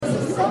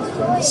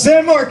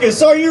San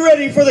Marcos, are you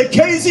ready for the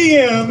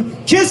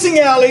KZM Kissing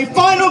Alley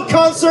final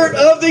concert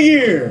of the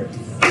year?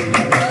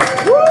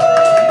 Woo!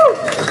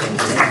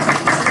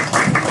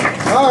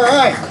 All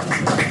right.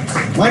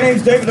 My name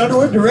is David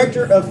Underwood,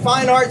 Director of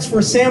Fine Arts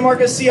for San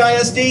Marcos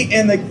CISD,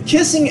 and the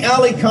Kissing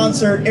Alley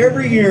concert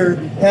every year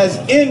has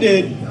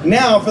ended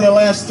now for the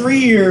last 3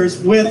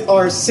 years with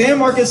our San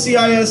Marcos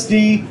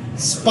CISD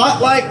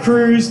Spotlight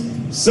Cruise.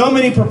 So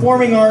many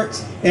performing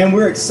arts, and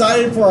we're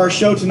excited for our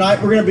show tonight.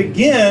 We're going to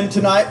begin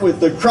tonight with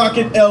the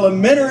Crockett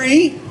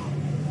Elementary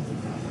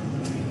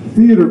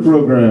Theater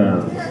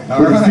Program.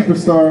 All right. The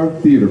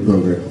Superstar Theater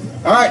Program.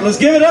 All right, let's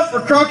give it up for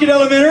Crockett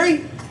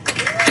Elementary.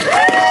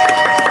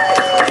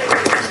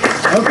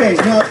 Okay,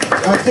 now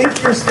I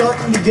think you're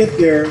starting to get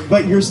there,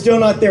 but you're still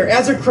not there.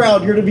 As a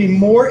crowd, you're to be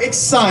more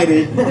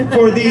excited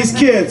for these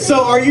kids.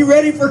 So are you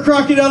ready for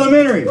Crockett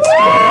Elementary? All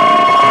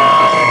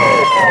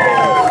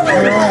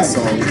right.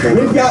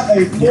 We've got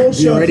a full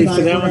show tonight.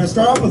 We're going to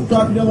start off with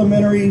Crockett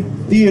Elementary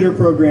Theater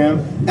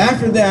Program.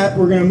 After that,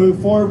 we're going to move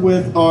forward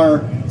with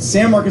our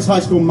San Marcos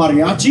High School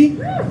Mariachi,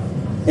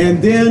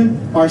 and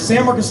then our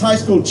San Marcos High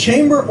School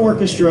Chamber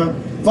Orchestra,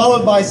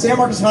 followed by San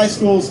Marcos High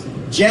School's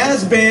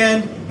Jazz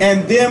Band,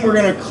 and then we're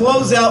going to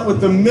close out with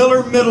the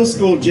Miller Middle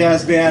School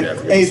Jazz Band,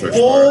 a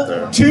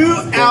full 2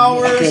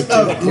 hours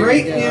of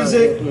great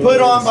music put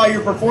on by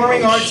your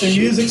performing arts and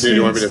music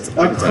students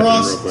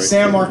across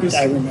San Marcos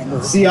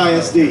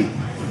CISD.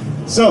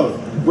 So,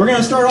 we're going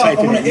to start off. I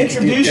want to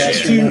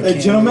introduce you to a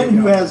gentleman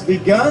who has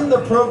begun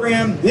the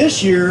program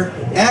this year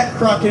at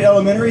Crockett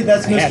Elementary.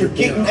 That's Mr.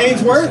 Keaton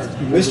Ainsworth.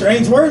 Mr.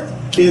 Ainsworth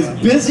is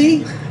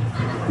busy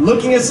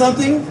looking at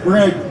something. We're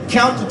going to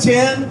count to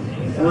 10.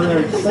 We're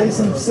going to say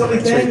some silly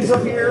things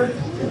up here.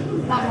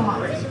 All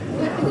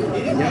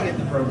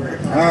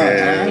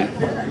right.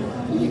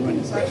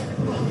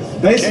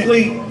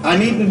 Basically, I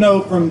need to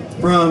know from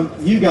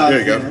you guys. There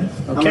you go.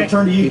 I'm going to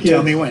turn to you kids.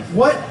 Tell me when.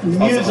 What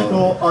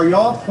musical are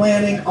y'all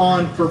planning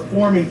on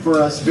performing for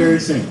us very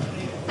soon?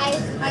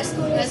 High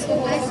School.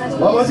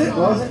 What was it?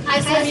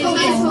 High School.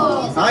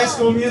 High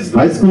School Musical.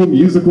 High School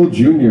Musical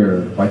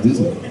Junior by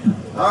Disney.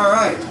 All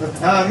right.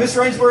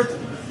 Mr. Ainsworth,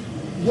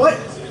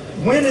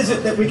 when is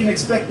it that we can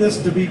expect this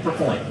to be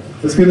performed?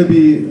 It's going to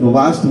be the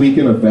last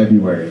weekend of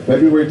February.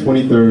 February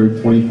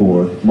 23rd,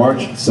 24th, March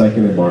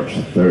 2nd, and March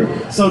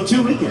 3rd. So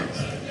 2 weekends.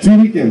 2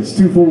 weekends,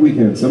 2 full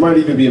weekends. There might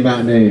even be a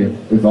matinee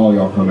if all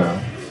y'all come out.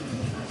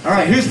 All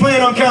right, who's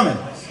planning on coming?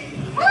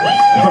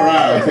 All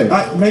right.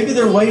 Maybe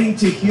they're waiting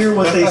to hear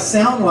what they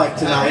sound like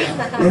tonight,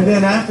 and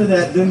then after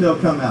that, then they'll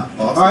come out.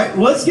 All right,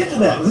 well, let's get to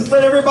that. Let's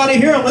let everybody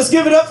hear them. Let's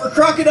give it up for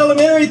Crockett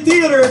Elementary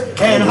Theater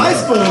and High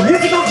School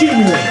Musical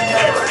Junior.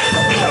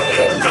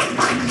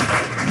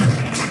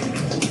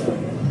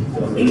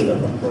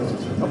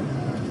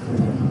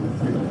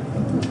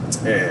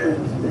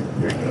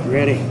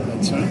 Ready?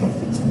 That's right.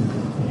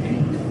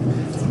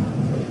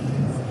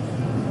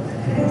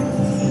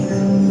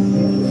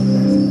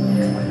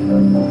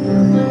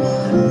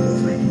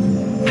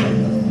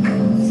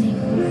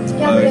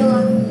 Gabriella,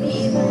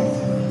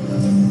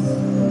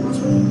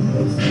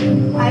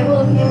 I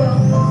will be well.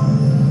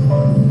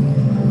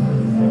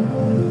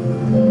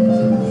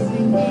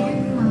 Living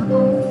in my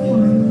own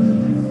world,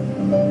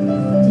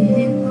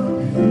 didn't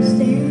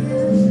understand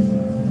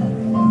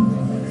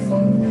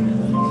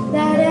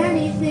that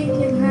anything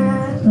can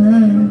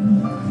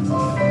happen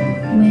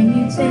when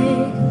you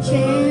take a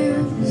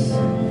chance.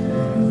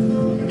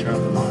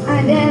 I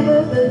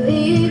never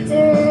believed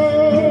it.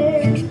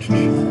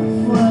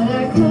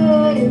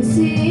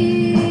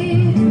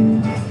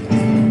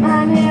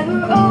 I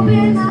never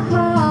opened my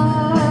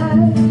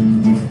heart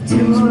to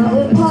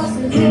other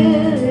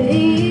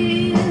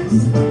possibilities.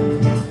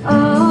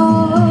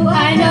 Oh,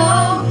 I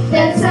know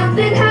that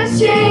something has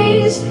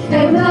changed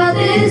and felt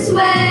this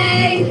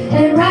way.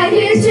 And right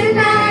here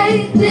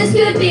tonight, this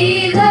could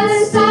be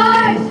the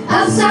start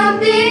of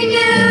something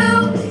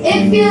new.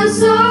 It feels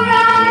so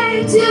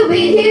right to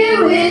be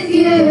here with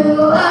you.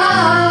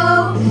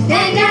 Oh,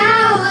 and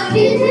now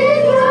looking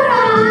in your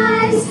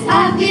eyes,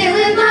 I feel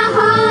in my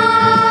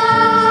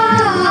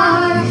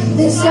heart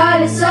the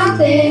start of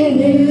something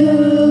new.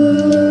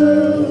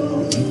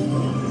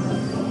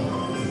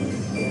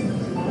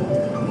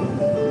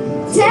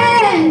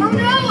 10. Oh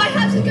no, I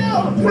have to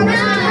go.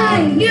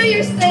 9. New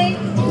Year's Day. 8.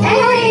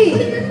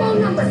 Put in your phone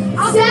number.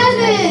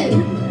 7.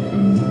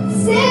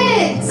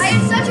 6. I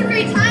had such a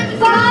great time.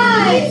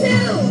 5.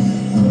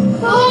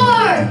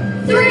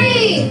 4.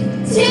 3.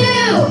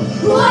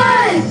 2.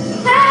 1.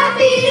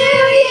 Happy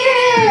New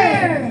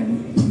Year!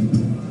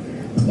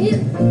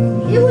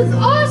 It was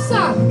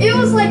awesome. It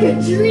was like a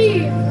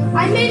dream.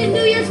 I made a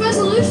New Year's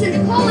resolution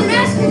to call and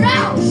ask her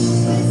out.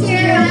 This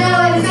year I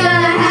know it's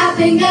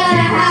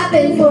gonna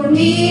happen for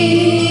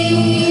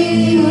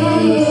me.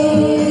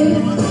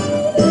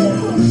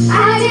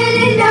 I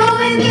didn't know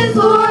it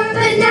before,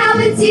 but now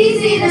it's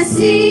easy to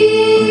see.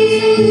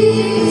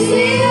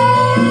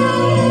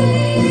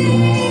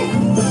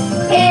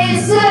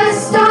 It's the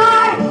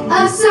start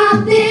of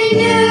something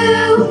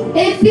new.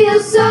 It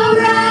feels so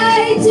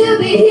right to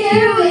be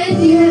here with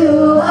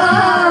you.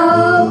 Oh.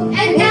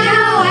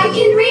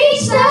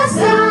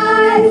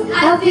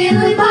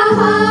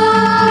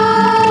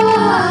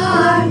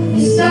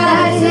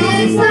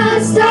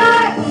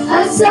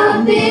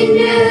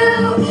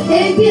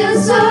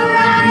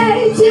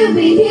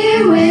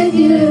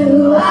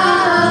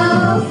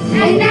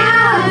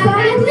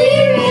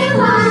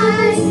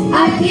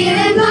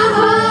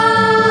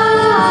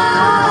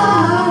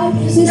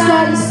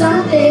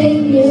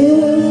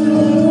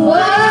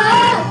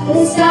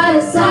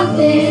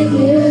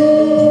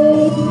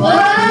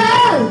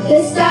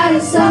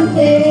 of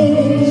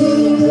something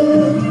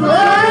new.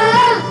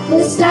 Oh,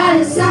 the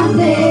start of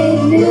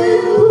something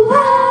new.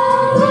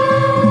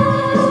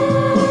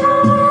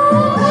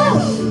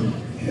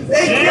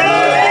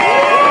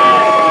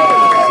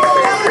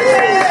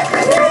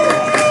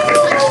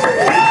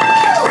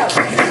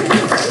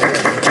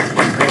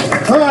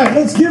 All right,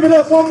 let's give it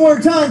up one more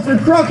time for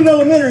Crockett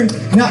Elementary.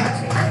 Now,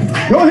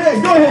 go ahead.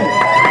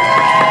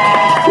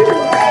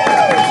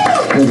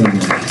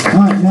 All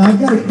right, now I've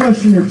got a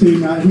question or two.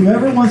 Now,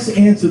 whoever wants to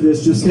answer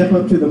this, just step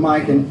up to the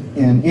mic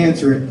and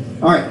answer it.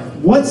 All right,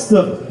 what's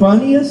the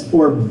funniest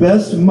or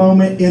best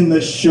moment in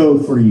the show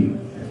for you?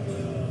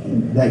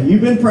 That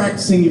you've been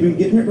practicing, you've been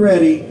getting it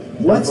ready.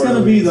 What's going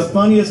to be the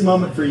funniest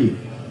moment for you?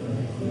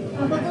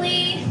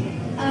 Probably,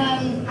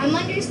 I'm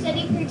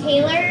understudy for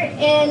Taylor,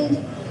 and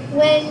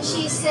when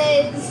she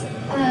says,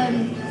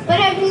 but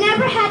I've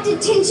never had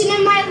detention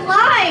in my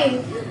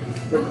life.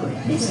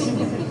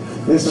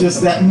 It's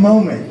just that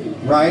moment,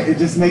 right? It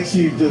just makes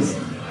you just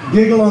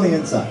giggle on the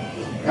inside.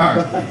 All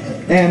right.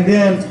 And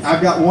then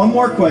I've got one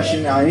more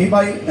question now.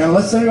 Anybody,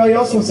 unless anybody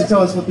else wants to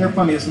tell us what their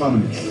funniest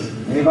moment is.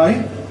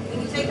 Anybody?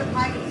 Can you take a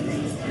pie to the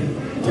face?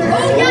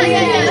 Oh,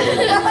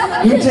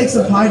 yeah. Who takes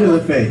a pie to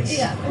the face?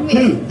 Yeah.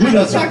 Who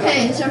does that?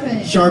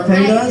 Sharpay.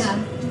 Sharpay does? Yeah.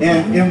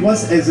 And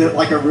is it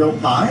like a real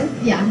pie?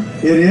 Yeah.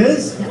 It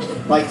is? Yeah.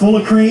 Like full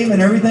of cream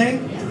and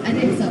everything? Yeah, I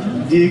think so.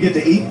 Do you get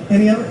to eat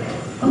any of it?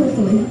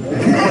 Hopefully.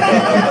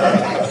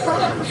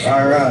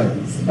 All right.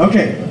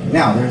 Okay,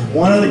 now there's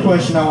one other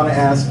question I want to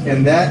ask,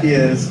 and that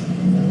is,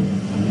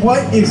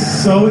 what is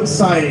so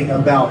exciting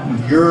about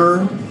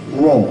your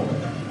role?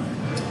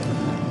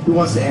 Who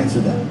wants to answer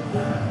that?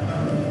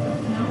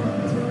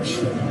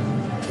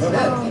 Go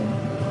ahead.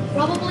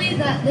 Probably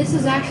that this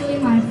is actually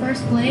my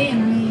first play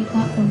and I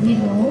got the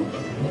lead role.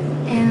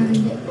 And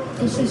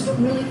it's just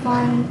really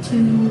fun to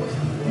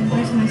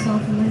embrace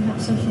myself and learn how to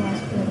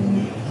socialize with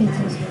other kids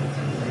in school.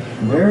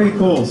 Very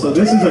cool. So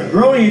this is a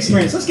growing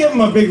experience. Let's give them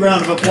a big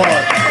round of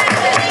applause.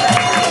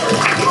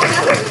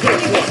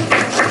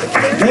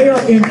 They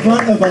are in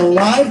front of a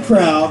live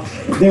crowd.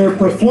 They're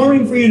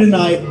performing for you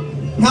tonight.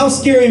 How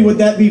scary would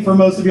that be for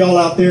most of y'all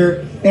out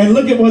there? And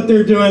look at what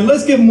they're doing.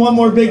 Let's give them one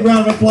more big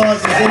round of applause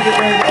as they get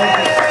ready to open.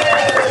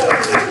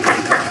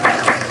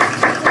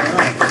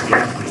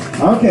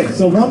 Okay,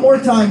 so one more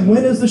time.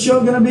 When is the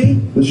show going to be?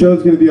 The show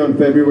is going to be on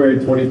February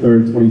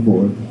 23rd,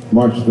 24th,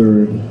 March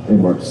 3rd,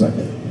 and March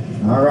 2nd.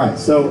 All right,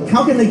 so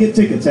how can they get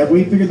tickets? Have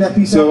we figured that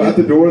piece out? So at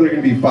the door, they're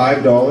going to be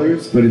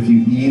 $5, but if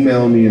you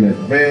email me in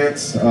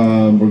advance,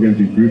 we're going to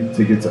do group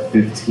tickets at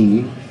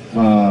 $15,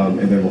 and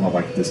then we'll have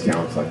like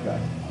discounts like that.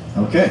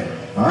 Okay,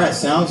 all right,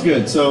 sounds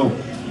good. So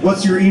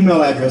what's your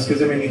email address?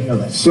 Because everybody needs to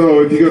know that.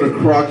 So if you go to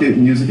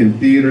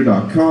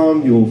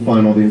crockettmusicandtheater.com, you'll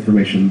find all the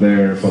information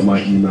there, but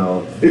my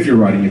email, if you're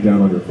writing it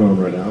down on your phone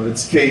right now,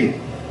 it's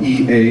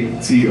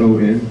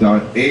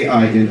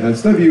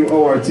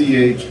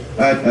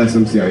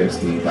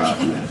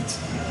KEATON.AINSWORTH@smcisd.net.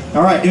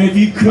 All right, and if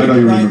you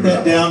couldn't write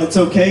that down, it's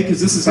okay, because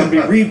this is going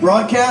to be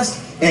rebroadcast,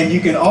 and you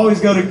can always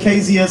go to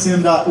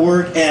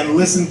kzsm.org and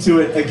listen to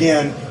it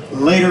again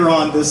later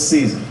on this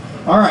season.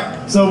 All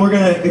right, so we're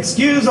going to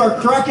excuse our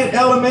Crockett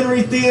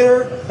Elementary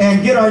Theater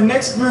and get our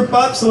next group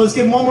up, so let's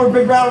give them one more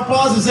big round of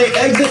applause as they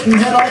exit and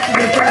head off to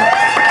their track.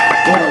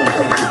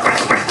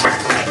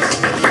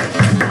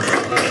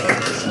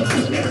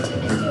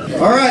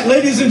 All right,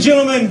 ladies and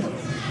gentlemen,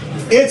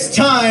 it's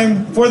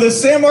time for the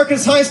San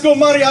Marcos High School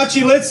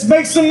Mariachi. Let's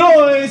make some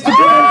noise to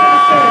bring them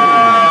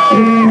to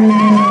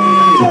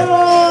the stage.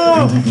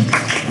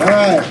 All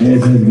right.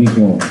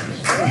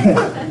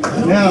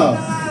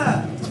 Now,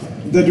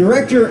 the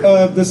director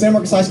of the San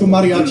Marcos High School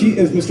Mariachi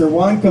is Mr.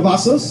 Juan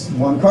Carlos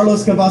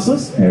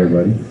Cavazos. Hey,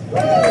 everybody.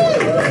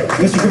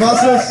 Mr.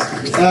 Cavazos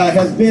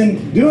has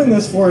been doing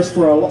this for us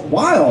for a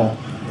while.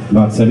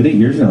 About 7, 8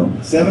 years now.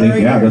 7 or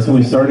 8 yeah, years. that's when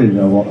we started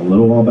a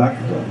little while back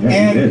ago. Yeah,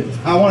 And we did.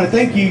 I want to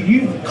thank you.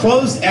 You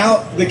closed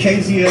out the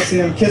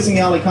KZSM Kissing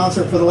Alley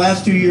concert for the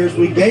last 2 years.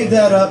 We gave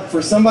that up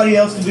for somebody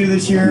else to do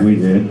this year. We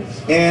did.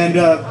 And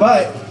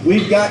but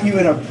we've got you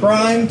in a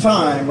prime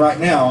time right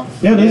now.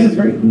 Yeah, this is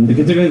great.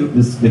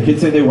 The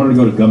kids said they wanted to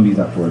go to Gumby's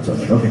afterwards. I was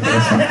like, okay,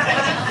 that's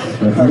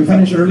fine. Can we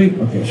finish early?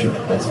 Okay, sure.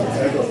 That's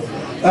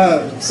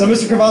fine. So,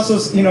 Mr.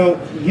 Cavazos, you know,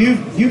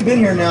 you've been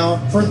here now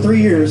for 3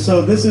 years.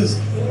 So this is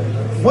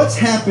what's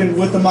happened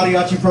with the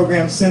mariachi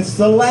program since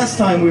the last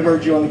time we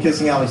heard you on the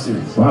Kissing Alley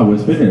series. Wow,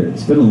 it's been a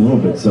little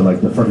bit. So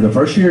like the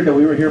first year that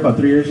we were here about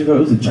 3 years ago,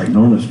 it was a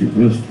ginormous group.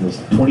 It was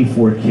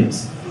 24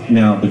 kids.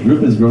 Now the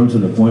group has grown to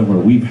the point where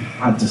we've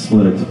had to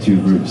split it to 2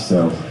 groups.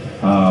 So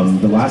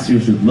the last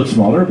year's group looked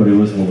smaller, but it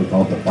was what we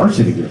call the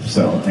varsity group.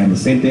 So, and the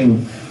same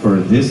thing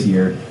for this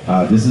year.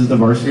 This is the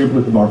varsity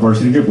group with our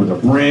varsity group with a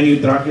brand new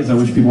trajes. I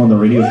wish people on the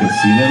radio could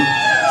see them.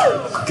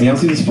 Can y'all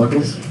see the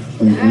sparkles?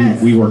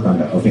 We worked on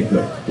that. Okay,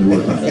 good. We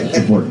worked on that. It's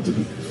important to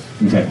be.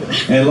 Okay.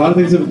 And a lot of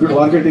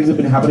great things have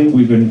been happening.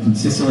 We've been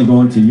consistently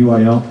going to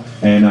UIL.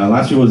 And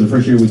last year was the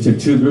first year we took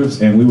 2 groups,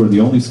 and we were the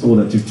only school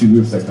that took 2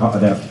 groups that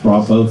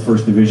brought both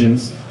first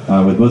divisions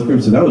with both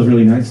groups. So that was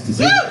really nice to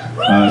see,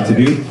 to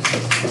do.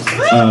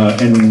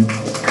 And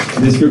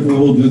this group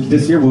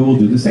this year we will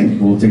do the same.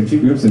 We'll take 2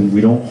 groups, and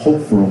we don't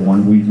hope for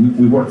one.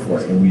 We work for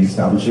it, and we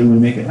establish it, and we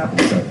make it happen.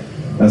 So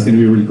that's going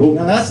to be really cool.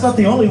 Now that's not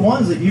the only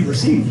ones that you've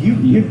received.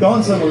 You've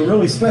gone somewhere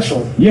really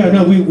special. Yeah,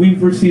 no,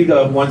 we've received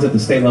ones at the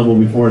state level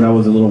before, and that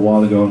was a little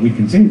while ago. And we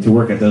continue to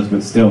work at those,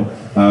 but still,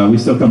 we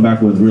still come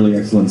back with really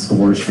excellent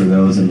scores for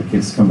those, and the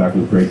kids come back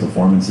with great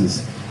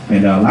performances.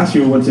 And last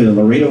year we went to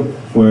Laredo,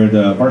 where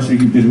the varsity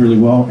group did really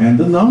well, and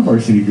the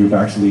non-varsity group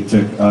actually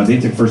took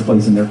first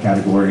place in their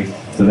category.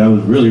 So that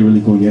was really, really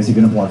cool. Yes, you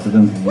can applaud for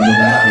them.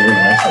 Yeah,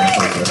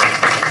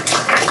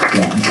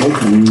 it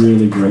was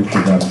really great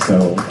for them.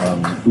 So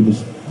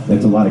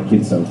that's a lot of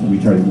kids, so we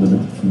try to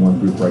limit it to one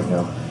group right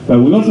now. But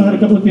we also had a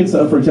couple of kids,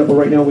 for example,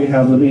 right now where's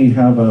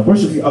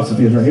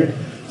Sophia's right here.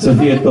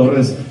 Sophia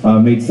Torres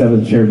made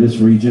 7th chair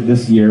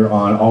this year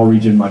on all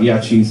region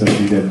mariachi, so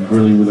she did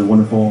really, really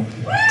wonderful.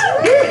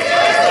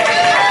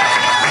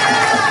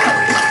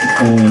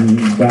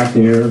 And back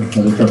there,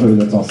 the trumpeter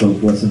that's also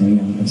glistening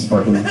and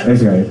sparkling. There's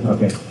the guy,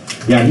 okay.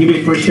 Yeah, he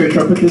made first chair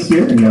trumpet this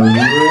year, and that was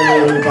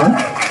really, really fun.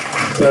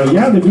 So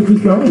yeah, the group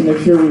is growing.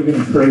 Next year we're going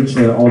to encourage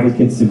all the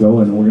kids to go,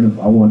 and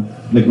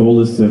the goal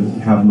is to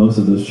have most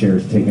of those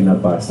chairs taken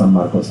up by San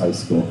Marcos High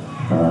School,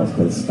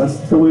 because that's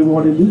the way we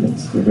want to do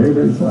things. They're very,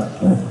 very flat.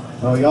 Yeah.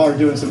 Oh, y'all are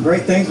doing some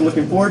great things. We're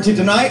looking forward to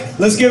tonight.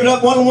 Let's give it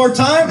up one more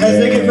time as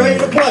they get ready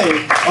to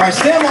play. Our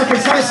San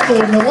Marcos High School,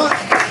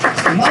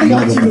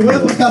 Mariachi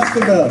Nuevo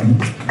Cascabel.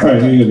 All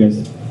right, here you go,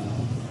 guys.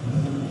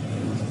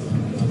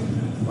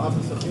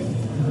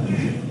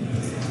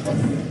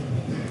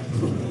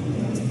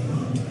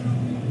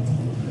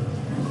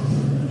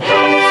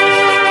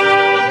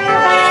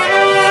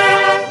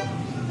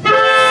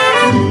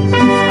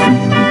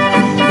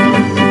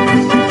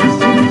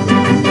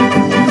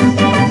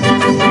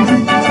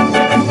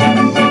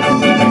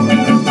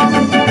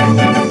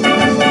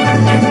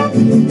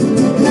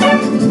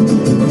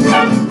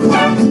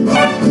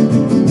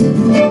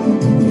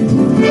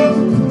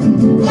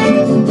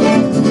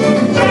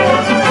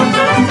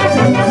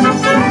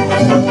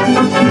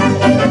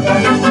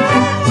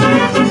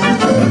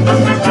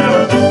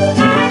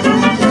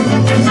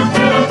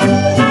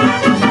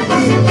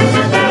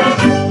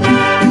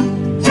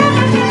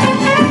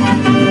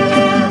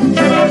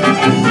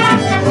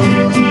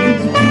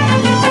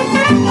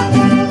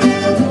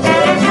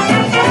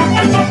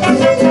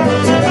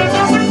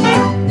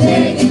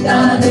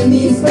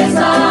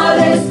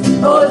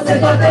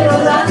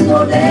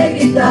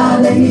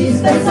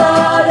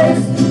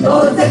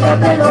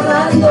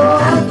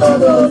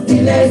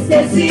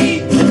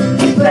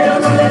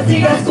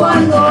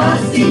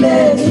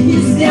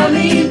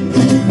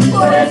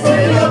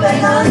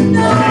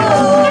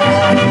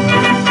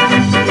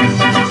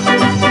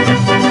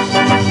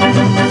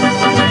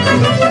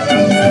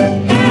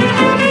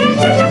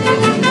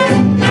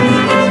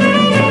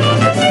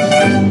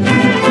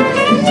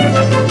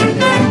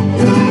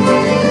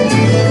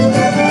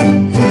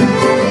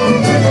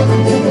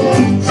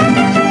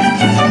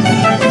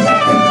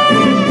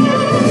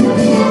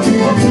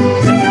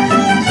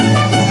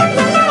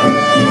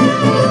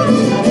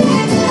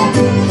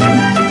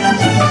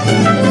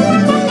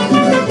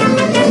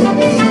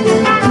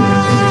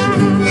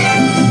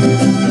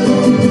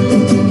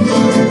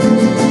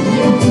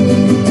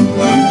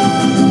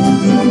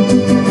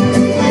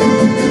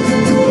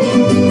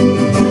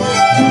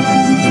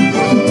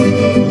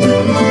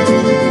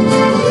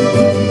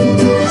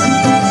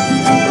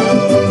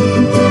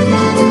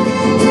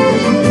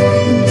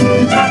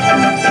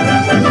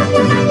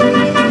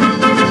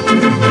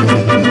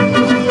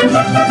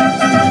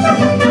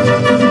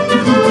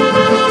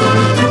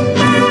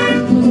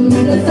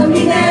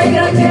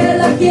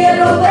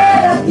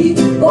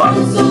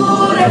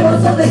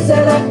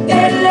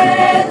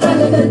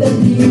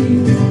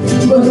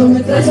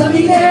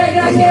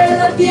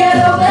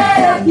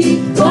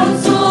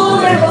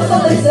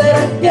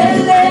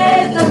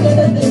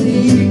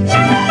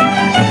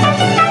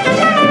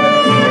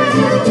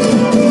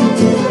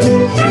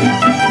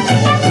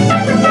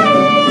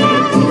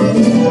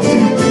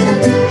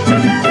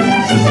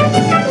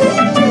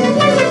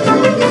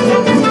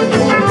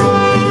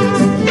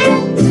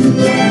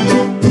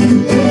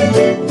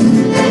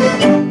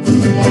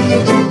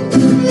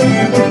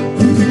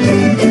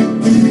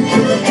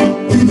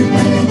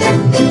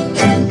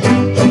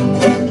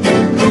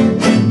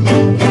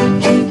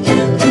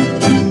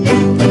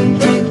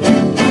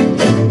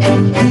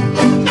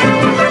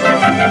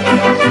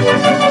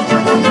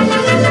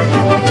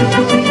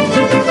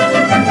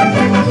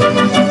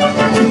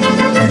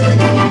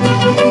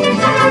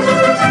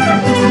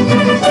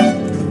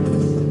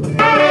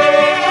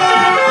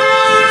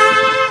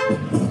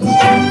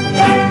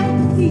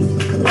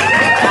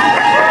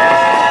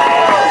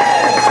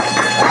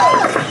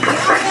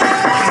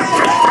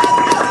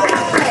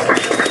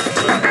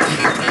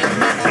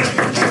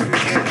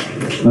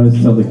 I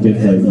always tell the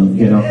kids that you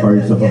cannot call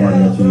yourself a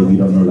mariachi if you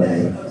don't know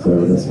that.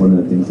 So that's one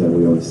of the things that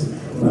we always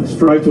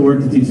strive to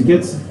work to teach the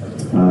kids,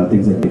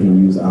 things that they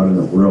can use out in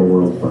the real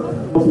world.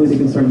 Hopefully they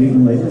can start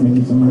using later,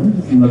 maybe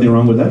sometime. Nothing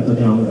wrong with that,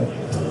 nothing wrong with that.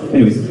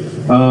 Anyways,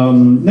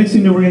 Next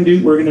thing that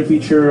we're gonna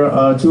feature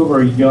two of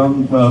our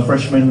young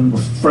freshman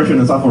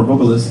and sophomore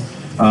vocalists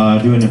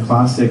doing a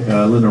classic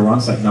Linda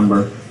Ronstadt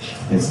number.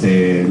 Los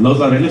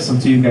Laureles, sung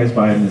to you guys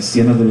by Ms.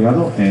 Sienna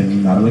Delgado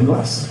and Madeline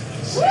Glass.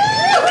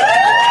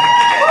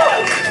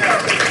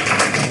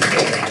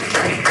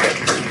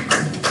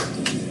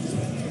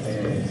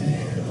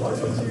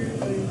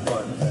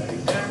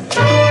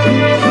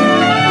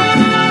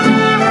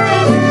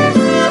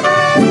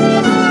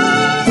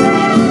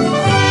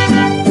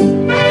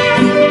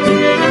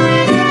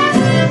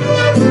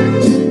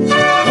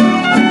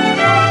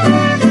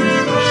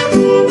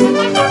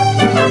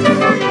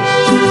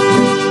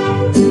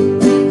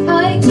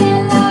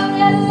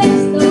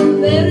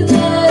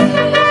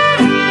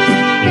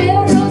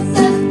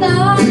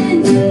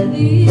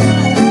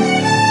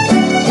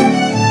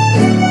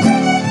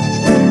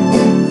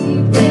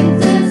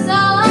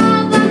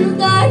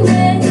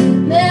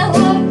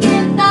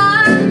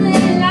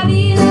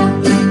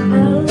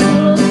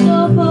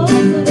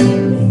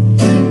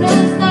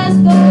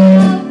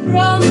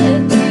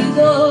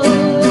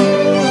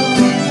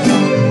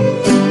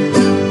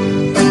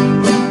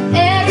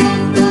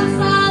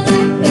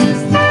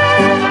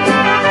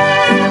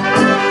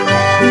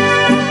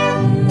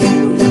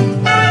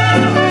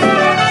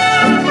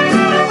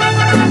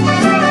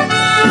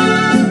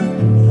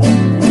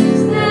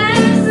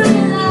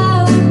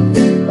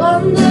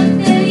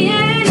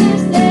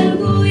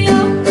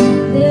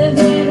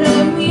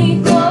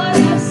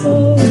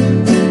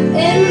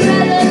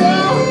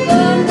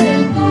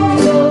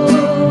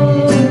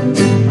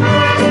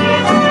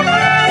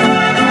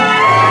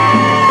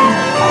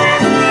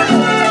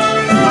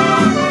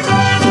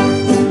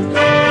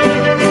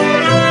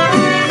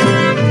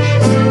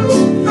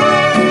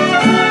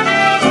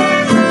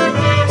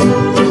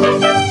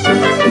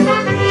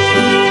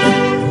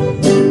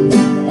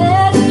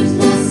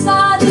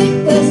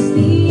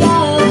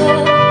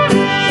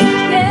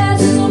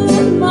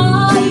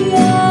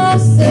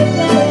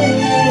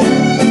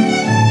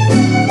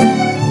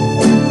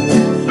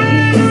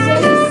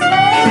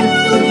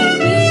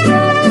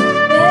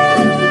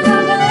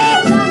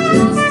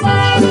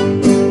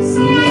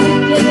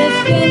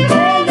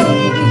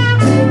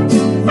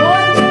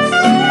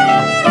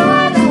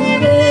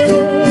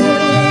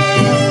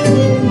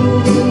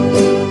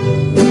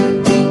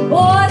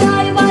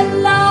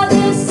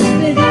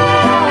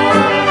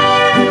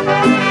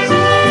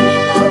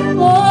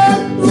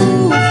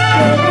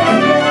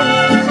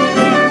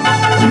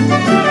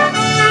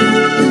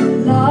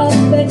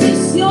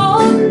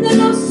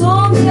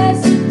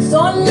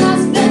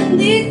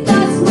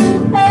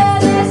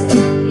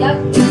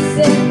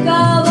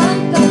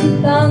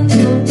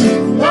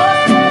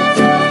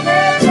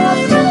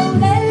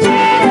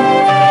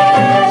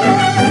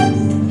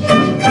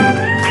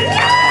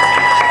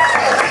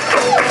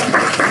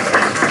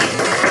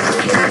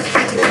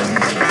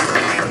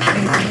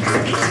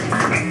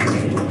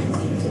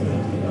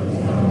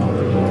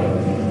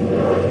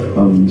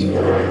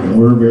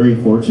 We're very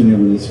fortunate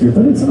with this group,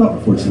 but it's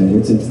not fortunate.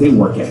 It's they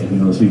work at it.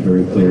 Let's be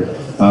very clear.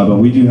 But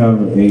we do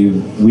have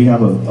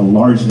a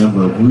large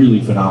number of really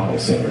phenomenal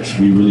singers.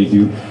 We really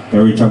do.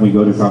 Every time we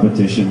go to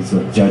competitions,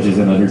 the judges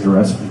and other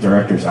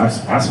directors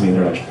ask me,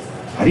 they're like,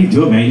 "How do you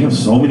do it, man? You have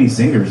so many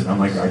singers." And I'm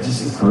like, I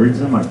just encourage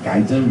them, I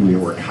guide them.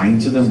 We're kind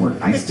to them, we're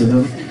nice to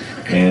them,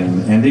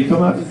 and they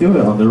come out and do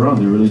it on their own.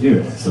 They really do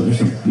it. So there's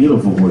some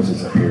beautiful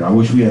voices up here. I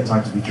wish we had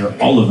time to feature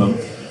all of them.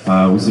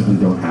 We simply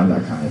don't have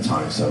that kind of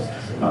time. So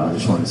I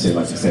just wanted to say,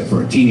 like I said,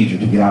 for a teenager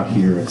to get out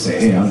here and say,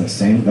 "Hey, I'm going to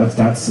sing,"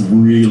 that's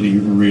really,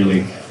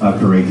 really a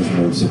courageous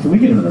move. So can we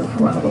get another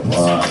round of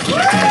applause?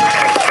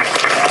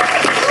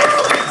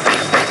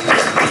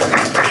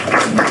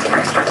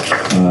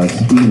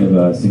 Speaking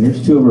of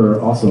singers, two of our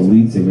also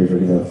lead singers are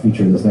going to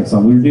feature this next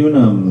song. We're doing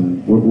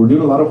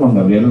a lot of Juan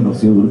Gabriel and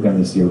Rocío Dúrcal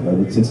this year, but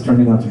it's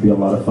turning out to be a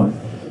lot of fun,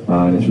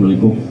 and it's really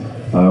cool.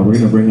 We're going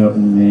to bring up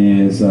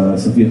Ms.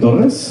 Sofía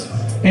Torres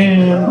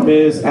and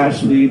Ms.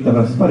 Ashley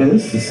Terrazas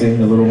Paredes to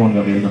sing a little Juan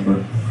Gabriel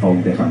number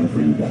called Déjame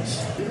for you guys.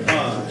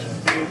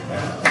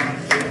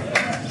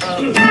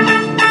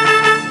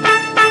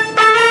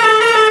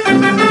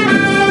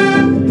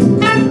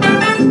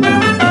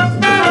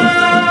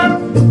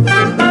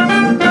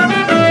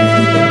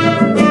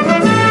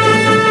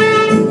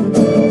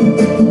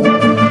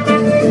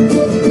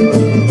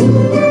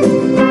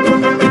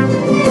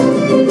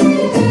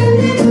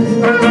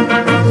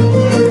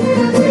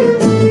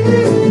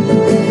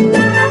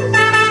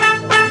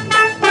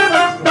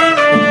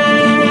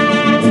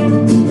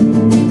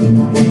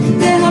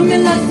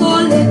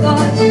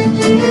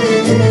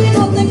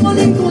 No tengo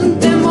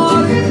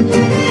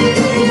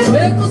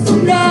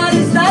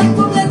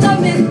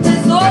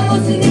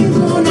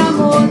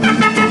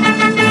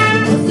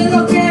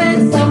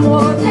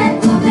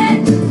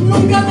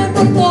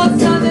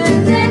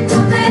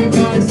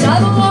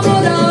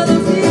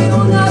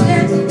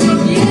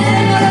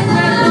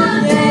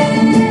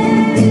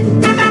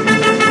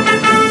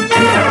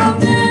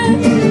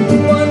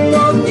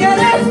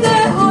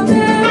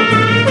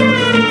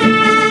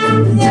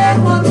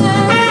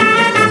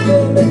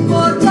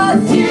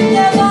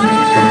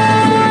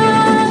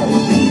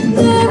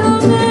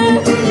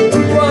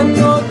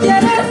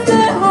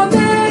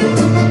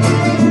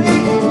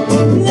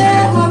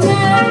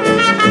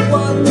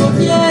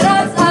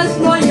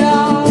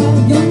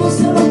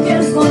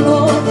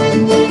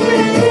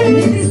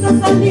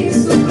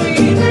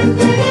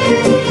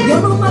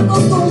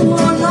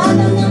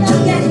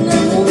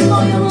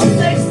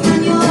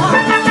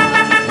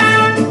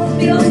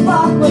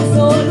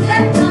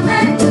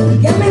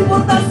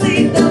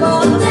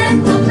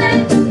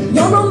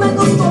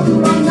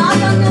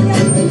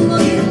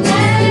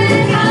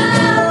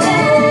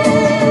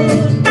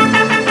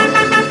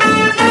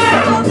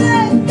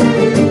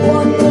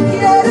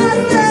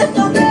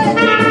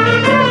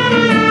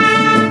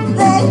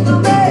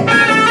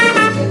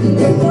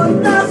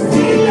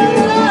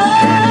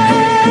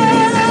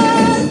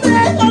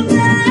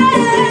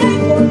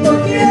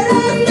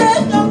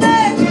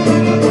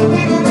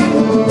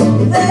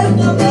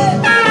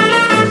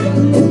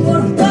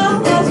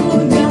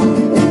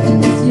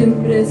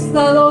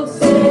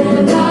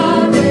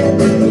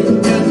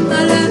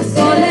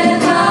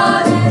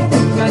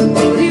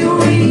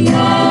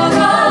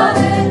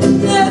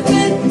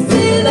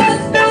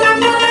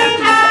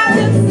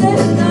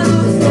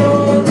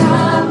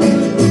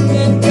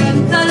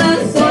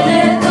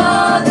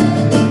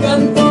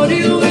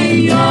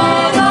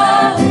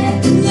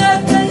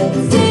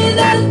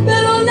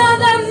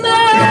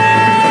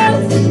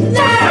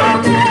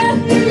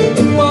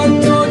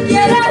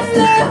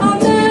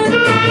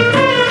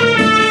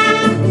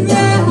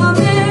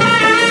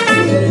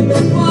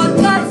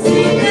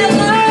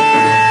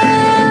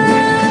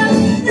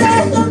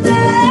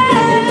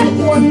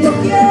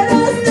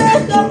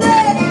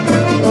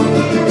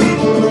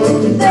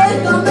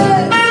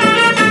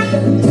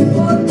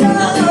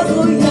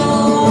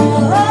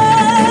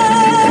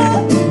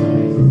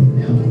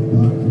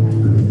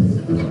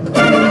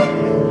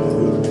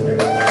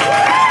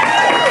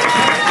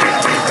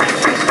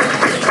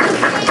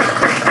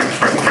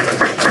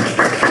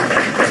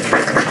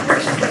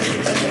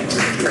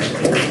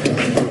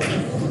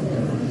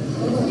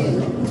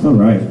All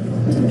right.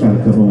 Got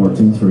a couple more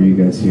tunes for you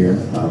guys here.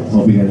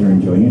 Hope you guys are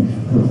enjoying it.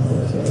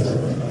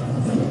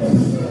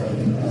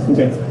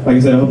 Okay, like I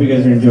said, I hope you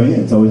guys are enjoying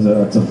it. It's always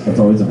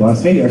a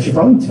blast. Hey, I should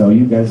probably tell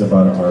you guys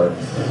about our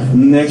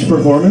next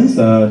performance.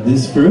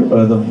 This group,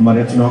 the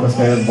Mariachi Nova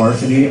Sky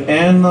Varsity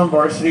and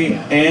Non-Varsity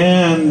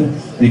and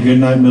the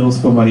Goodnight Middle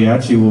School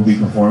Mariachi will be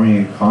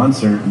performing a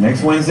concert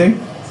next Wednesday,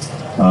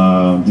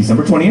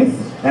 December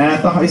 20th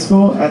at the high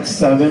school at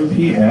 7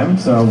 p.m.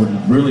 So I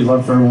would really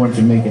love for everyone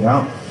to make it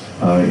out.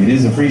 It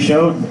is a free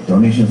show.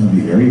 Donations would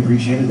be very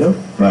appreciated though,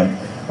 but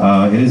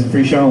it is a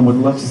free show, and would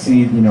love to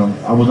see,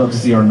 I would love to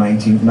see our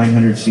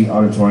 900 seat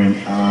auditorium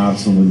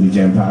absolutely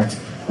jam-packed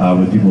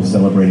with people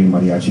celebrating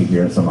mariachi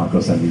here at San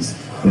Marcos and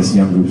this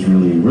young group's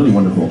really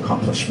wonderful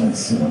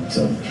accomplishments.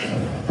 So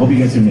hope you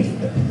guys can make it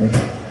there.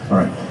 Okay? All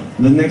right.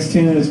 The next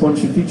tune is going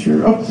to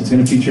feature, it's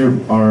going to feature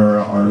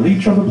our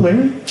lead trumpet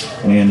player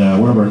and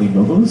one of our lead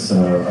vocalists,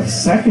 a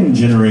second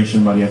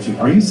generation mariachi.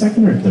 Are you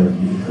second or third?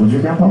 Was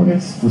your grandpa,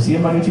 guys? Was he a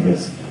mariachi,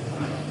 guys?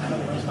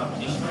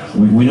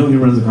 We know he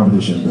runs the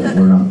competition, but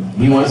we're not.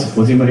 He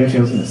was he a mariachi? I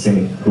was going to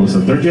say. Cool. So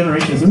third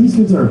generation. So these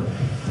kids are,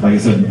 like I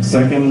said,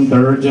 second,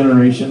 third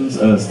generations.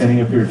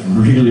 Standing up here is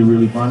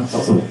really fun. It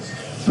also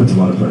puts a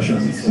lot of pressure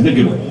on me in a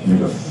good way.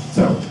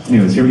 So,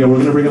 anyways, here we go. We're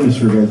going to bring up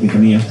Mr.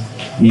 Quintanilla.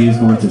 He is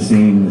going to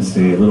sing a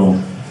little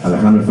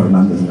Alejandro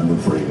Fernandez number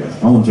for you guys.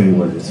 I won't tell you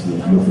what it is.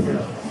 You'll figure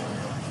it out.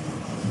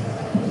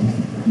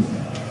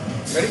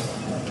 Ready?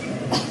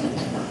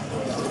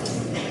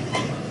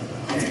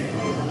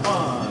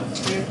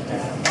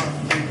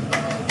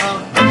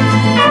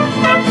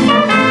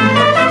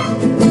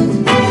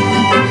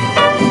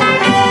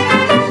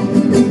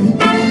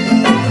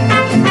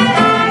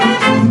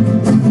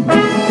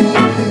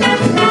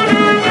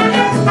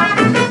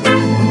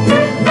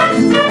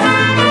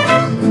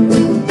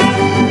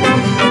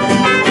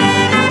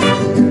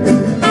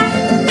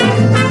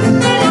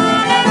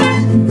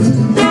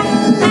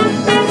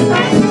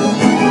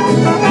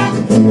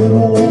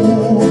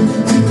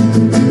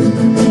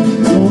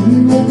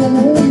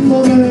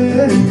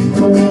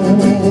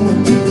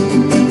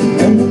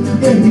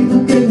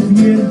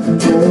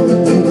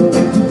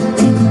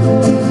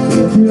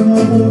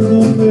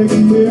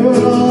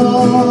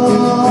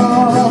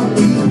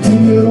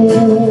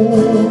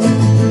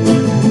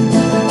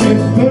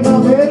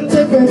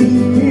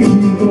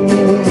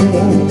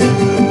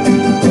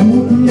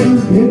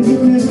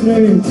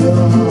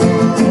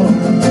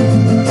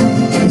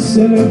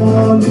 Se le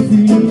va al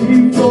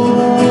infinito.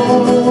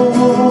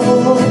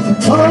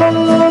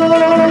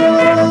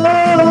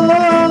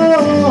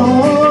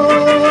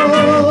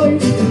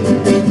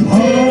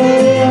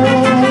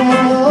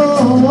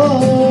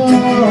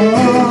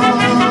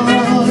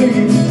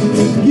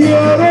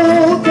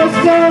 Quiero que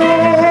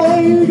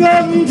salga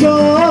mi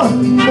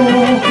llanto,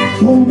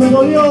 como me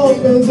dolió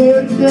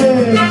perderte,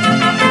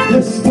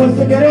 después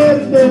de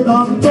quererte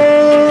tanto.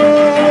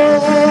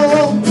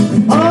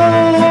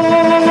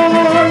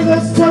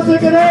 Después de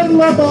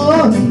quererla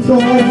tanto,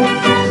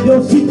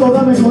 Diosito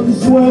dame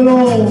consuelo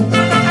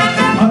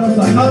para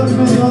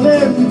sacarme de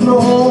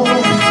adentro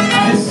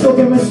esto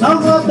que me está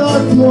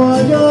matando,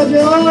 ay, ay,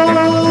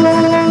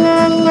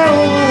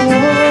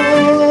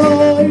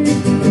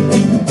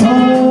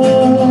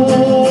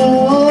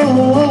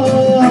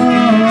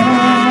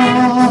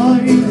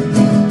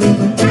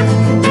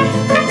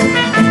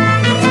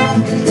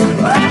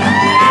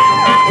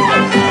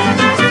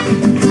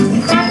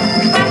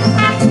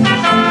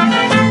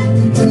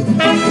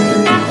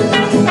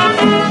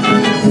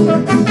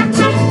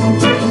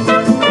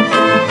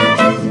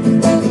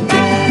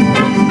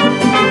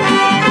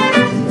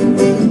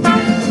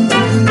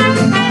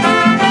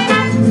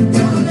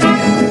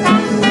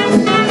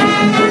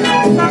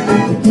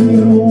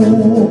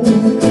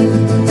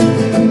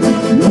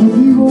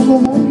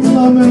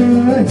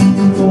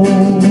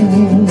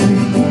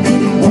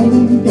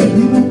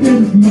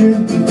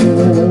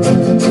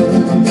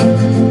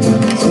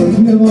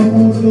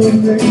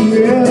 donde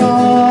quiera,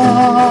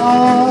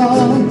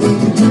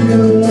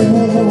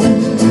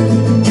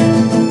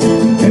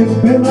 en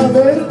pena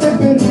verte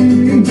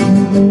perdido,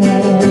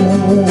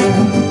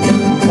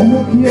 como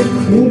quien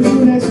pierde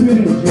una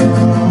estrella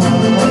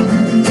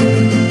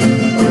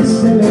que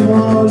se le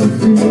va al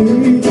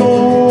infinito.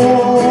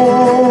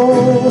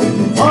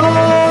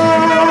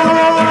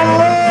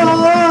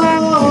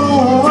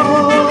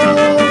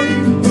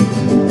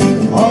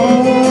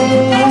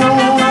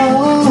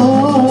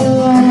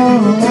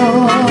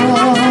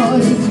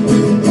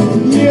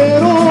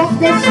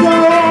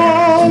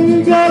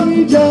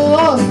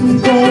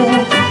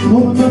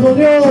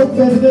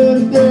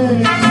 Perderte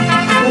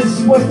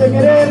después de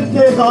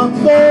quererte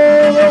tanto,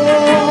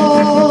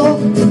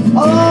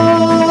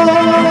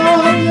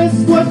 ay,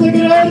 después de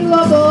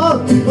quererla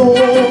tanto,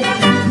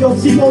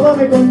 Diosito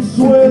dame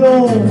consuelo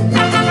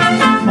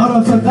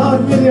para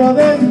sacarme de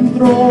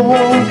adentro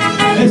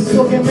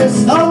esto que me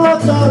está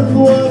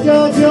matando, ay,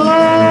 ay,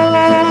 ay.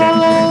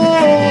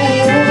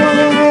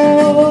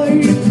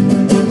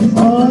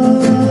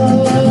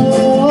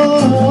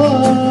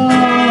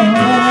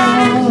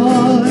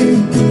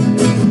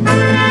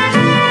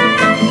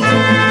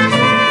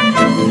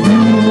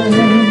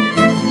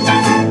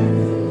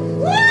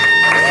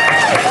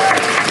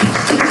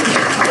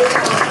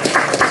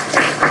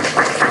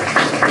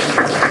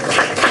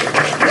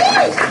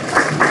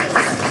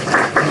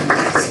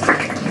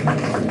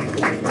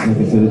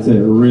 it's a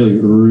really,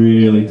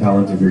 really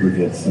talented group of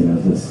kids. You know,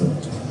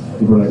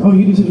 people are like, oh,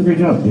 you do such a great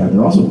job. Yeah,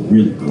 they're also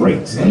really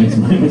great. So it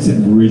makes it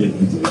really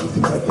easy to do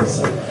things like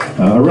this. So,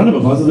 a round of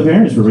applause to the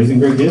parents for raising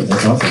great kids.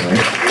 That's awesome, right?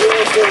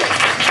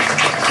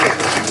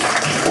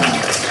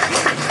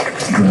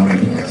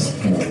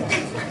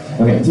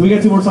 Okay, so we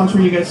got 2 more songs for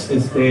you guys.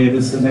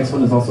 The next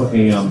one is also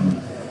a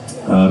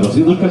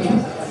Rosilo country.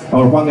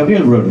 Or Juan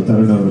Gabriel wrote it. I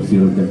don't know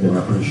Rosilo,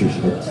 I'm pretty sure she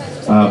did.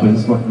 But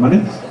this one,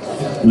 Mane?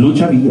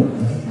 Lucha Villa.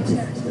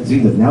 Okay. See,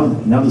 now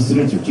the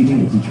students are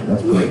teaching the teacher.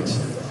 That's great.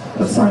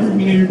 That's fine.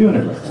 You're doing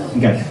it right.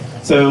 Okay.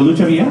 So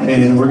Lucha Villa,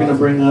 and we're gonna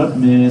bring up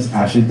Miss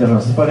Ashley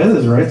Terrazas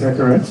Paredes, right? Is that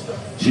correct?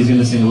 She's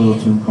gonna sing a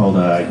little tune called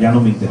Ya No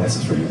Me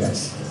Interesas for you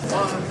guys.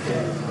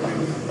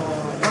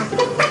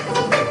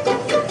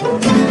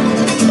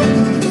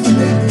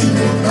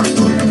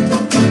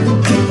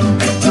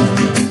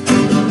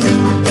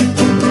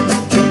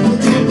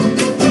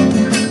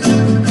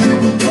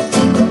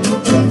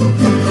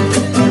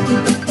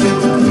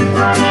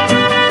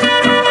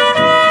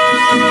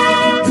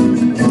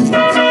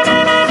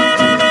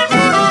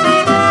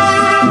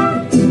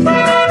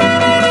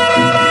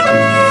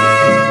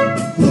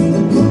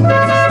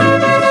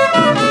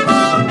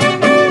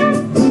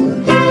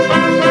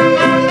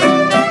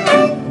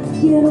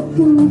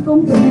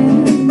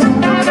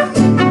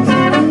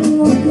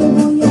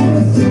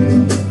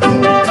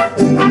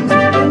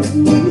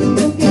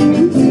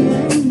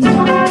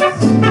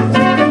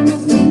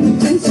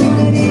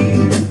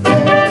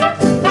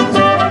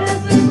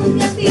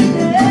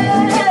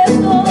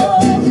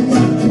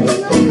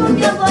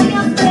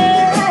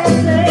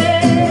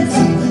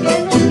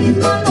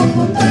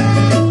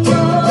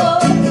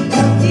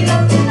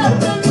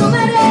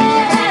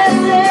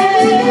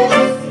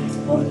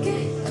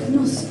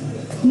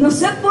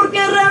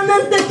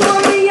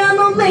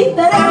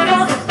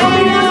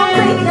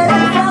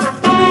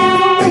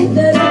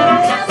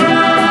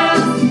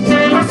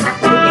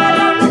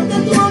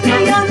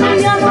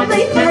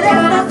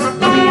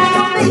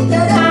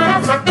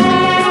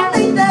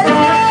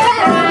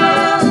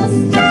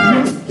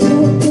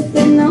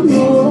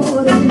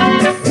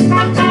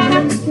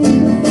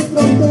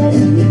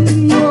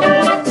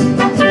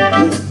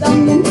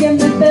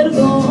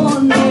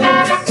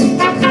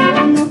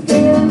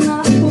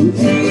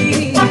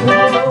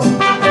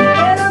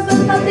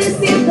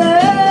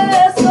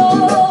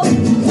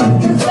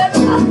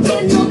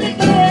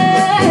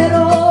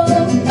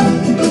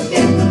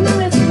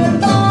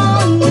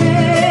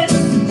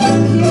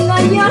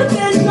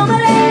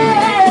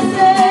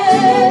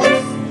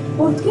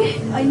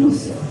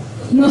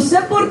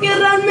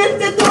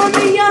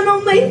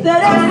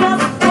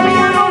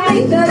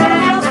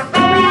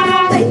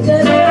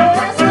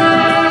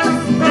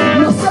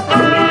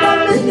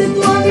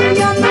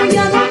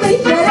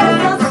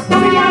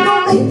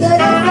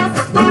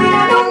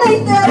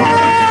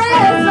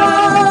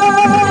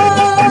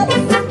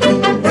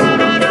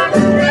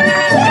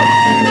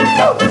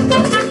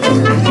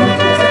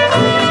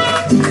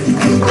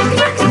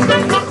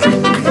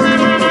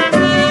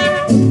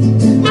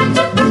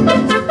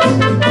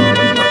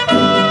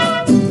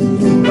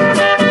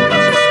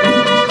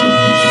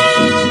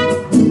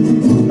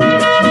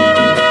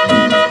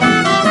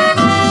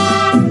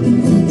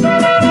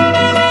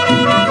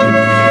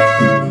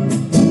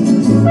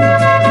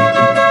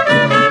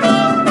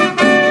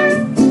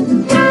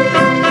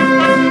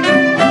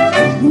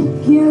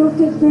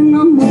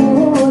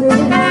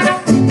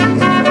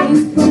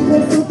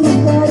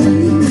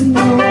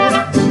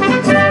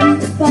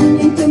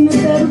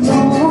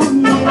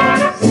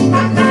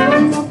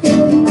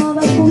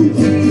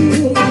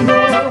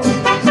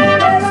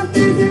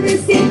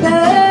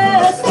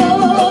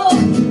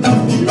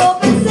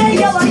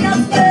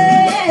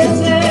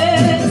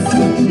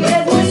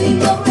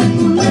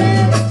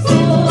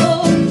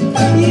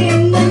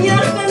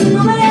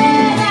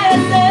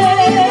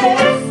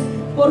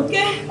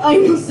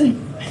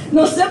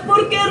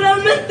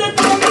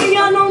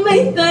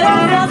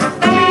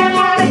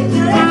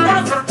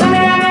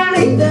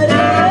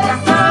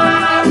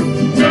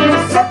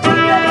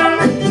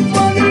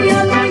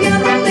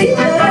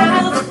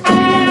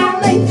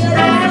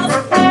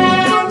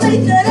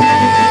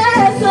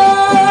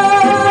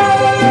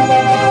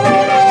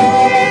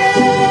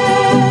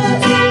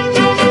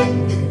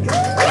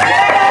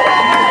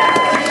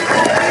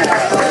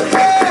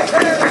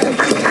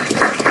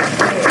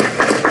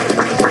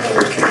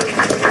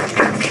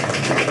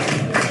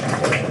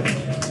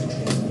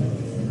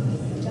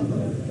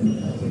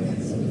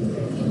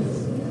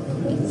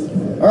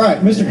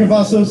 Mr.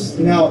 Cavazos,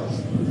 now,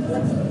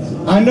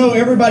 I know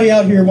everybody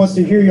out here wants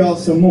to hear y'all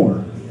some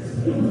more,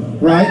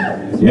 right?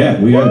 Yeah,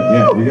 we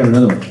got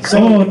another one.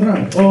 So,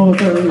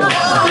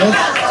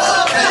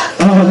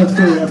 that's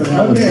good.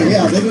 Okay,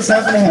 yeah, they just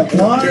happen to have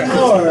one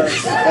more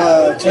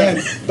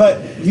chance, but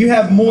you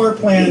have more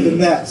planned than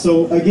that.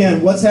 So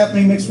again, what's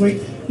happening next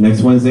week?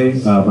 Next Wednesday,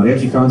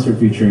 mariachi concert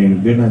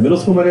featuring Goodnight Middle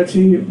School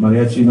Mariachi,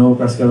 Mariachi Nuevo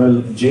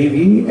Cascabel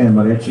JV, and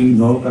Mariachi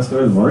Nuevo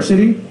Cascabel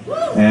Varsity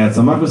at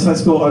San Marcos High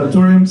School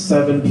Auditorium,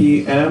 7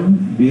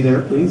 p.m. Be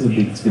there, please.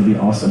 It's going to be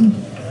awesome.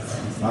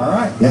 All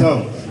right. Yeah.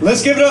 So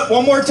let's give it up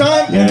one more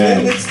time, and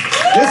then this is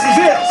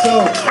it.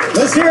 So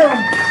let's hear them.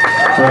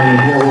 So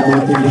here, one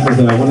more thing, this is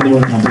one of the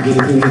more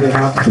complicated things they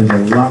have. There's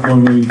a lot more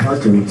moving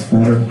parts, so it's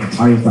better,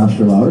 higher,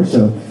 faster, louder.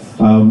 So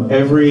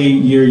every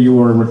year you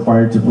are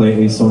required to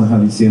play a son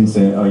jalisciense,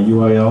 a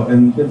UIL,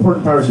 and the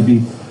important powers would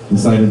be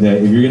decided that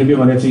if you're going to be a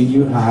mariachi,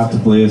 you have to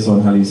play a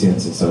son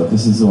jalisciense. So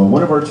this is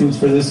one of our tunes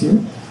for this year.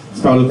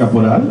 It's Pablo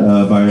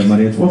Caporal by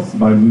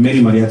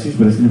many mariachis,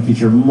 but it's going to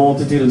feature a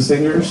multitude of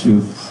singers.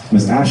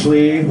 Miss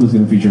Ashley, who's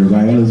going to feature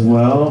Gael as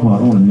well. I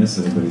don't want to miss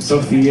anybody.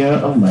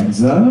 Sophia,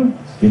 Alexa,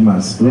 and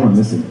I'm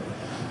missing.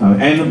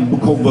 And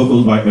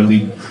vocals by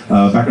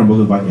background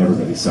vocals by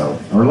everybody. So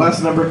our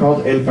last number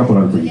called El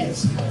Caporal for you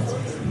guys.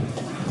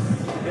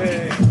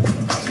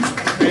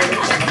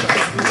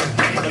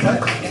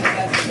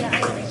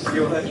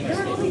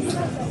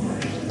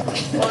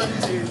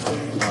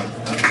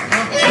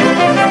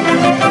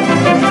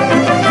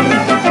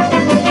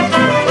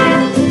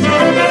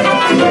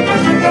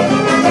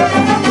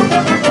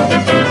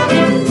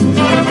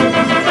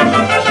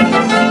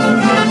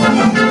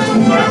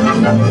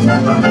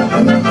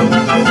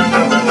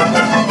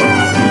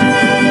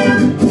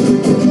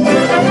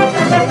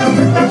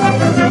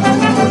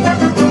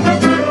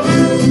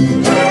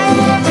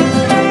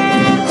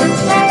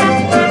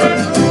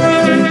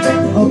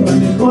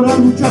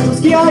 Muchachos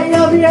que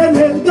allá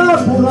viene el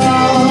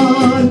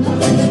caporal.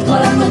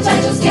 Hola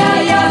muchachos que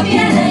allá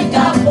viene el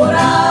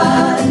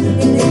caporal.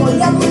 Y te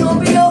voy a un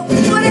novio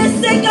por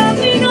ese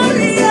camino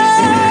real.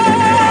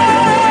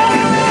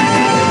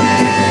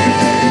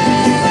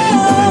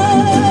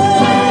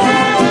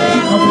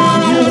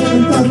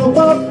 Cantando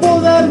para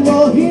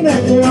poderlo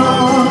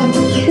jinetear.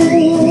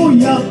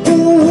 Uya,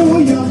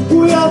 uya,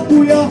 uya,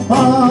 uya,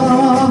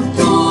 ah.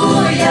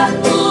 Uya,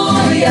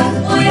 uya,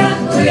 uya,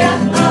 uya,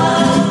 ah.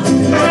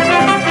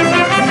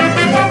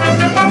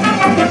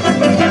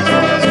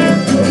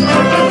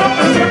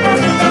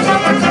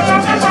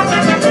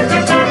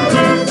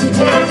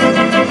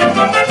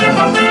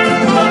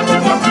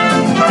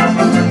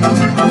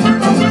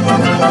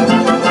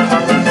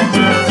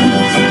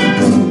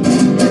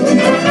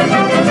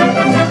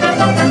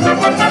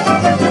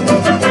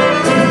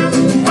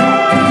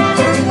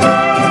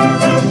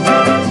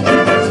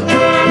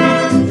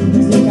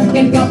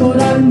 El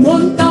caporal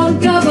monta un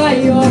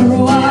caballo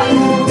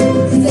romano.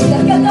 Dice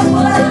que el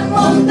caporal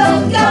monta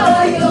un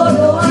caballo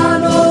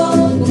romano.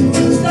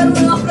 Buscan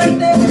una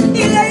frente y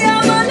le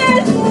llaman el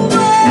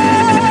cubano.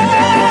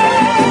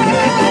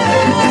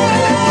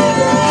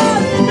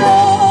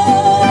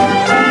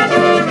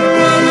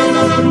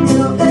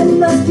 En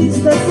las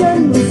pistas y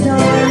en los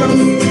llanos.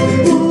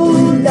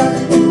 Uya,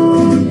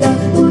 uya,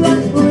 uya,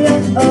 uya,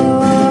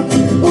 ah.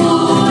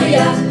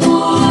 Uya,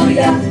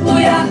 uya,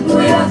 uya,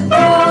 uya, ah.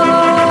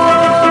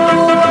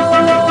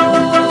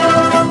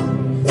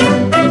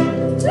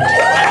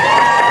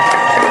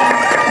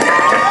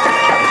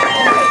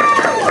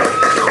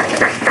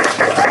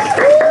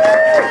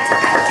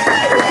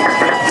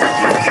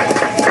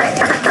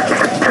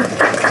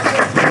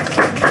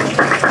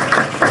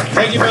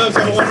 Thank you, folks.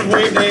 Have a wonderful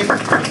evening.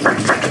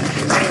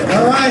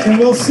 All right, and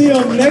we'll see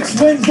you next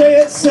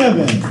Wednesday at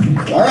 7.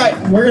 All right,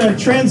 we're going to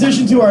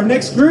transition to our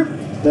next group,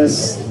 the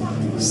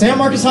San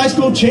Marcos High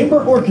School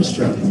Chamber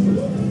Orchestra.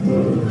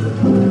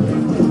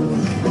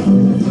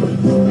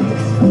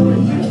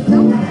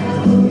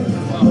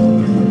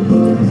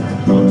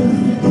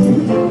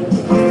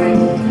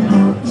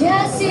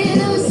 Just see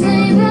those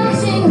sleigh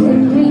bells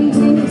jingling, ring,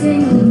 ting,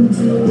 tingling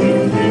too.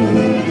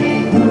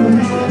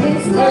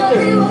 It's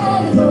lovely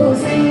weather, both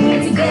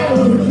singing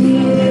together with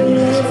you.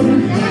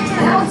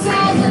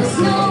 Outside the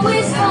snow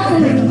is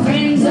falling, and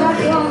rains are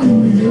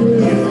falling blue.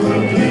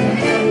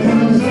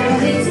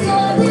 It's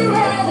lovely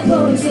weather,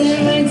 both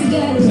singing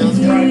together with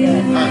you.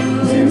 Come on,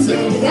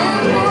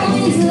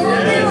 it's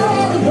lovely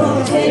weather,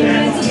 both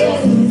singing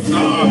together with you.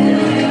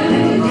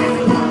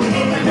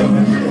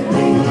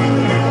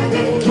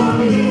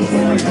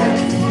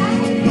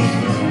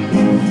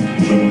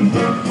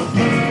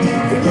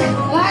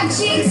 Our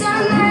cheeks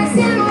are nice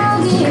and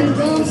rosy and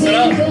come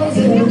sing bells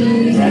of me.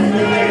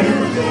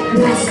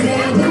 We're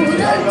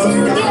snuggled up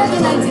together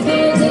like two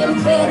birds in a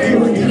feather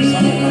would be.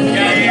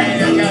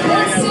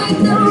 Let's take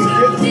the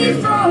road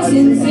before us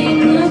and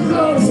sing a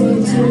chorus or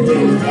two.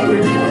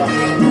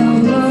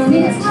 Come on,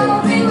 it's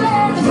lovely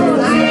weather, both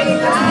singing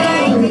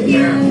together with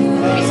you.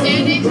 It's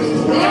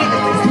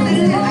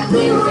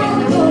lovely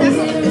weather, both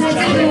singing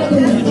together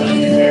with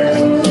you.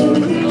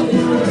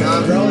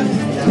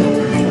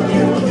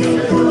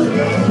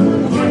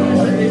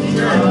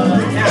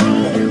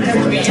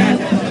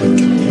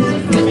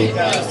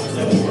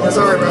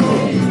 Sorry, bro.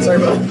 Sorry,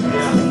 bro.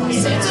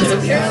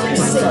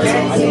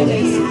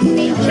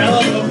 Jello,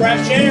 go grab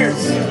chairs.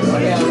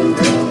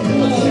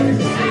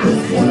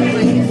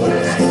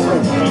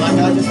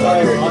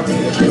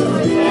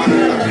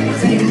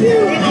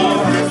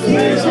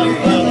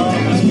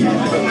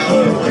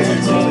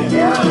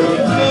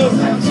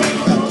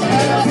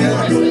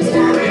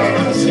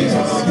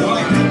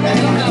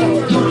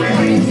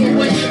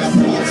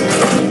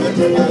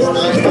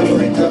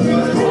 Thank you.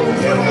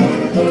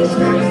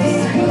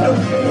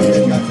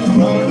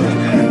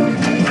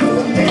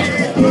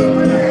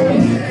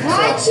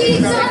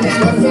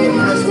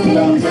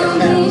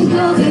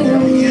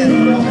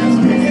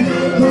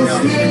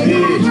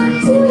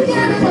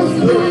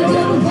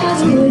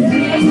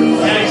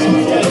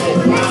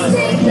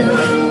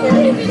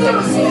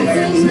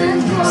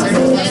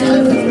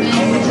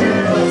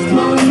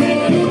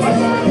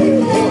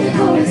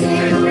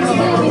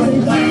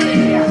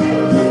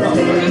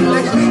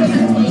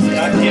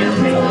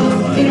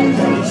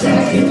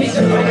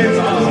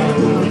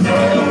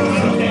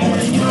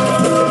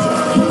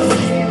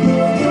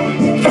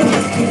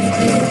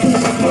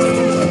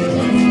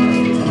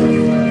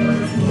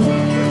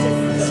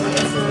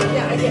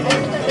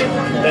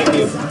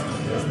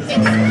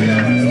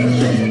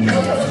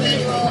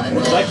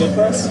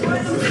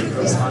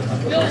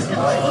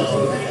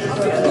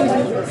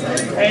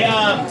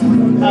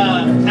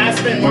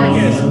 Aspen,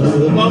 Marcus,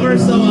 move over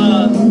so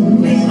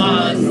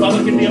Bubba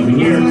can be over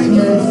here.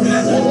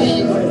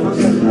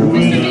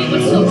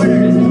 What's the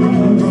order?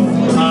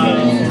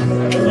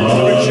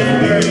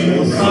 Overture,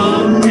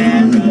 come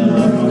and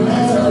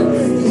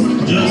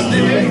just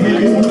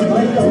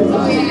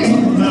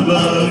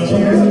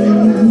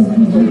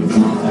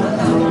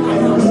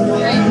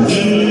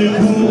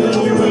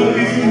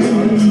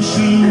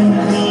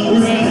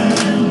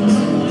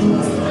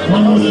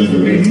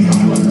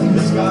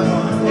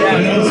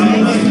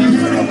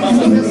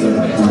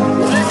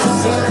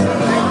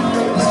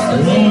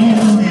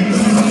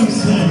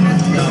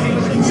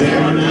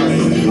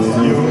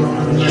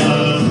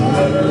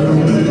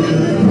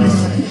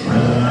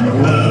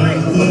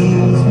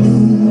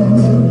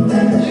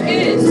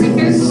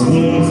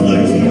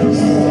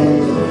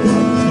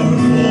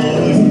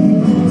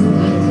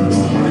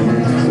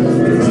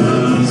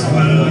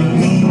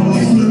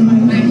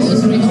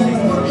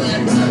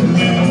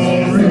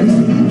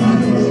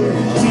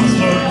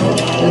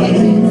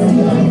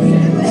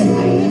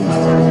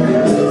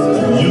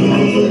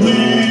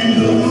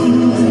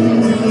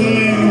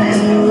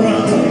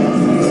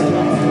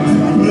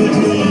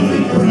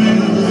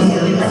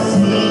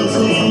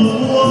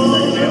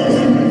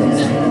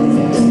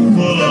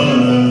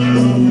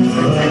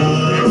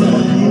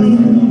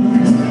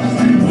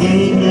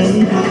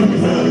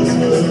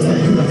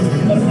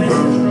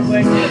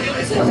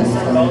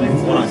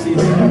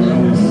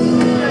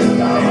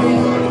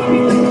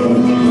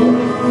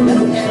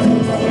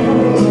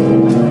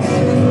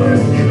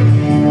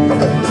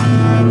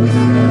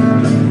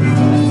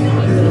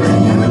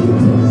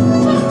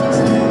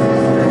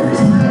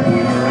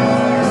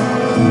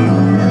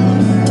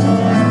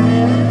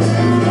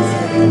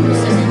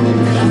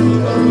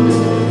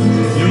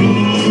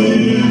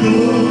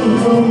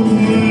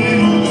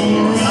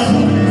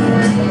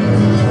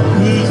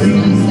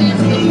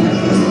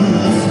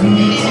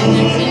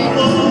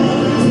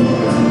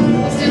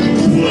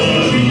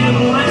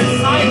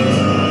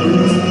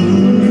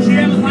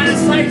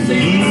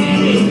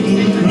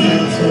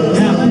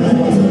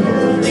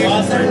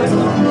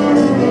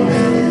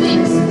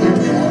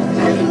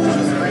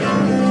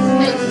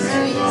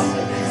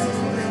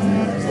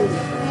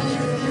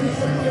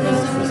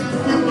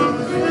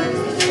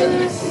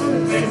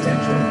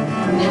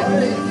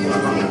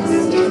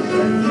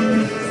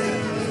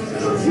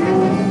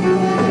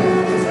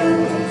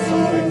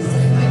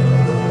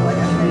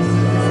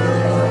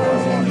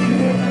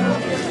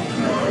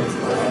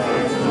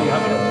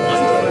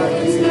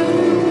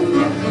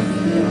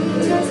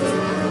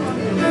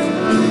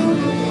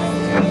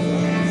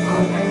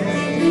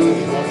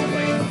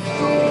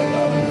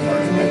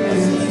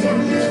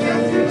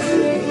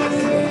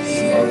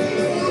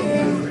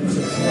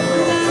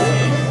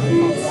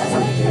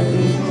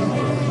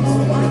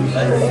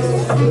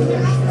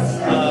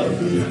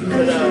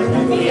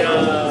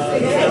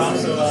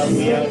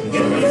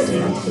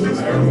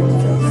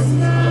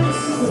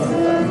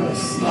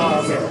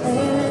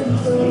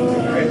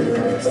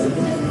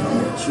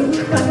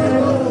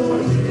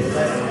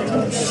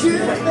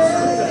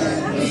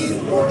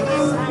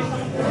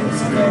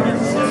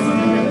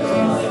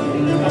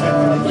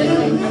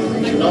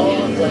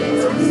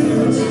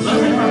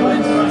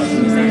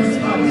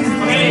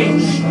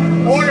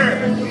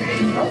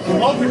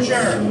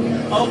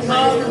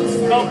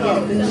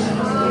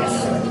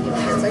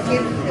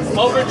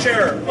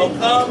Overture, O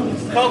come,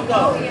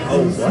 Coco.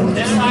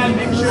 This time,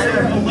 make sure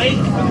you're awake,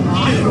 you,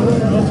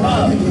 O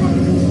come.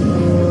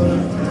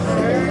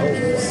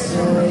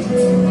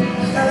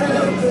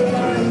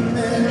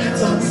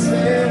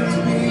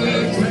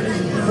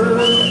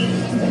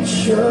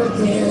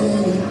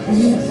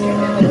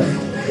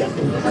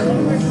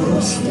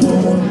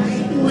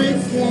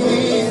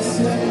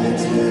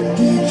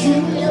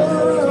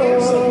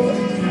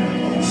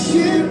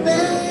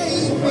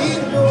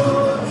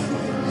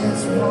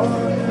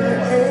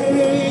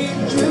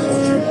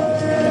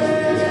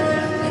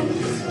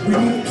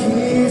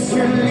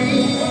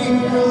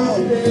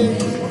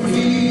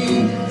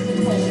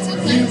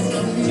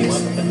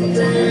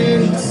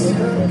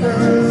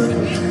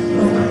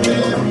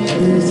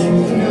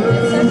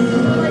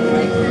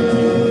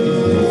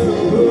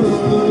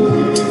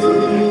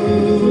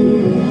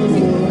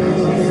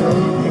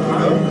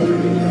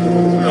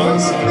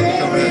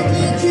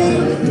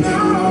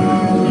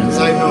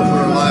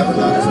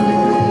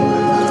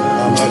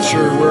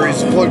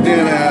 Plugged in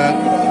at.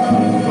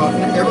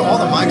 All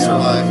the mics are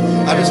live.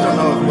 I just don't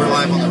know if we're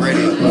live on the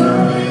radio.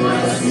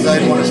 Because I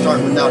didn't want to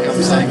start without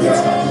him saying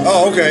that.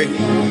 Oh, okay.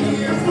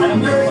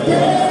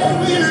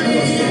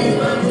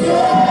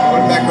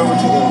 Went back over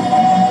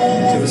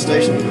to the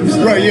station.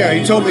 Right, yeah.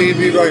 He told me he'd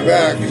be right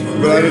back,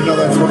 but I didn't know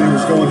that's what he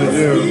was going to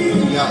do.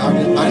 Yeah,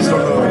 I just don't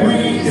know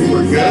if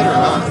we're good or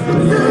not. If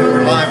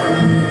we're live or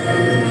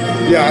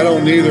not. Yeah, I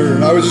don't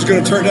either. I was just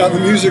going to turn down the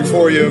music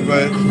for you,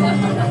 but.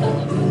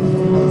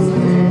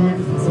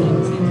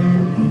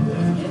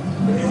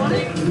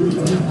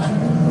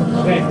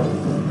 We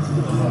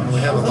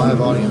have a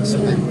live audience, so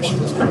maybe we should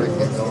just go ahead and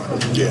get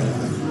going. Yeah.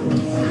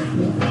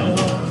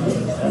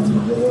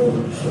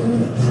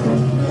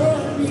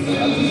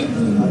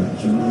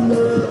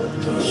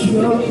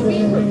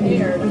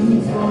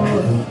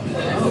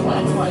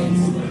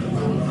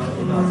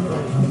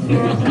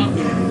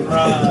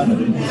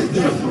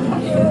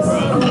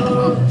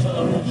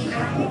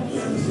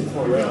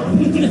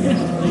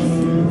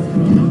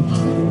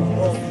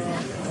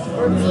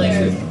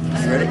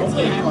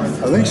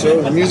 I think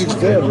so. The music's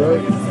dead, right?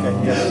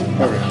 Okay, yes.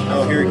 Okay.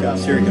 Oh, here he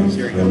comes. Here he comes.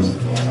 Here he comes.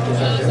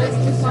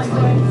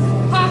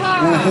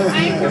 Haha,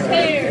 I'm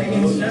prepared.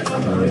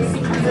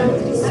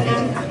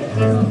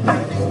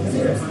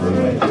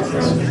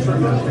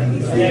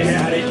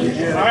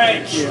 All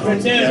right,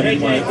 good tune. I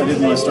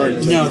didn't want to start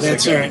it. No,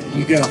 that's all right.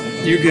 You go.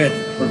 You're good.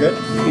 We're good?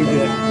 You're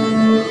good.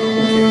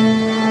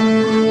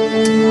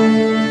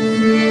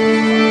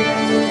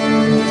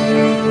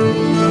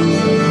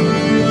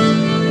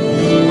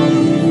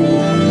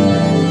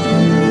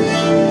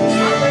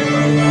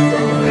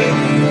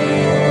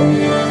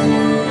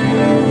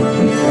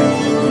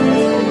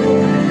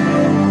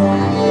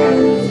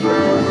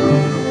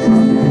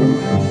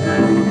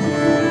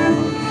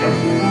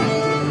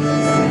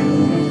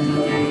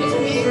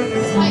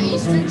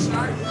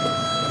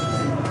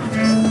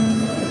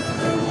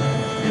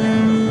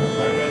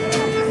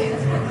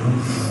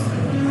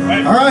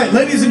 All right,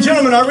 ladies and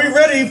gentlemen, are we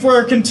ready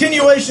for a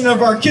continuation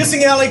of our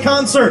Kissing Alley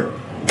concert?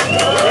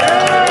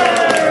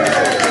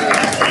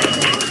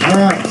 All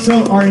right,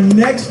 so our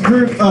next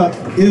group up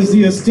is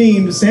the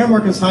esteemed San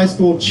Marcos High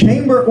School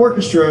Chamber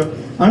Orchestra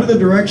under the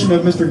direction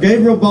of Mr.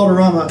 Gabriel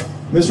Balderrama.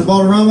 Mr.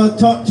 Balderrama,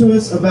 talk to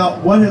us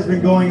about what has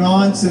been going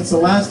on since the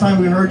last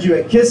time we heard you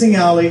at Kissing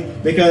Alley,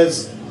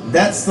 because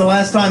that's the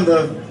last time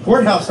the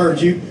courthouse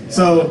heard you.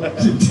 So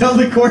tell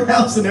the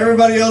courthouse and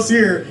everybody else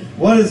here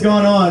what has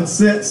gone on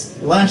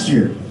since last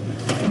year.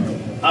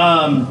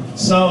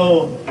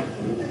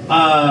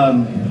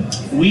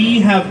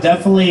 We have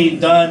definitely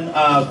done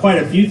quite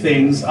a few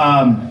things.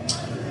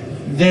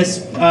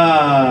 This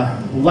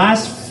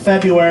last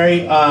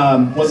February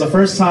was the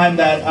first time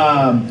that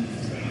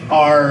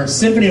our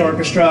symphony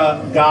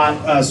orchestra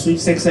got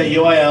sweepstakes at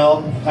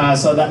UIL,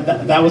 so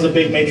that was a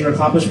big major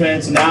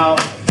accomplishment. So now,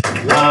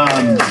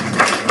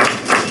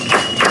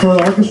 for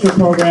the orchestra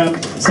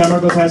program, San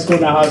Marcos High School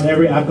now has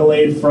every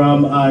accolade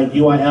from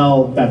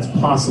UIL that's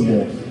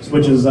possible,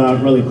 which is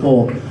really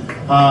cool.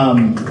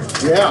 And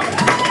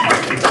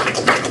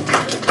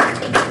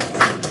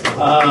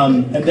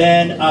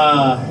then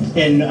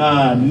in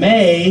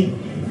May,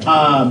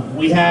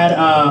 we had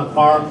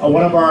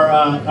one of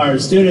our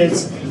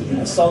students,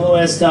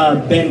 soloist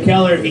Ben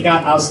Keller. He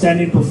got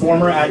Outstanding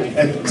Performer at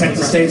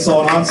Texas State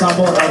Solo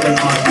Ensemble out in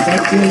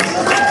Texas.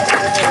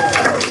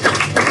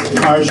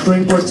 Our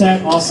string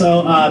quartet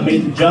also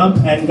made the jump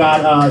and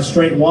got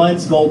straight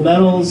ones, gold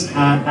medals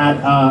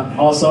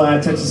also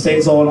at Texas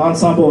State Solo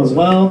Ensemble as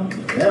well.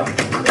 Yeah.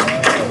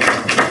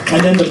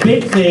 And then the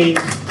big thing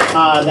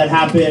that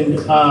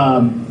happened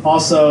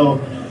also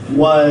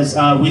was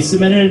we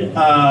submitted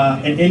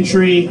an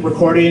entry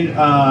recording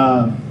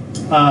to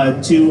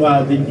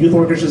the Youth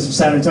Orchestras of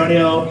San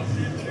Antonio.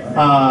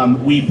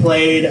 We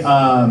played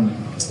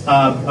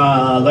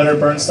Leonard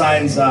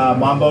Bernstein's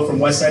Mambo from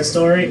West Side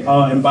Story.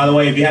 Oh, and by the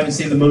way, if you haven't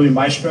seen the movie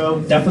Maestro,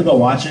 definitely go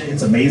watch it.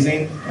 It's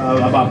amazing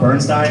about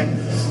Bernstein.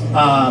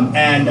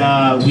 And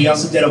we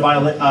also did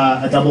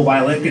a double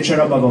violin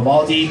concerto by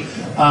Vivaldi.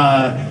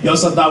 We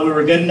also thought we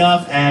were good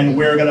enough, and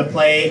we were going to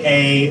play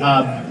a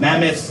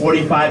mammoth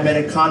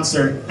 45-minute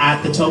concert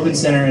at the Tobin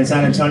Center in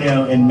San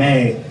Antonio in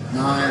May.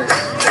 Nice.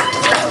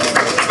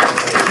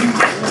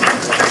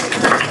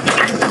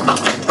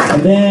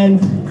 And then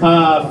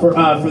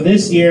for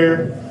this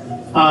year,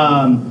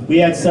 we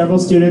had several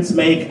students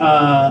make the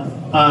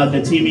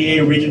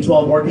TMEA Region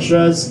 12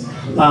 orchestras.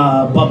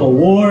 Bubba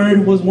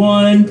Ward was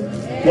one.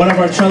 One of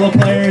our cello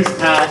players,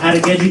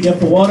 Adegeji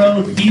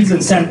Ifawoto, he's in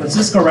San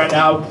Francisco right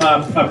now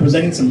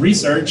presenting some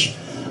research.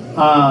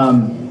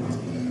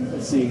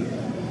 Let's see.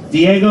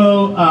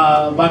 Diego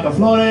Vaca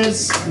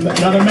Flores,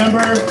 another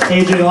member.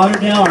 AJ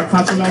Lauderdale, our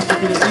concertmaster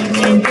for this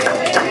evening.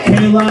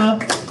 Kayla.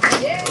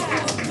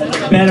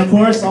 Ben, of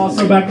course,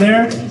 also back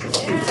there.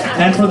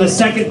 And for the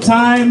second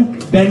time,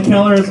 Ben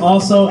Keller is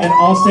also an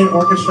All-State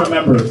Orchestra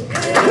member.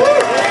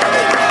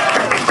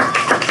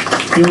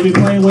 He will be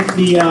playing with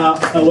the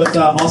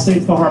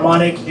All-State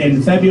Philharmonic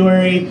in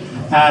February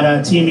at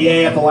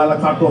TMEA at the Rattler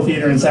Crockett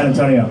Theater in San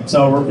Antonio.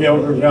 So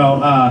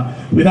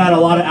we've had a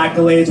lot of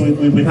accolades.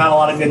 We've had a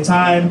lot of good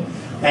time,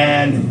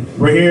 and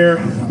we're here.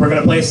 We're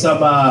going to play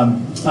some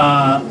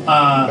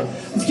a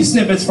few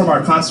snippets from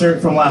our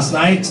concert from last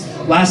night.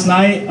 Last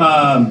night,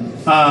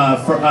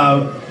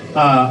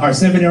 our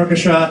symphony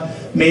orchestra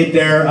made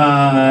their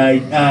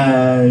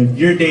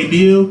year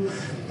debut.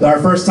 Our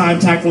first time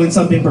tackling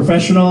something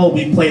professional.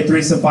 We played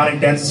 3 symphonic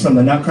dances from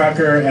the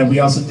Nutcracker, and we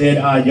also did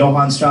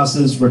Johann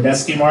Strauss's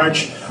Radetzky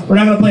March. We're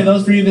not going to play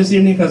those for you this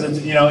evening because it's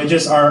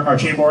just our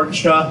chamber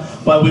orchestra,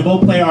 but we will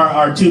play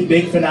our 2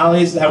 big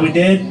finales that we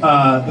did.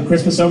 The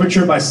Christmas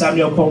Overture by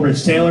Samuel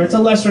Coleridge Taylor. It's a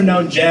lesser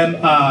known gem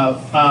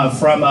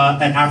from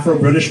an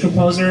Afro-British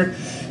composer,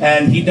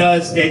 and he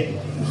does it.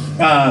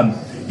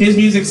 his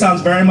music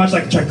sounds very much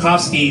like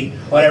Tchaikovsky,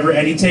 whatever,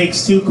 and he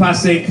takes two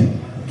classic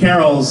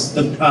carols,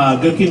 the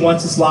Good King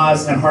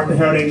Wenceslas and Hark the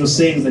Herald Angel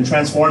Sings, and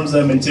transforms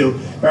them into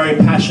very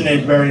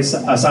passionate, very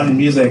sounding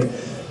music.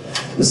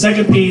 The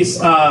second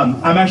piece,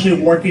 I'm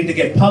actually working to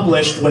get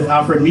published with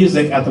Alfred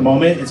Music at the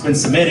moment. It's been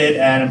submitted,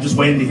 and I'm just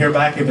waiting to hear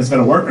back if it's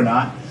going to work or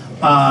not.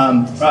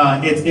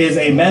 It is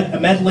a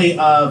medley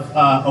of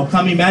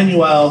Okami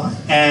Manuel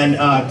and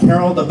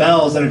Carol the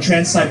Bells in a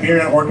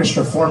Trans-Siberian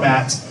Orchestra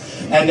format.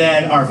 And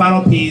then our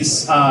final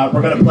piece,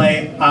 we're going to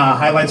play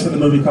highlights from the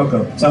movie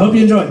Coco. So I hope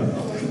you enjoy.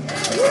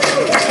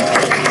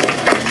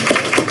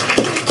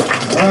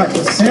 All right,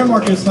 the San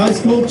Marcos High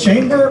School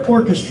Chamber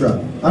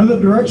Orchestra, under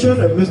the direction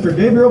of Mr.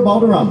 Gabriel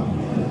Balderrama.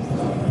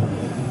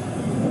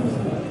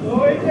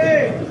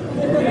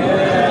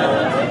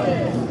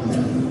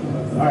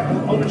 All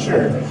right,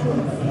 overture.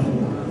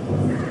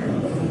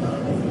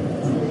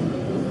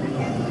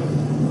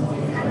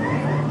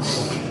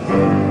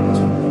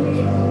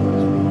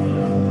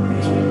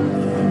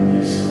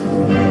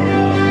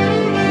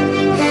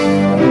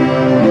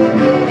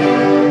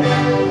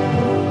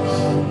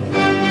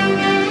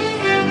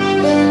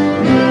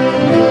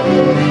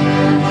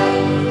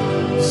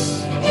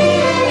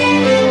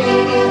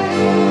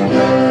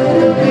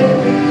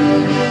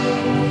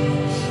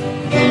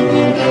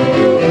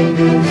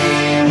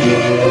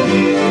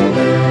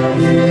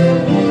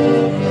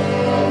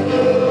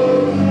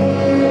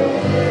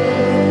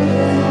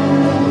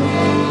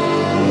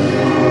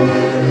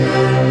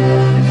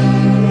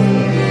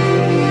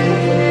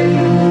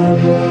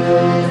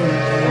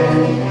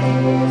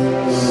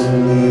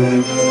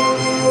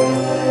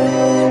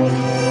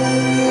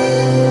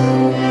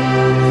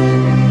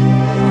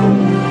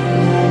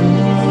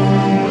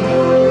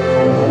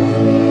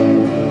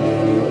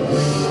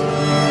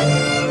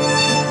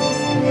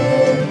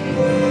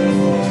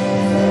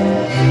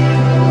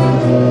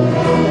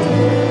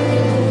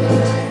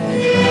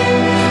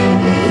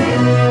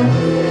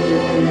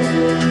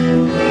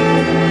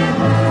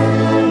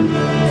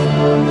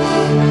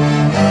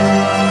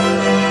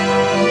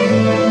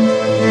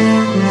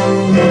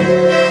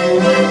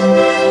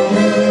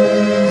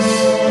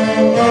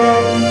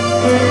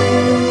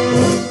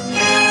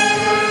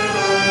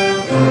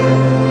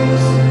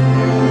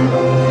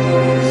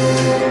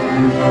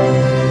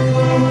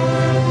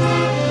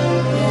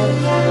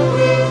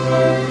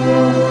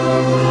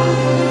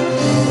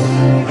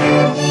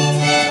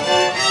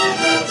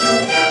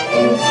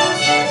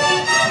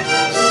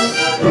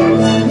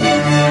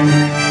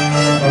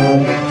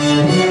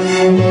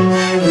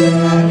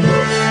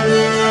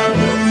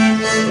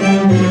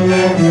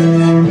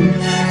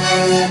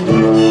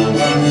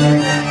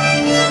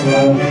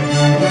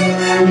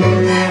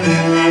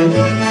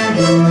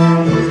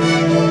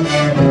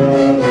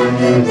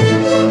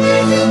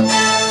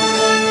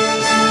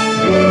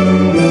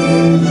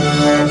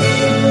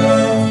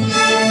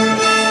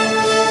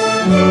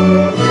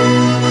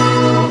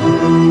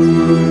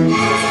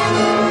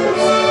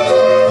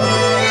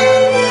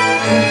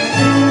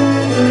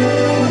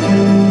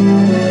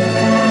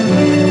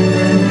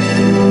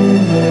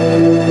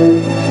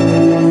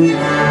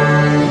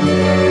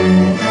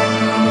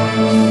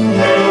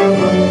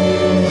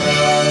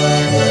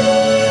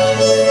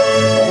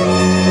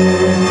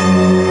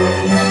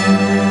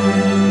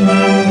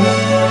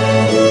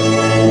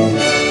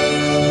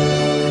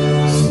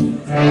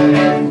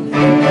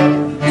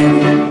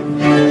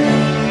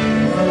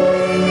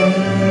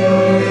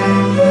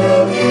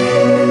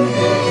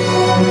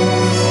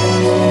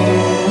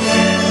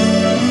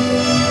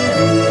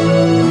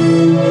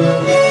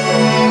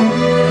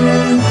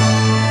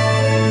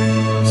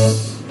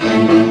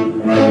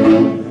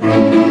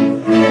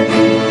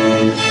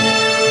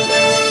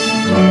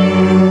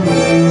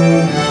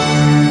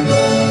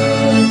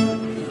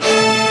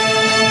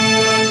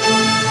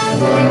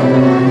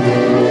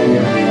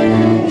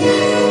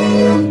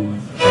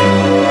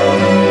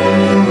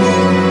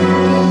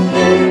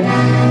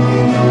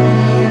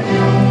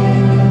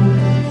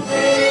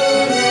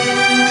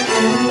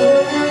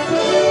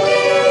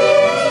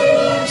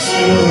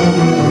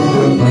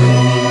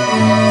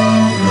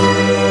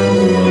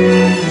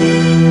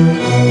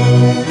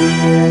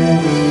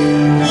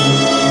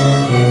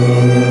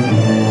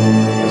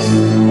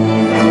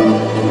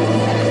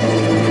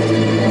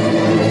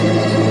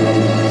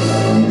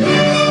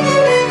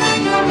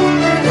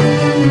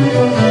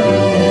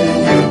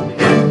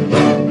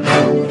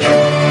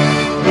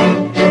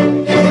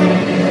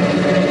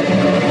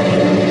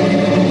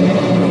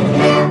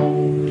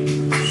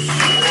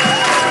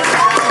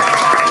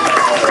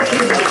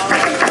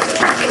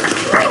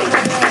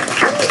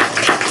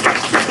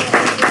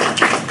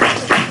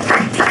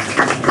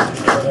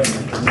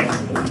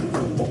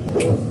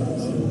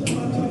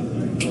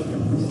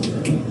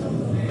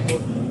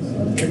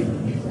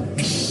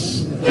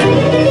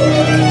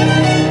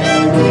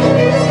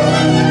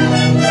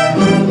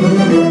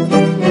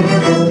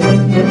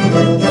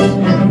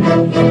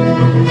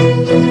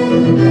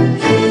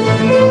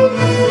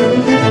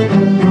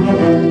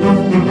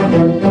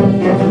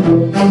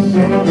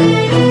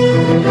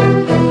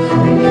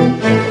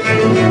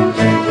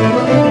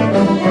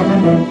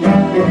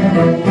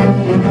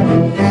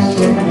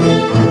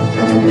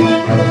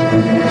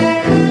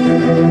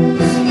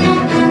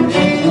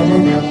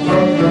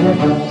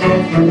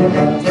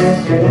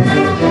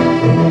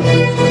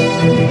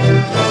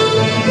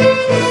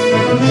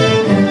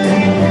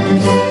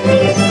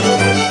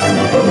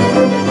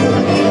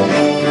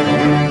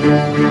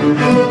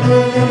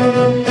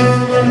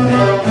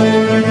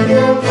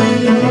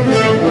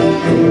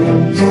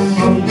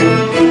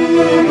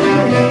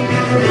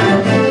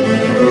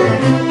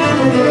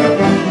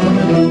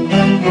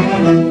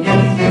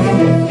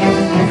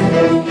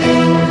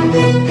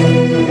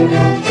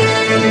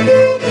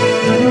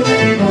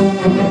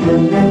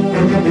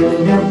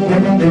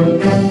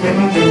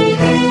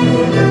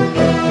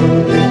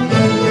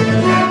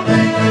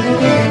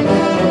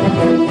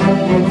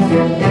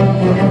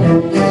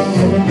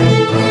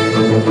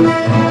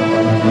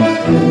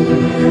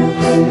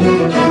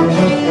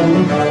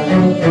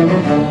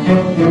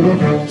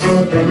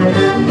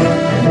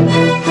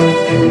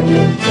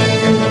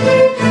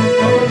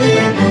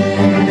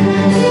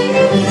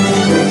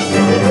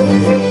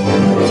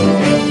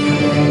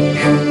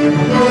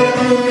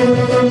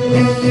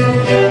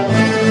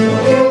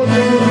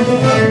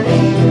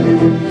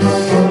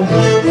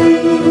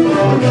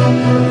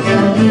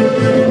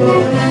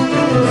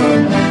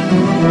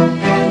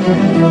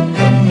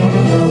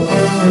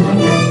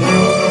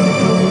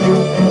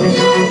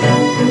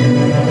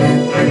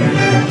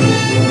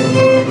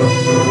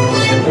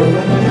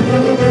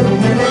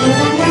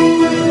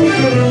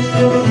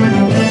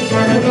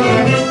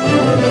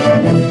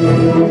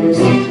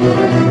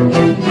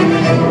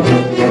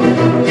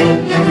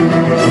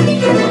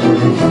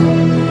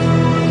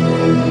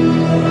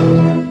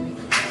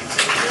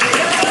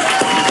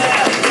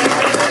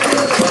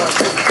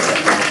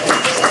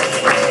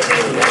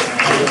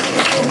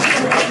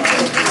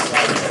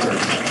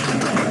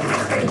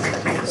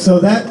 So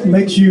that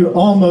makes you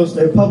almost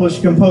a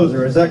published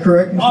composer, is that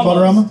correct, Mr.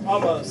 Balderrama?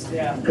 Almost,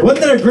 yeah.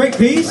 Wasn't that a great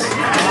piece?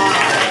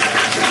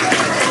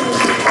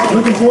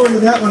 Looking forward to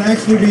that one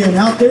actually being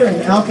out there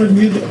and Alfred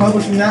Music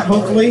publishing that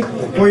hopefully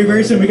for you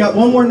very soon. We got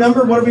one more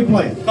number. What are we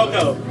playing?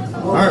 Coco.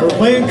 All right, we're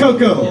playing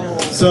Coco.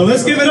 So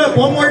let's give it up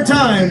one more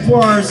time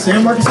for our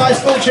San Marcos High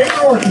School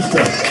Chamber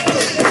Orchestra.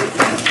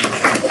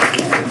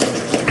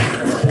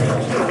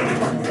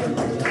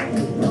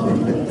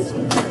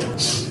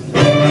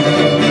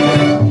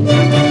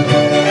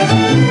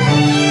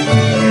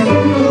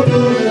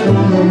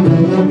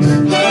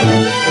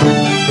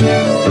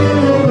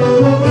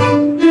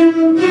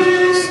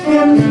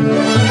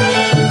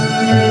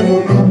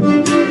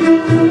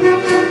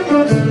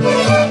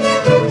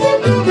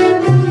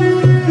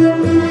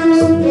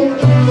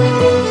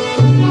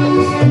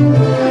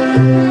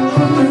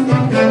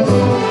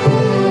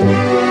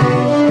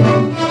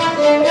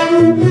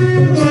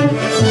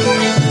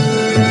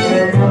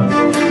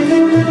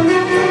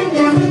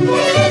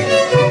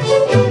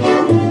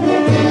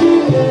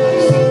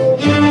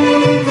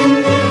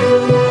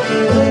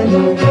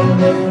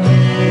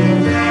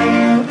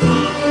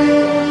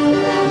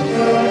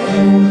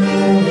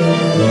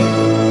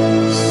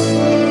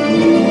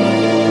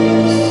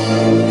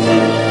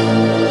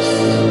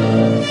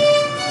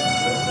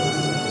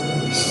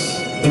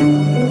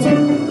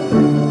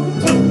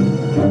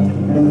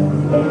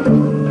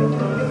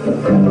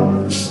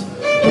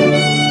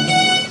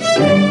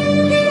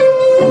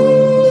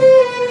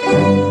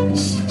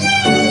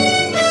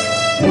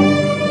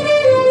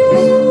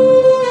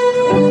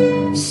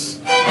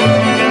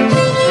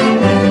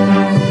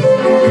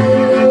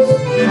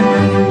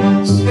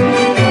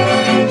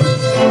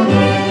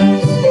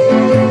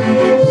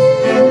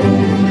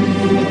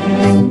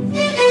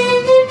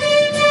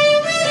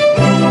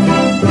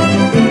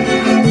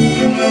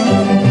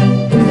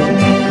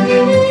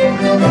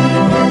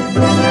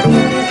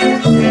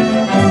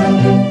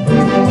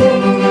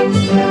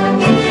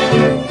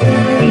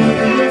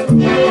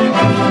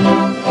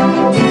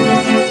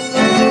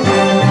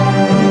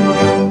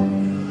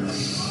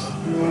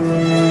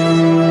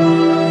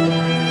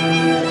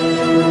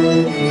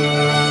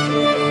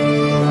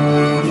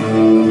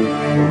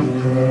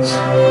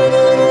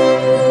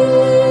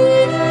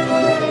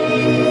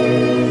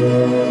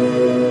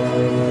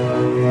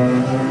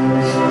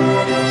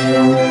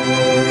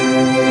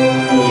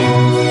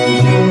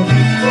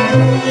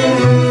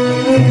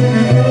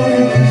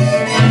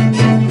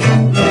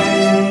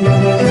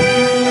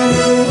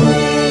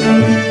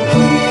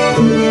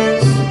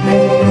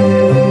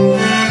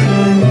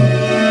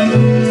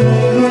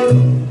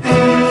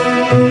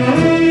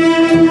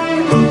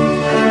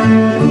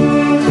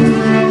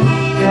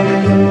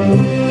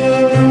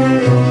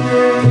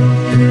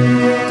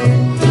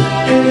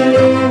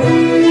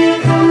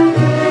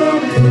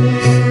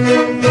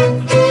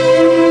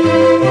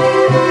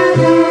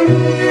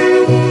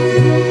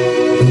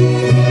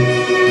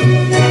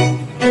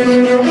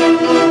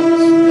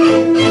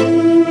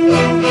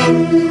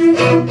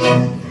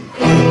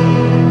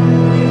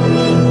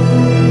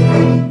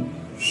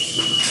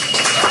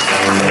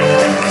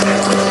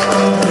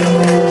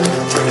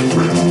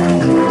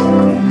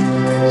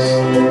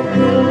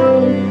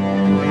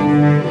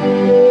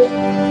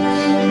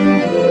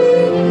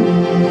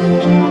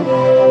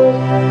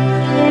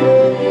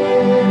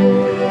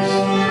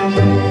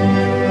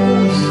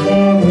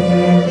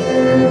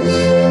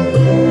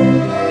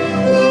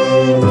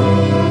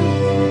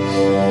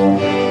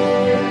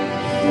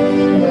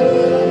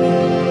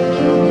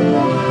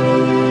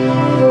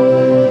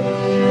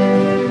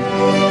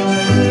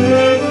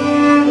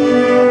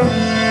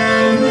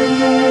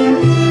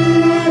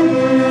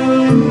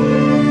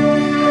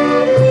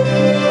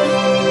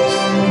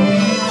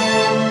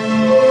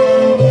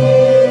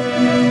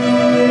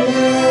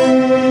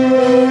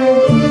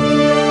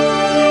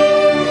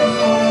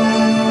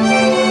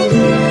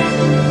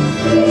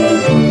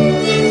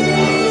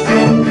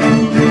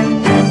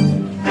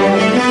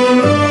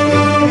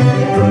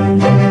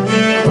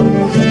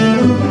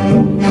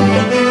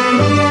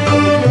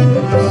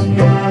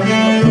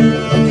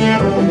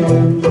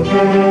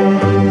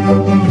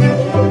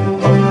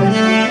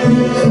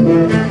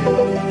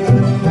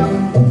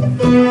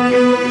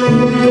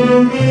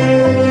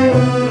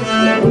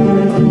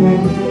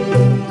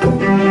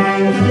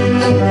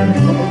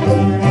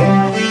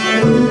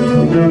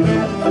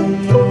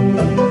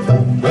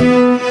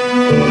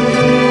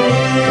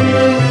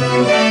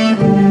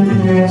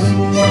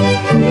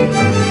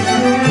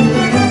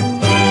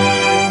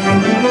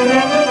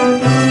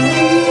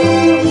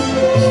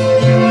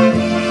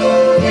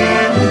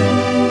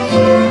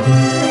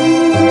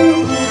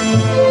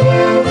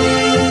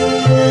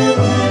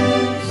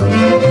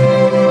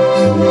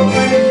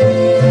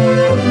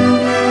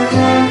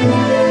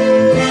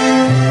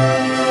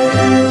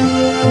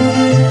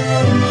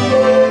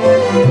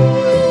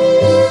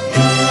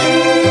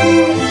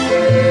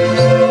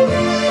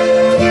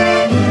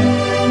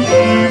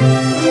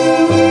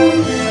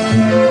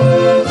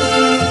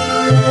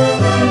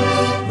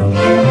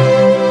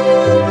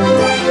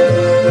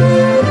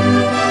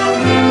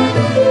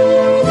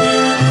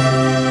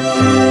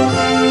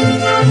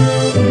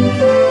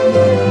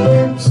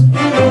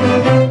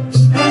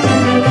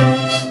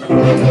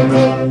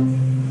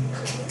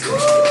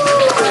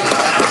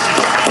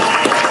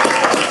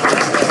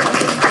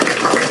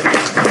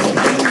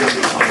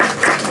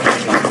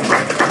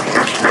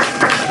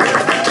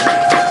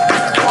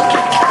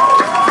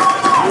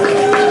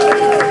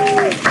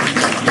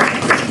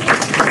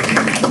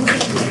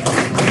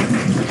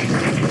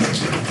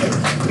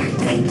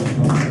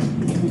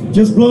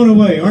 Just blown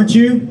away, aren't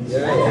you?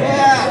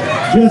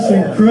 Yeah. Just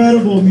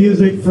incredible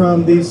music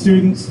from these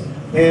students.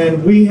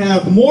 And we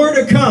have more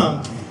to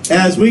come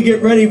as we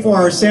get ready for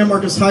our San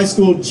Marcos High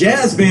School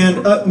Jazz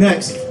Band up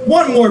next.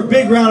 One more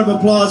big round of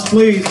applause,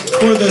 please,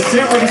 for the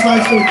San Marcos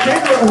High School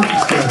Chamber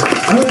Orchestra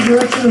under the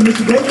direction of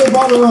Mr. David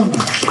Balderrama.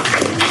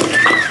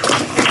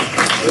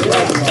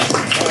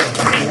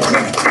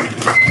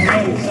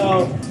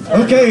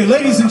 Okay,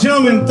 ladies and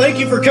gentlemen, thank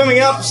you for coming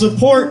out to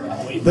support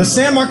the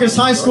San Marcos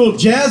High School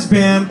Jazz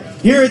Band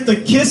here at the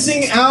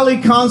Kissing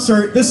Alley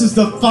concert. This is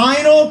the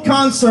final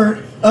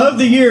concert of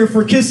the year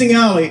for Kissing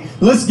Alley.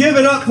 Let's give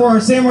it up for our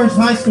San Marcos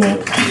High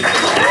School.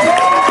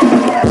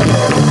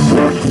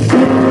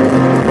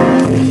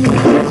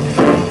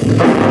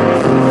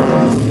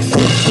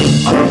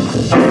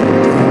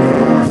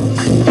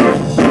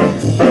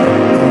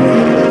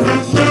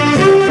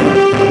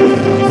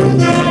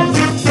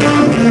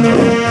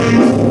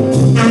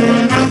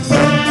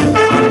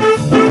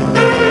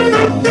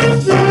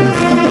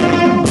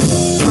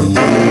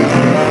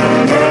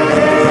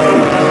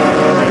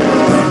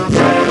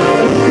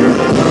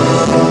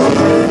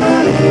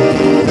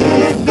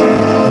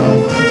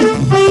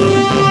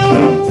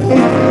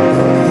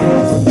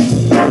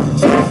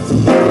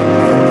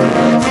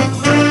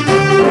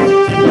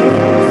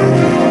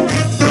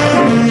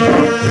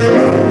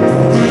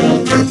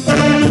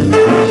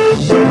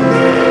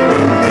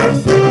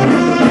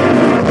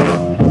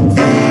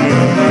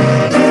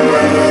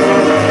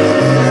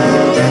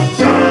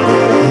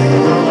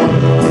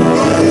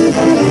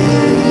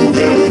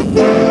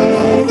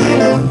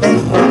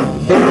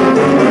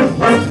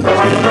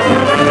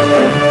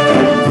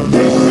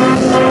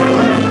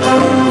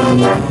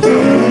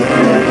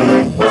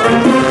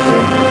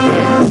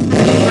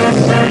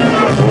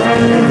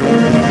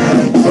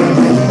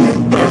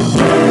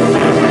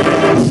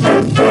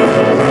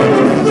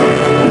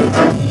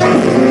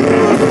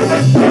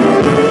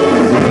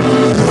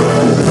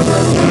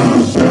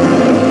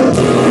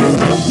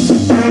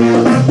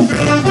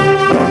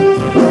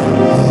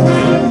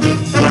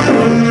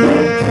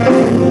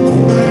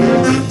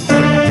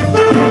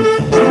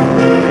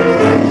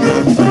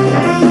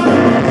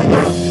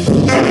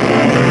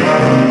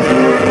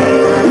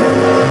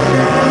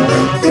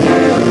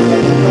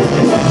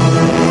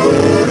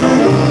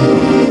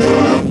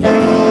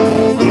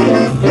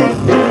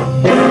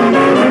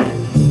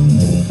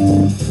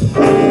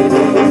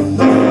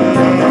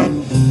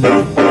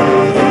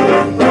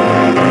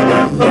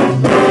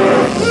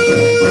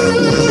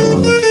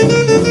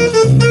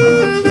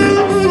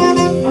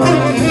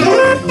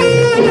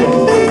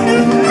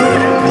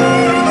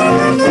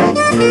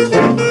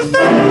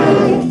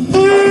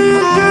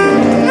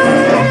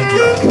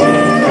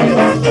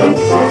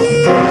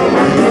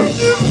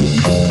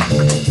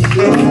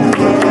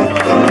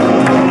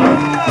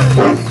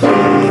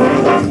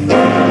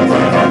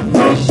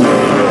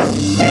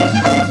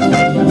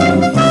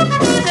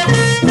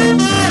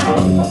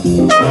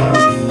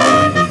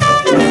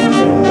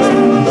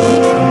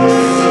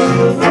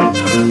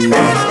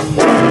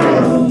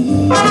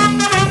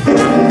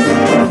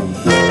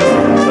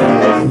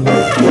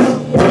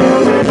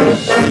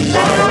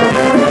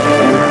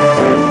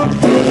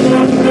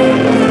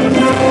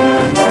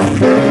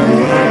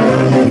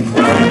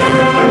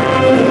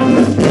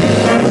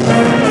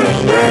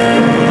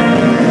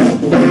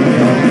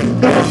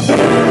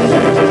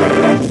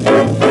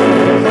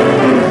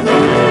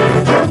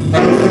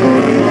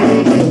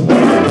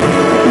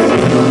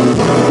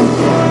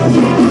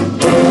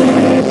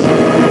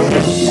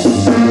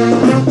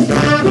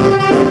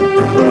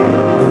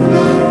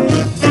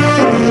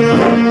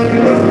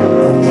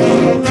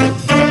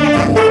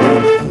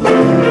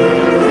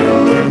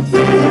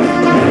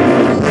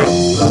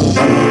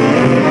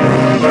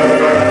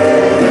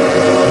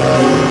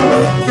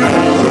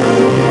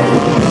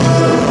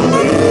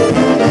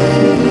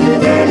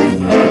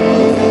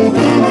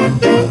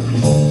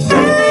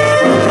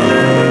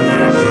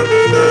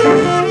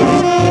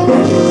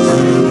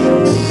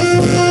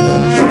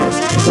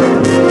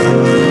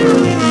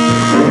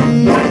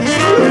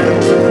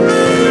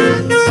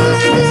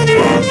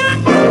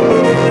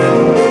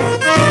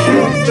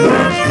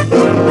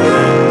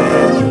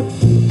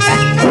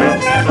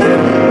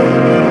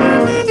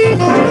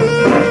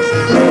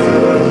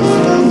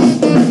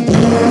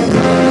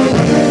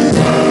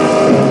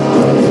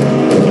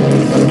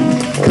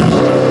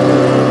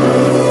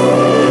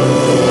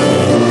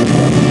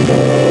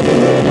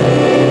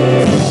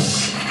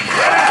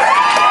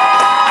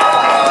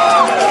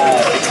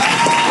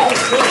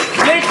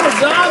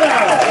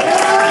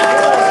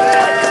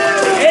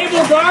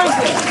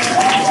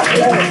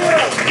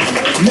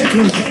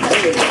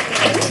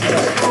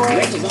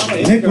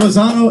 Nick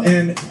Lozano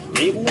and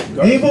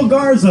Abel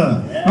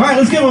Garza. All right,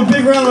 let's give them a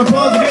big round of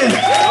applause again.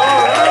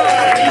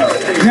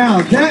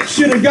 Now, that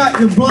should have got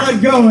your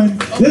blood going.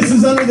 This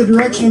is under the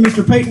direction of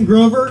Mr. Peyton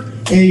Grover.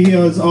 He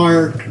is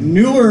our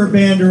newer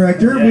band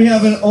director. We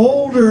have an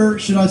older,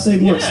 should I say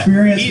more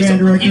experienced band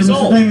director,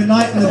 Mr. David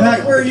Knight in the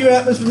back. Where are you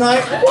at, Mr.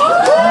 Knight?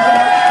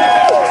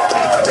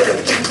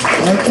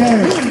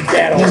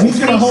 Okay. Now he's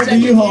going to hold the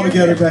U-Haul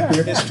together back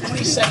there. His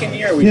 22nd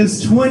year.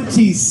 His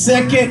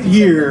 22nd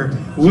year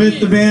with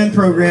the band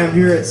program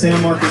here at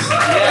San Marcos.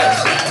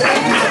 Yes.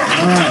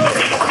 All right.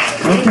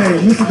 Okay,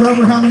 Mr.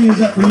 Grover, how many is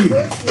that for you?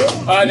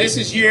 This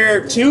is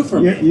year 2 for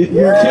me.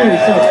 Year 2,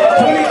 so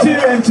 22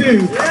 and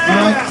 2.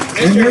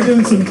 And you're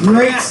doing some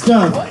great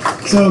stuff.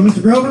 So,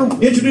 Mr. Grover,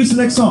 introduce the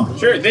next song.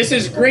 Sure, this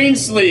is Green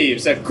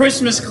Sleeves, a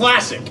Christmas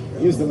classic.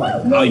 Use the mic.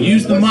 I'll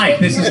use the mic.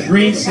 This is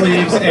Green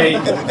Sleeves, a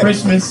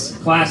Christmas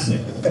classic.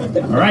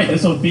 All right,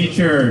 this will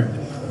feature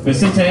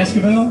Vicente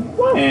Escobar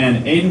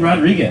and Aiden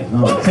Rodriguez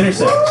on tenor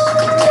sax.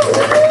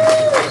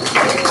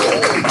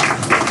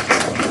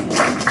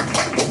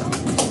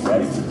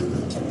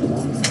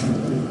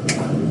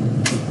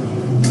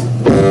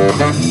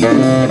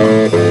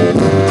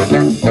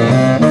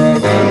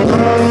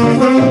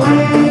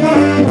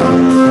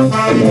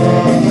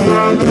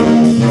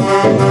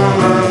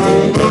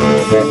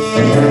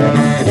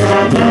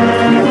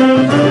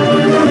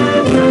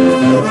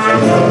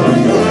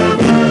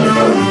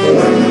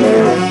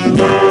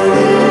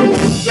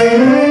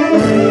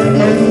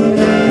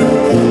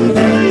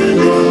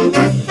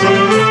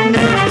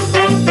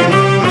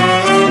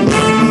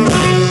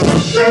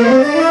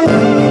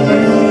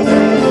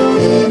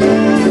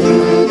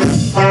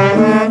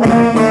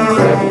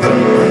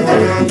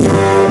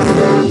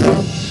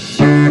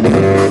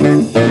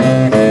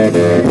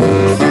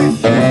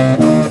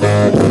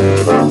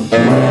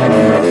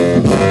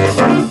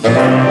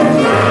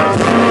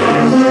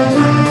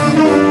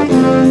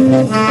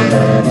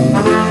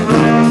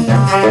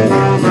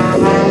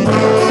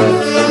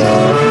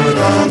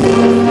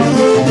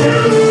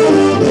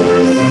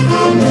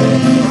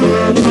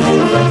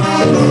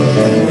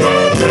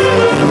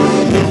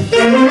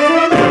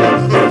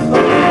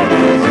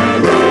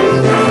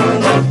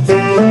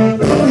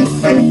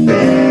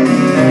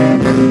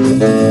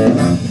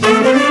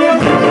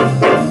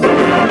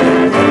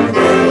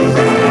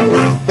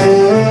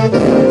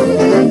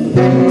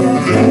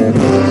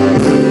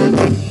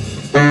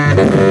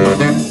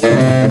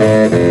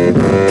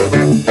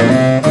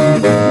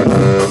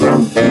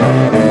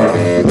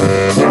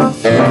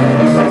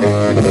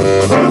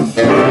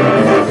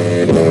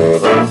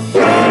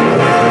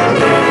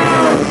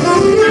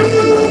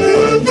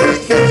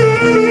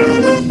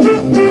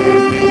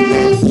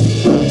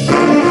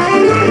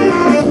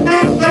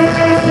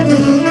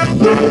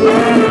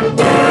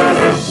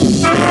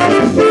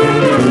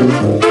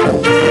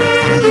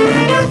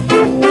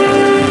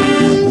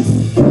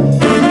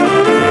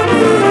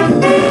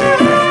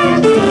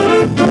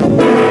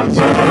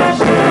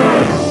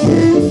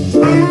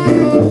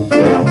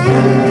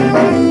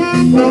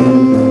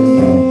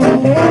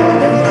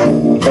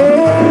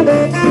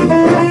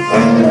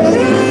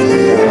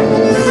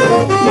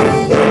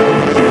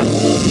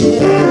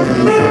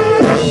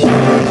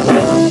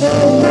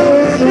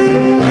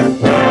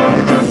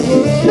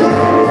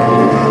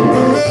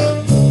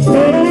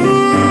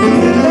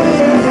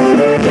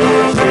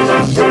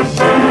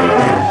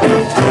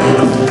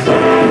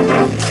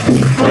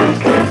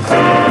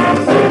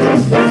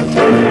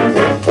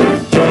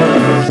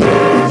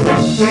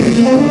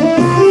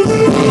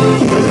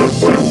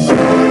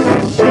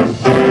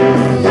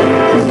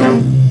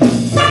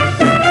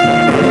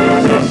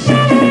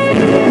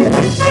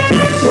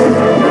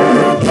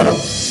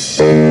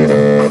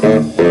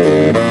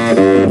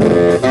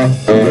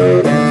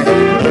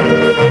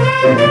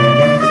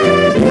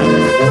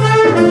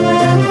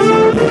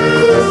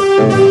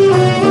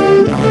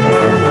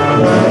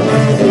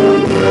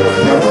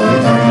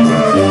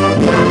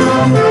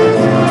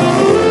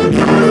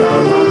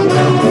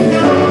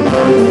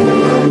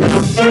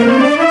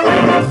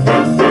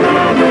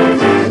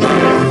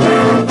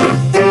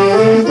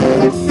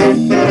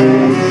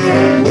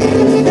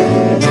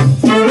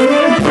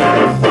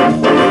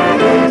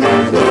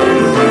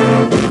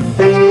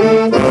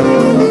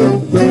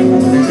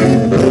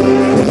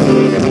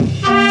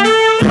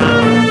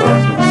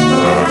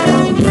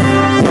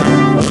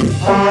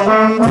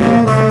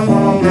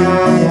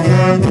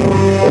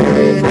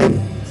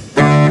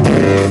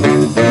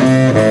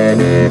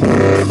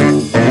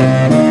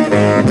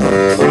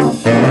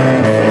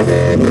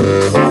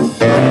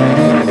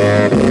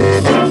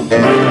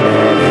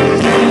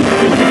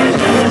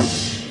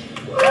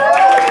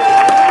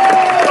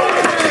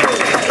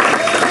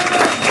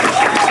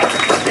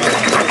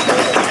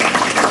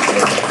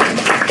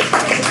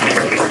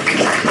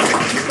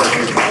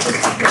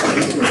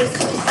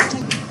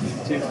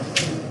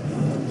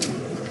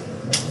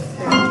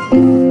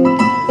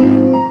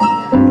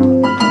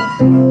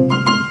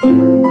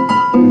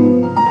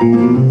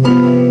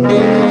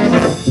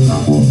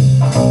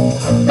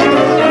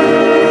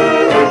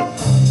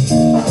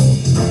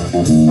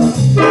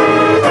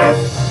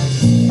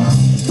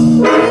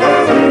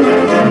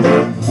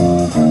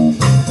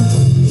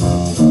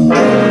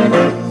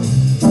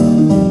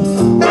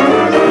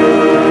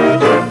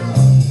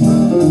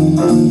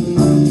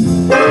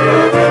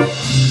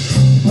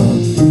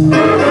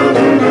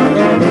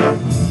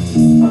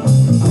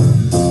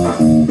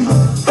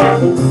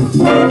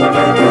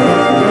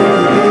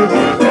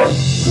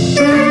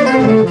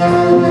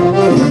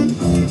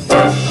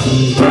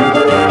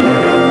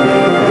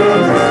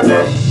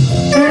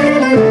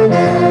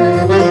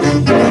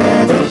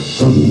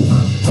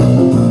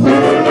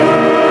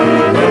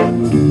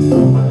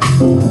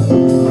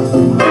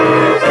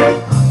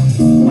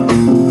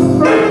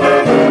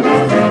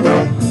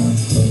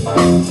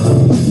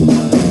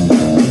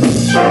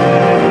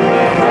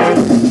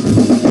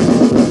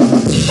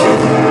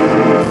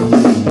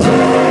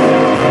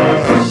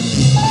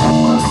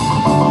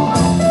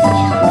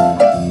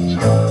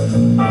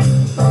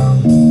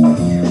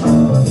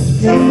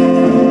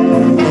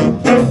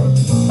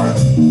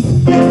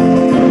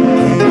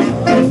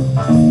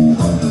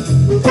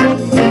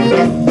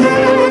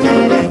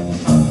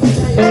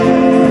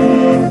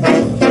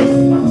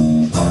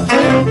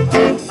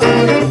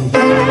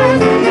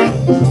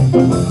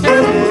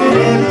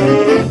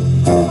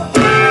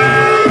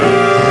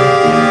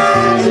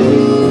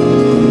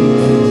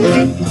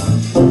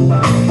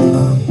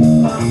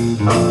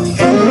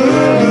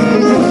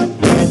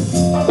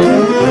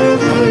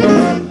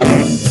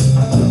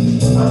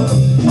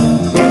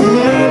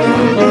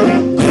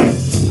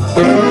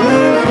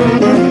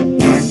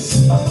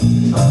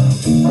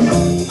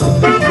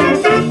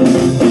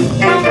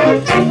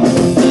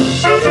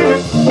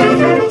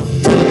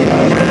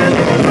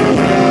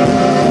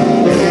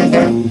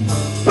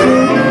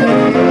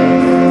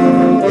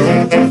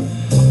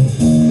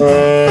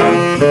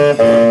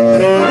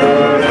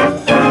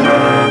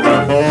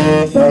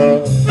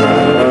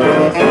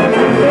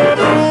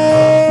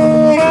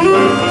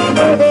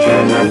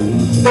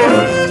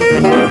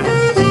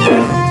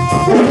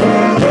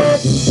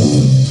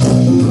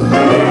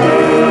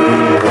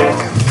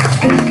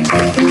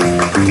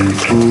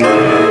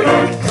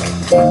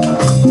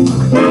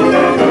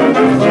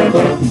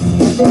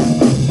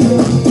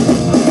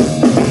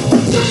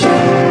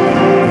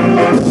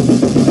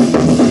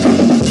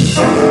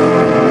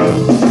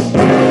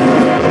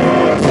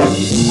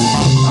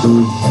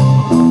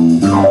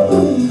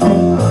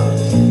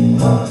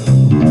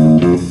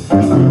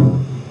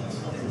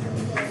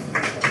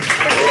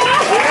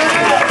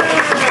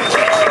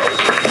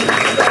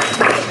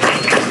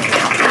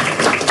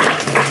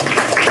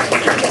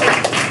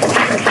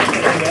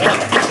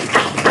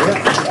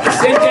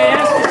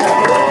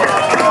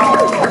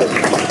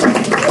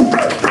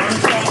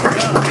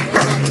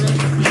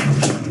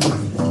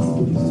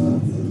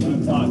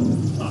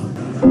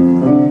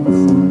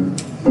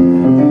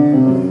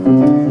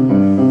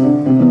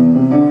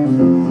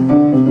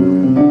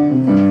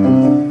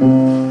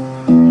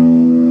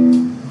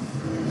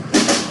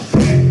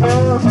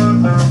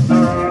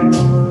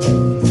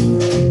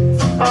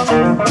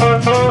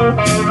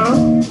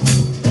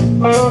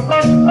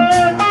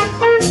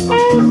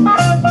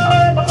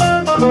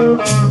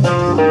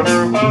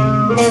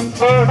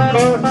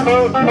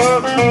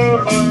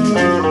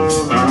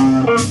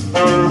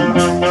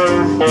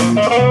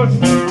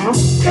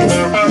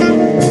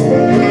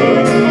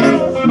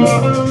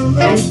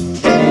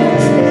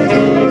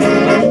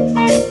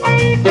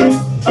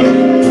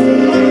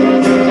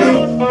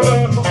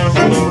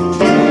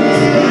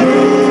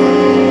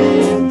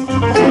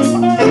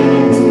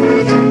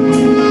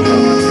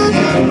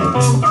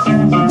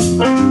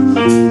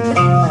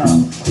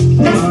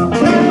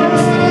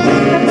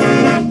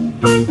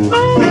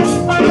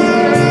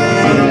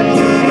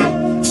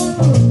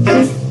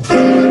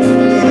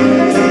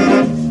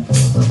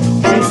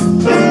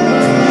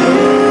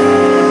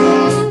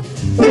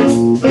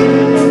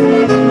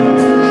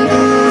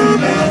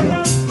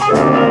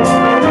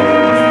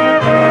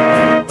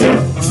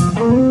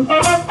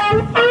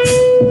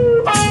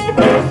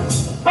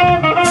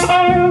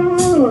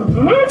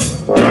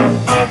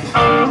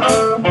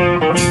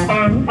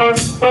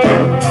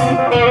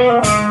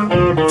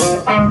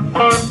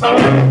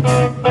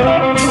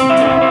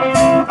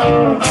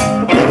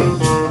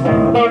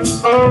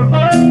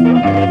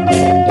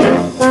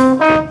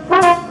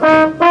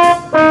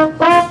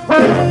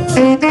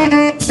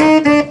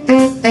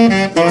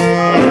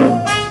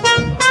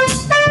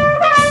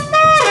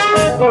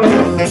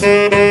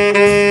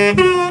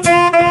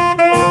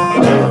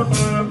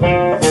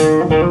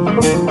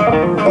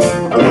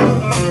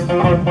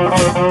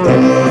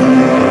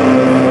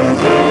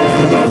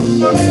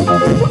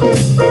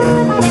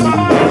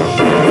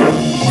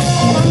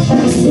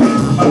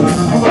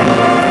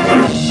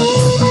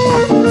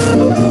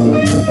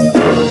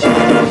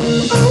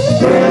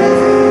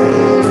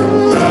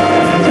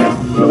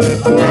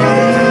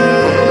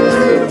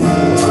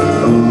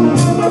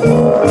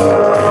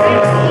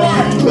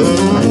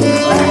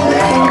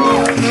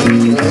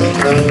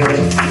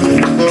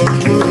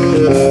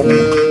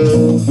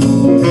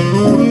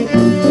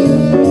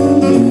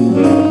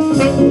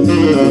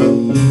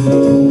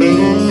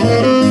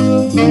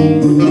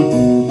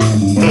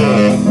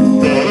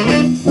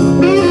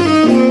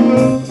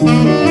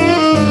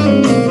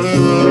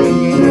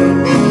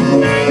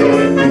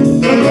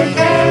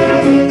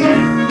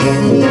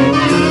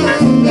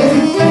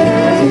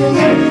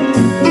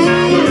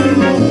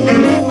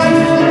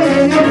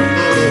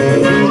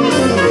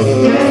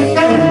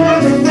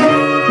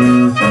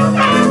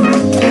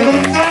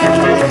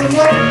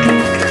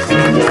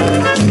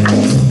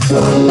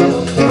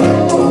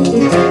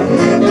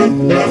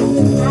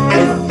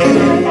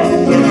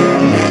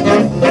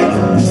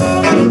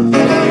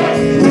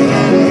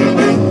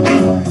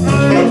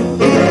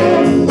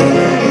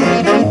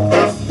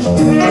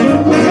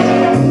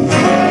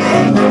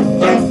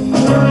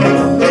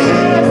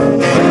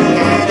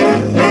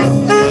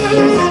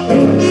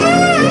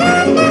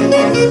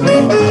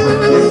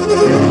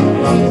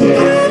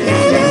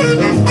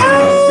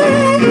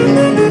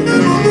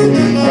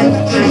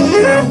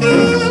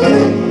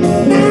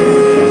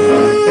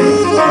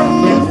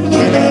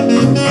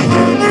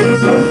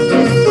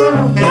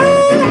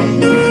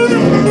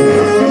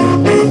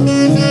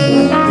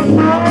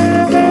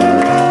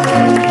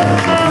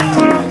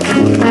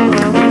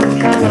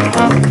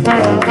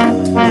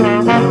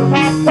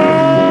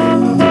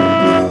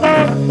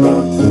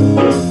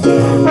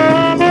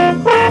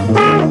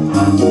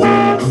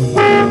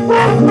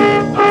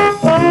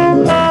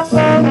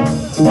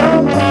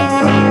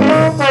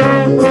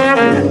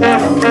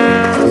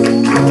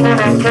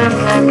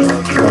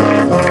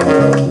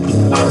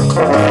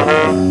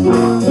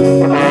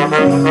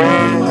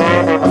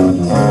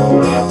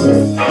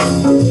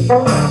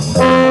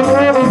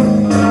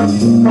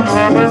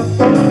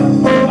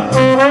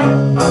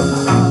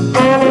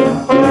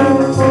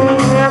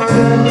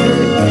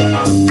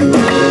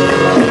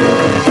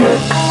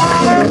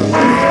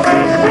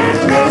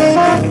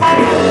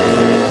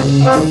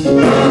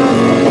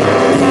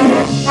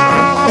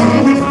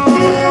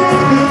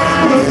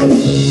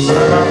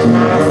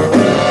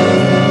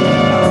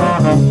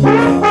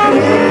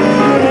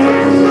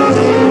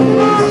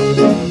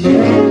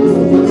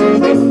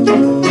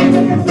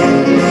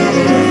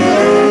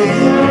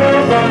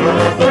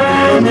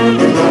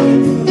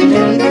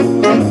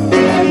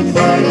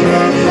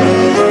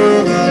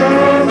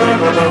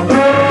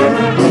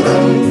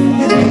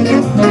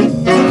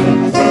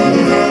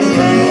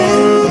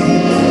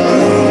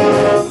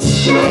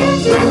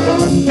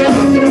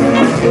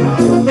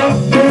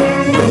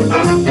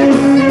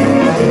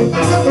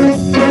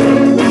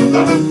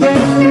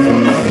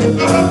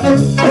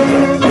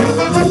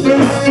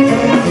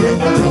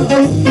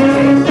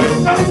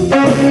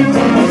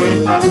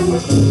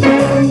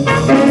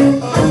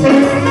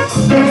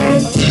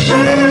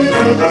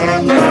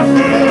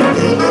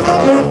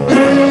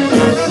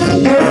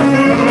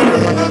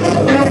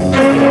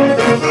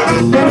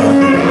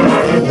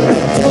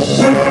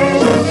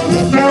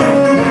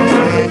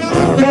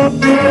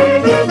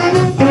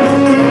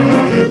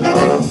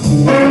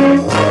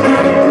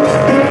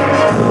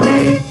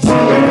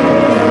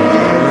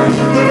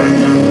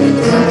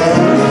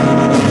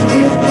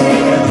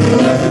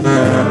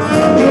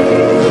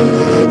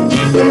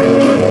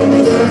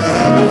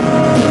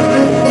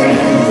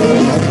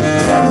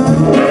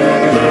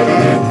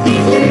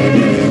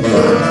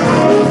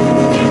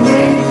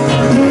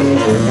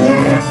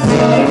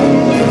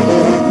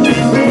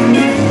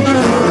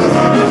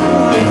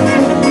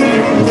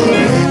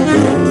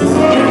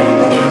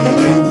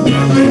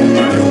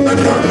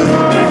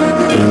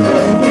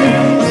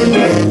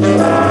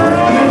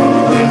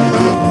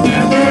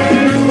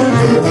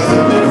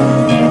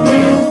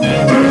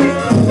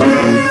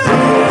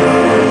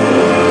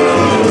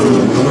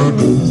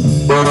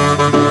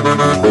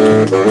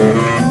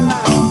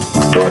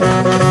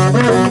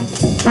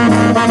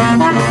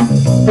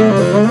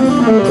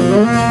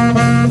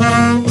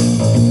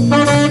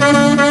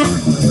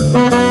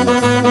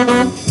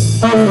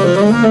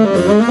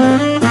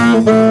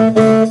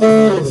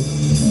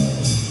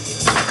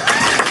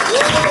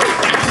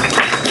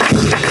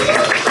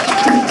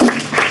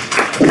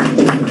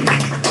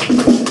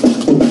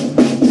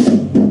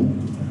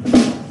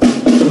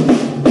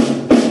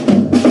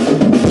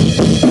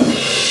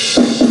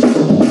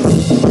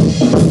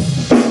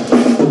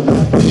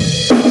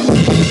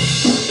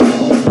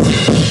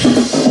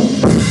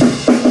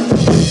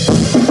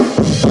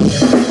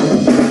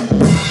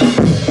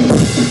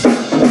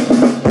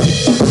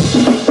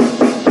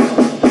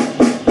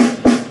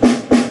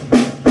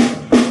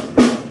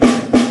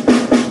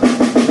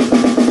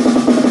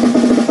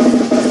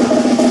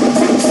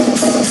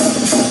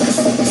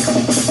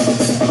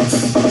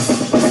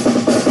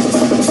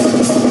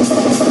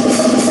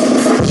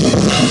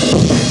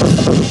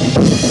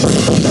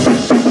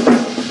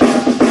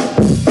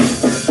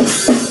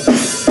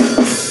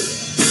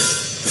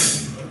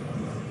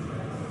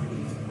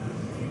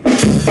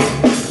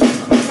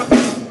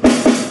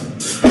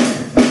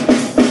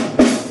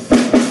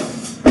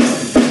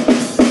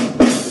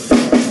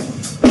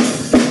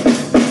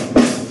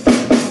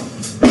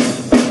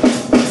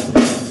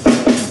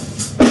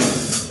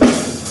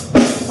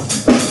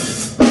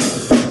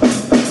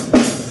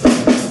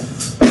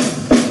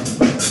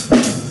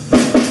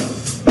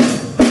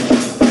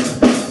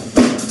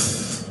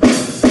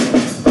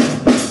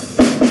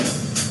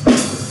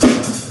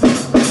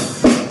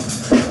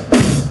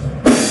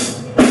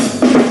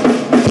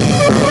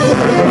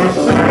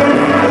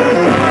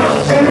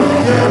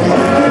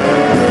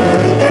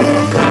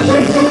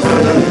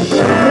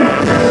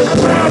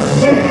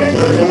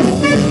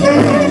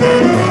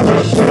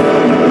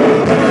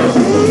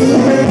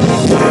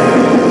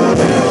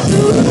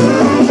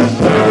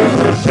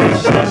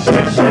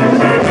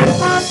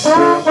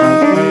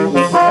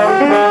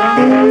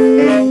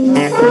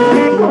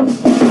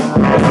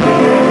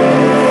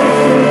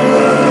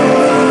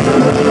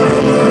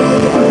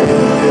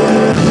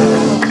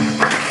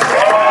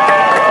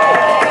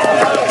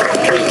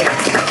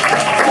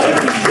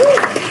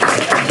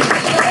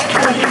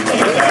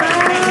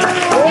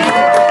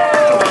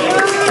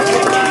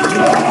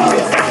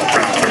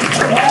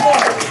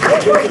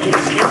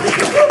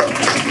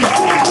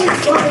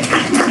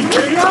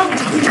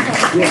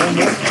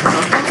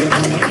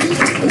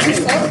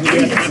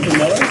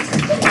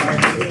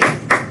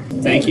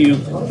 Thank you.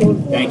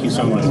 Thank you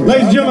so much.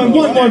 Ladies and gentlemen,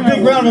 one more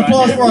big round of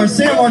applause for our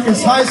San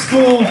Marcos High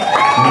School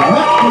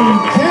Rattler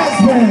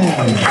Jazz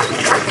Band.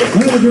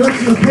 Under the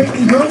direction of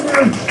Peyton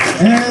Grover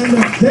and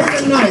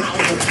David Knight.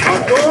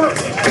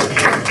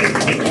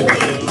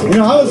 You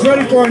know, I was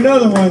ready for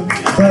another one,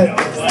 but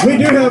we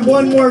do have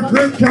one more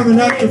group coming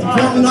up to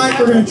perform tonight.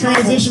 We're going to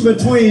transition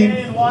between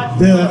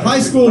the high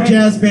school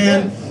jazz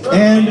band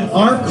and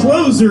our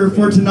closer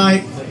for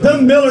tonight,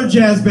 the Miller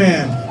Jazz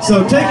Band.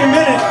 So take a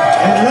minute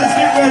and let's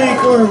get ready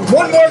for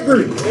one more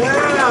group.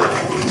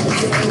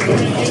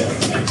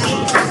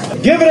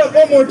 Give it up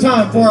one more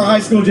time for our high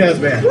school jazz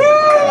band.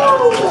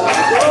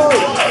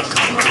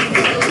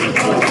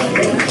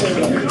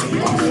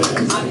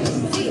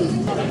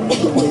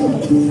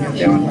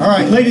 All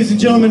right, ladies and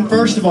gentlemen,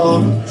 first of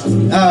all,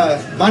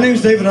 my name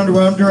is David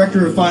Underwood. I'm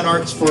Director of Fine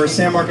Arts for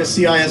San Marcos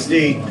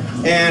CISD,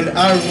 and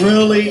I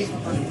really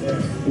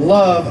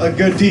love a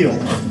good deal.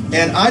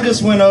 And I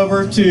just went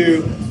over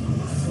to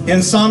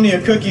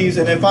Insomnia Cookies,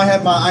 and if I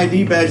had my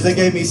ID badge, they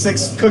gave me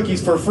 6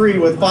 cookies for free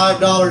with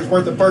 $5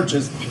 worth of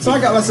purchase. So I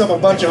got myself a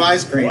bunch of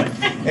ice cream,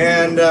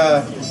 and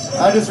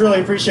I just really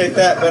appreciate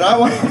that. But I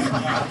want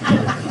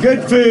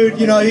good food.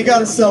 You know, you got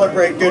to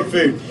celebrate good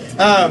food.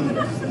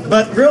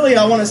 But really,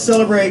 I want to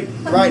celebrate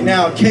right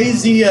now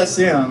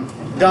KZSM.org.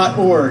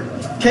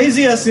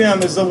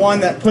 KZSM is the one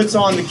that puts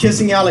on the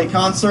Kissing Alley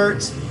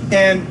concerts,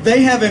 and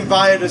they have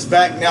invited us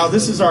back now.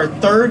 This is our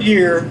 3rd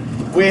year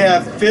we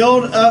have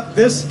filled up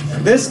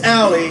this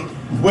alley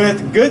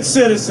with good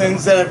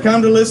citizens that have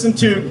come to listen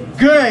to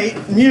great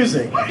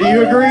music. Do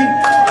you agree?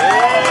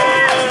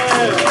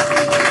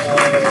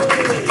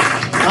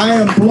 I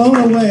am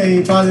blown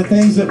away by the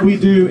things that we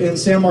do in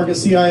San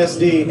Marcos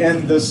CISD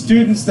and the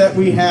students that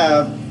we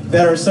have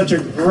that are such a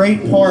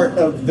great part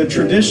of the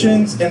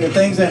traditions and the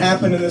things that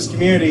happen in this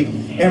community.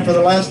 And for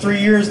the last 3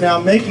 years now,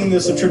 making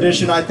this a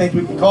tradition, I think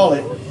we can call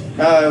it.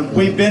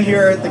 We've been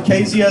here at the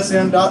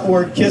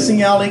KZSM.org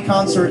Kissing Alley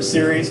Concert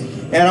Series,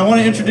 and I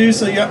want to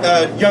introduce a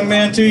young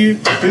man to you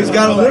who's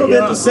got a little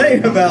bit to say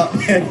about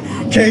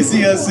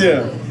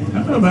KZSM. I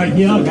don't know about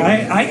young.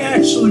 I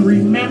actually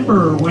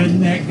remember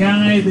when that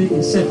guy that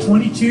you said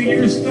 22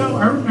 years ago,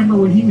 I remember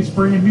when he was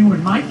brand new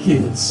and my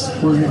kids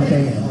were in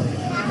band.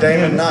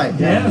 Damon Knight.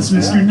 Yes,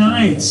 Mr.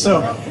 Knight.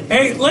 So,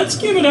 hey, let's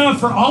give it up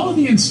for all of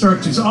the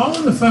instructors, all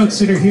of the folks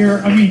that are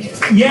here. I mean,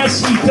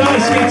 yes, he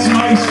does get some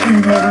ice cream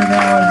every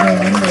now and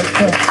then.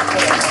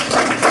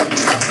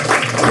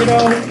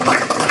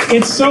 But,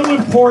 it's so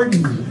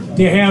important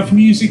to have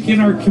music in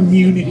our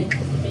community.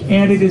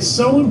 And it is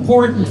so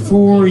important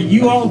for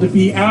you all to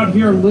be out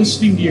here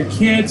listening to your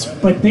kids,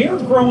 but they are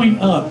growing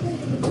up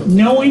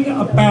knowing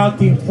about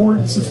the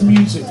importance of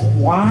music.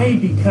 Why?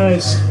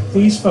 Because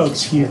these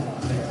folks here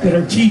that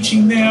are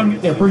teaching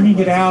them, they're bringing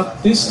it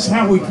out. This is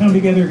how we come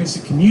together as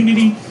a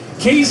community.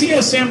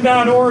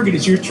 KZSM.org, it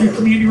is your true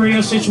community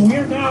radio station. We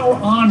are now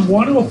on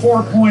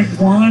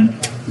 104.1.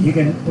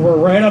 We're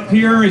right up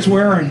here is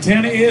where our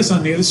antenna is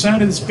on the other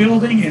side of this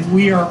building, and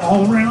we are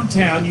all around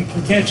town. You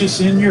can catch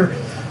us in your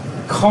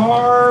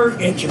car,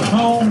 at your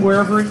home,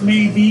 wherever it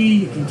may be.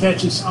 You can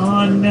catch us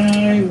on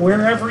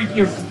wherever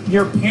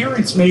your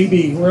parents may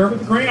be, wherever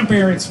the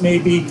grandparents may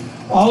be.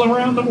 All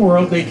around the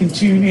world, they can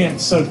tune in.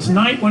 So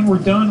tonight, when we're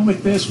done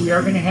with this, we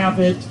are going to have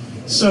it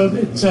so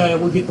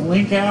that we'll get the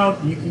link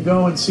out. You can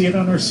go and see it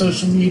on our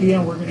social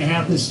media. We're going to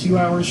have this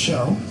 2-hour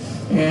show.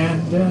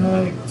 And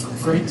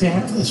great to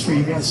have this for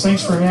you guys.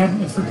 Thanks for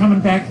coming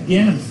back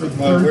again for the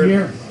third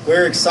year.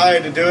 We're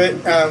excited to do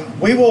it.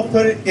 We will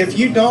put it, if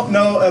you don't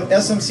know of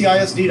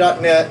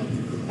smcisd.net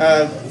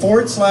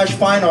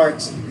 /fine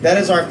arts, that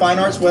is our fine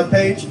arts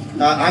webpage.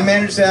 I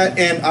manage that,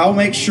 and I'll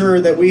make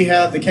sure that we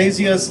have the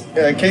KZSM.org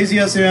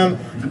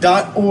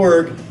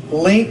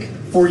link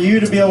for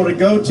you to be able to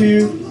go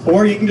to,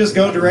 or you can just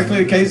go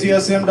directly to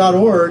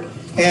KZSM.org,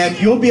 and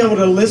you'll be able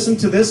to listen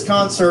to this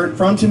concert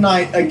from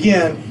tonight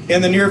again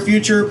in the near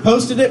future.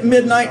 Posted at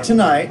midnight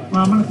tonight.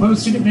 Well, I'm going to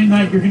post it at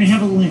midnight. You're going to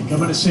have a link. I'm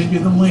going to send you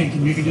the link,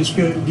 and you can just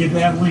go give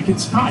that link.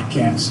 It's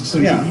podcast, so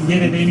you can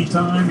get it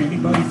anytime.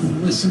 Anybody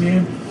can listen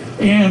in.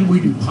 And we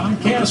do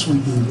podcasts, we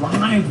do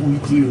live, we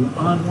do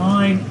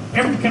online,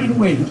 every kind of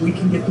way that we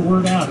can get the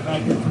word out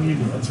about your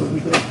community. That's what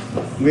we do.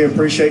 We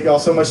appreciate y'all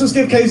so much. Let's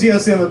give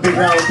KZSM a big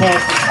round of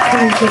applause for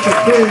being such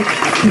a big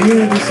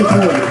community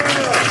supporter.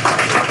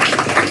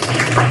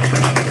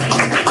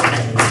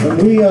 And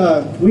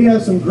we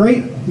have some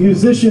great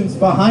musicians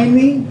behind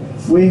me.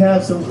 We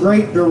have some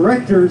great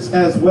directors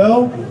as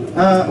well.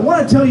 I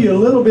want to tell you a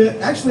little bit.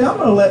 Actually, I'm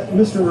going to let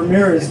Mr.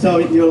 Ramirez tell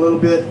you a little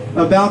bit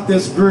about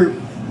this group.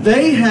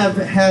 They have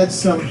had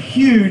some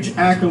huge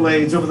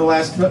accolades over the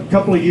last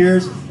couple of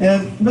years.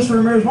 And Mr.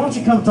 Ramirez, why don't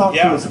you come talk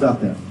to us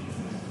about that?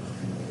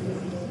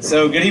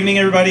 So good evening,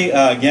 everybody.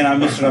 Again, I'm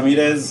Mr.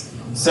 Ramirez.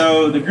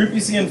 So the group you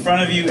see in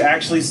front of you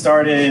actually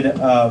started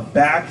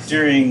back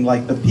during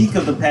like the peak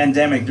of the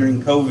pandemic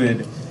during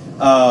COVID.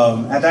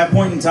 At that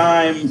point in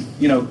time,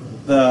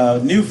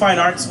 the new fine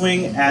arts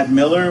wing at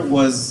Miller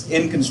was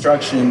in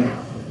construction.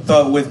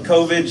 But with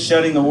COVID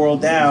shutting the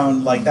world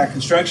down, like that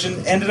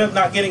construction ended up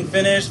not getting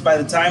finished by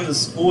the time the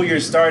school year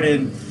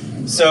started.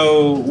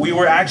 So we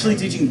were actually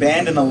teaching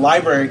band in the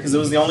library because it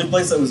was the only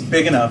place that was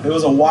big enough. It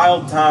was a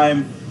wild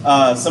time.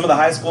 Some of the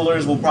high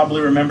schoolers will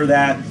probably remember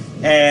that.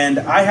 And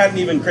I had an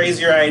even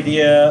crazier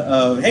idea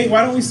of, hey,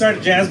 why don't we start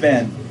a jazz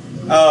band?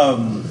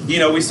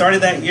 We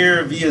started that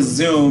year via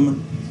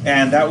Zoom,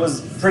 and that was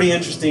pretty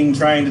interesting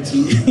trying to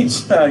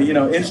teach,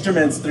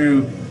 instruments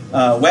through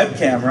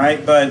webcam,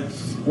 right? But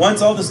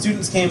once all the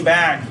students came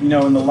back, in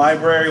the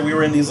library, we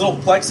were in these little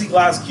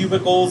plexiglass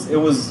cubicles. It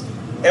was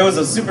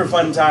a super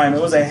fun time.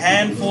 It was a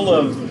handful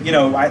of,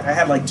 I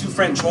had like 2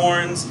 French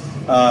horns,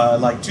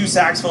 like 2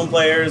 saxophone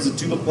players, a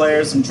tuba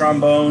player, some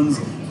trombones.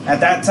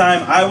 At that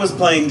time, I was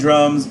playing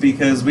drums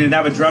because we didn't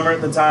have a drummer at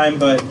the time,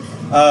 but,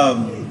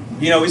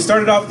 we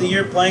started off the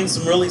year playing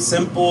some really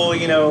simple,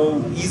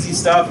 easy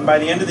stuff. And by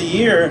the end of the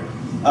year,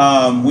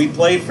 we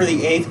played for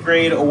the 8th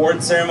grade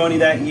award ceremony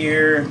that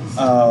year.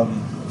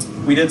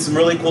 We did some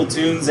really cool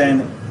tunes,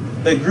 and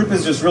the group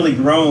has just really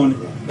grown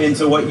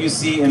into what you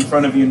see in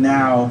front of you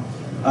now.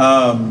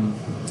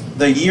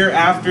 The year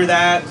after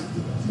that,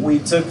 we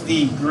took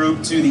the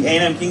group to the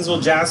A&M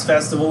Kingsville Jazz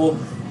Festival,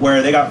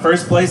 where they got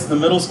first place in the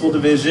middle school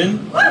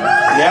division.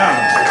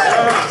 Yeah.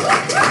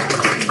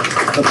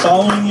 The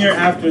following year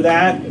after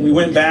that, we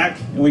went back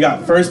and we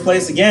got first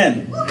place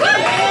again.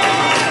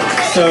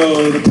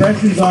 So the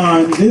pressure's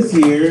on this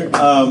year.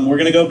 We're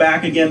going to go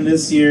back again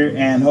this year,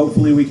 and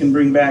hopefully we can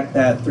bring back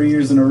that 3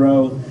 years in a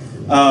row.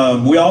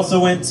 We also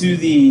went to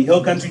the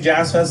Hill Country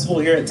Jazz Festival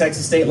here at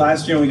Texas State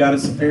last year, and we got a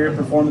Superior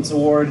Performance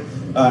Award,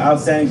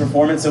 Outstanding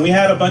Performance, and we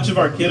had a bunch of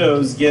our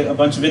kiddos get a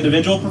bunch of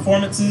individual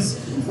performances,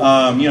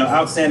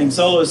 Outstanding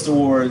Soloist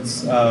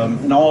Awards,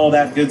 and all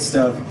that good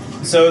stuff.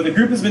 So the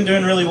group has been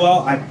doing really well.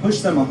 I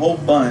pushed them a whole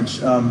bunch.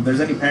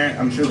 There's any parent,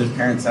 I'm sure there's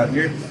parents out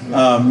here.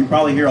 You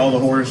probably hear all the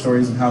horror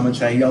stories of how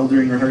much I yell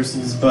during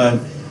rehearsals, but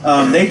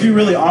they do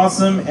really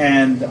awesome,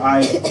 and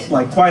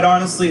quite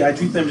honestly, I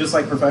treat them just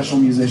like professional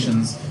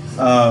musicians.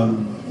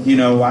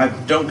 I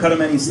don't cut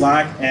them any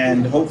slack,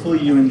 and hopefully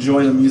you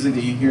enjoy the music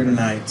that you hear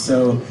tonight.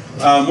 So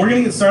we're going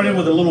to get started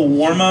with a little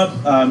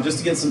warm-up just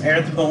to get some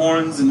air through the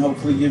horns and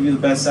hopefully give you the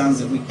best sounds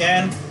that we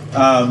can.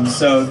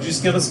 So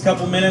just give us a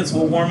couple minutes,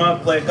 we'll warm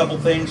up, play a couple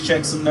things,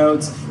 check some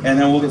notes, and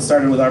then we'll get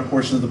started with our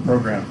portion of the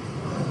program.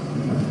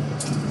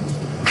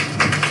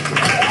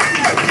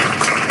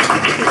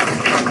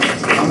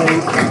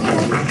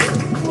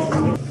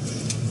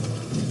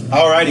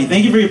 Alrighty,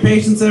 thank you for your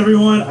patience,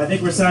 everyone. I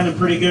think we're sounding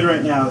pretty good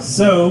right now.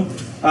 So,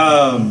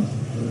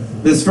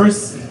 this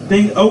first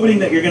opening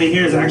that you're going to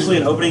hear is actually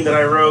an opening that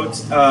I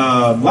wrote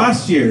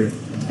last year.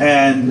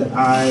 And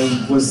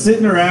I was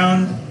sitting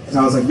around, and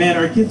I was like, man,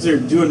 our kids are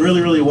doing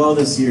really, really well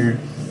this year.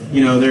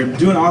 They're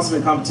doing awesome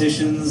at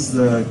competitions.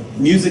 The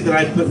music that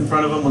I put in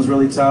front of them was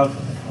really tough.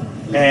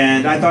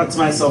 And I thought to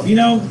myself,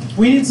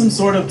 we need some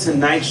sort of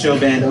Tonight Show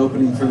band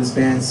opening for this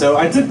band. So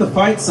I took the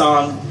fight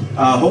song.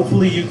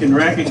 Hopefully you can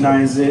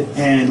recognize it.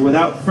 And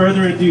without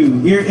further ado,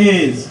 here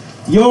is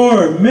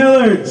your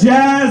Miller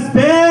Jazz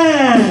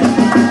Band!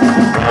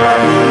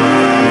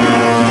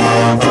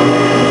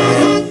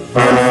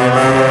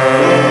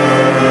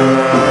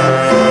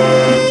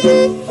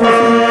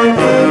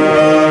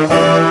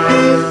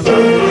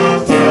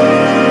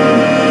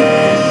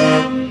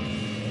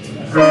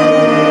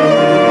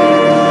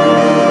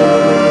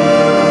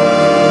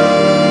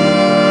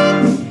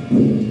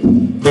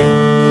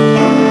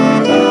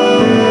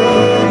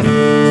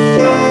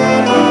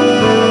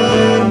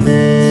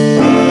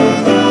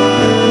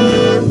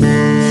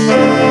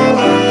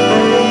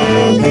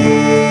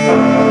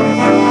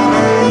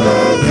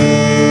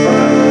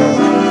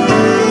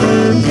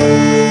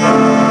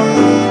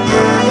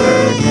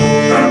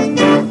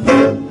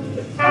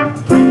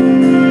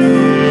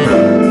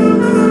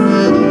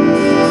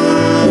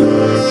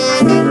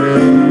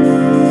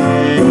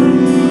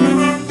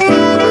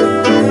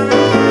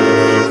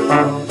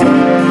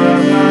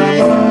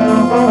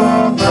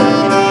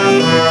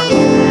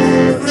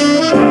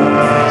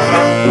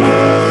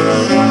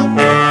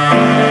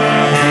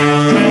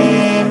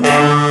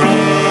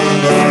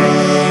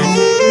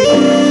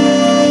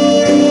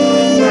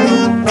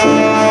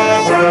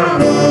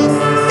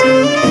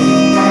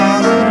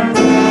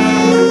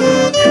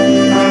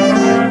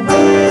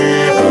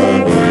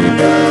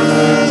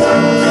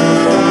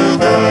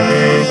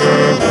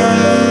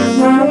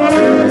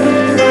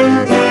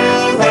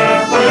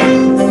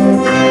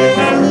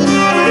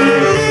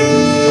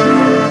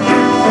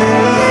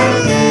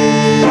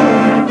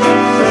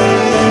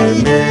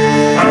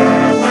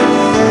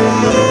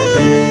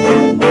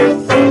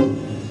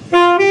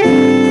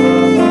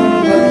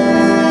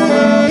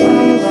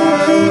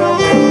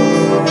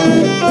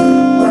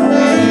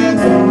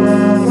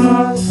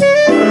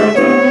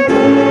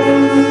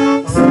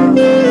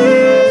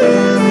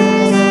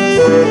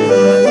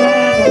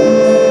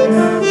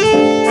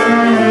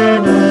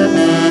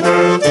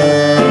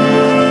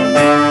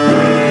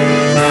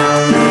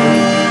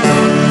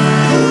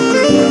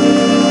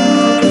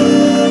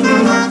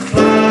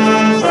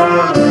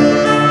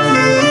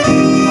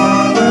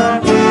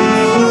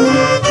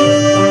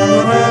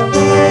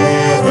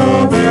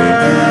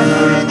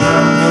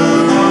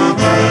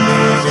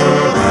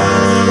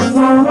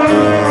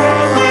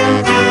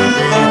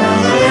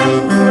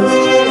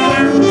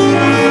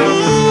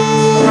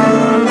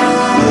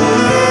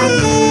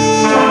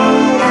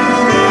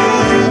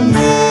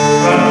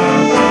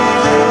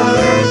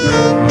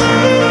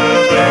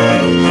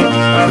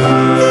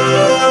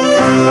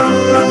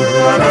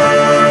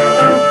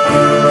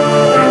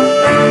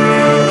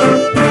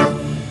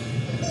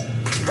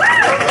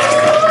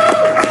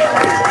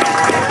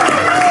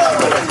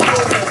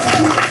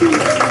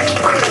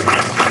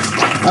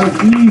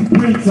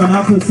 On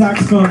alto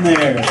saxophone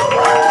there.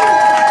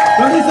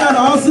 Don't they sound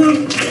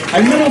awesome?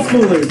 Like middle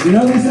schoolers,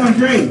 they sound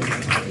great.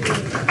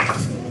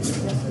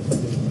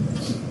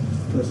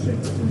 Let's check.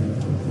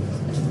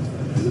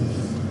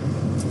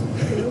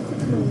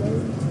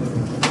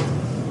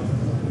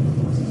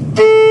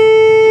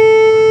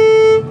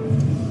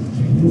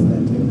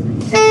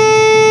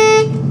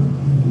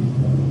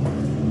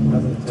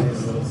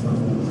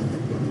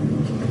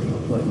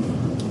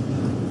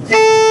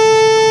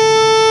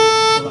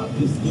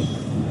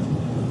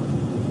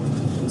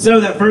 So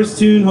that first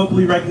tune,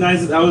 hopefully you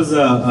recognize it, that was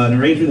an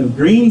arrangement of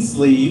Green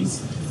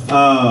Sleeves.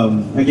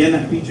 Again,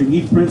 that featured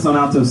Eve Prince on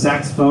alto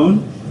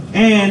saxophone.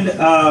 And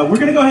we're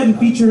going to go ahead and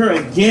feature her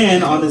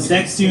again on this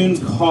next tune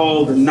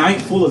called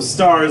Night Full of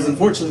Stars.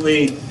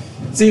 Unfortunately,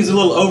 it seems a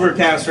little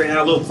overcast right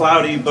now, a little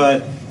cloudy,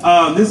 but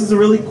this is a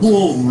really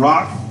cool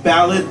rock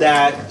ballad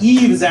that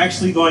Eve is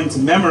actually going to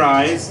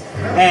memorize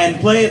and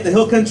play at the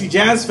Hill Country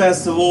Jazz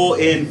Festival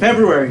in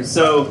February.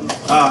 So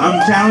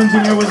I'm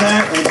challenging her with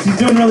that, and she's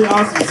doing really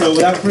awesome. So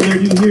without further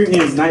ado, here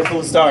is Night Full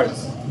of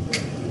Stars.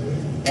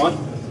 1,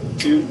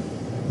 2,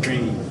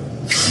 3.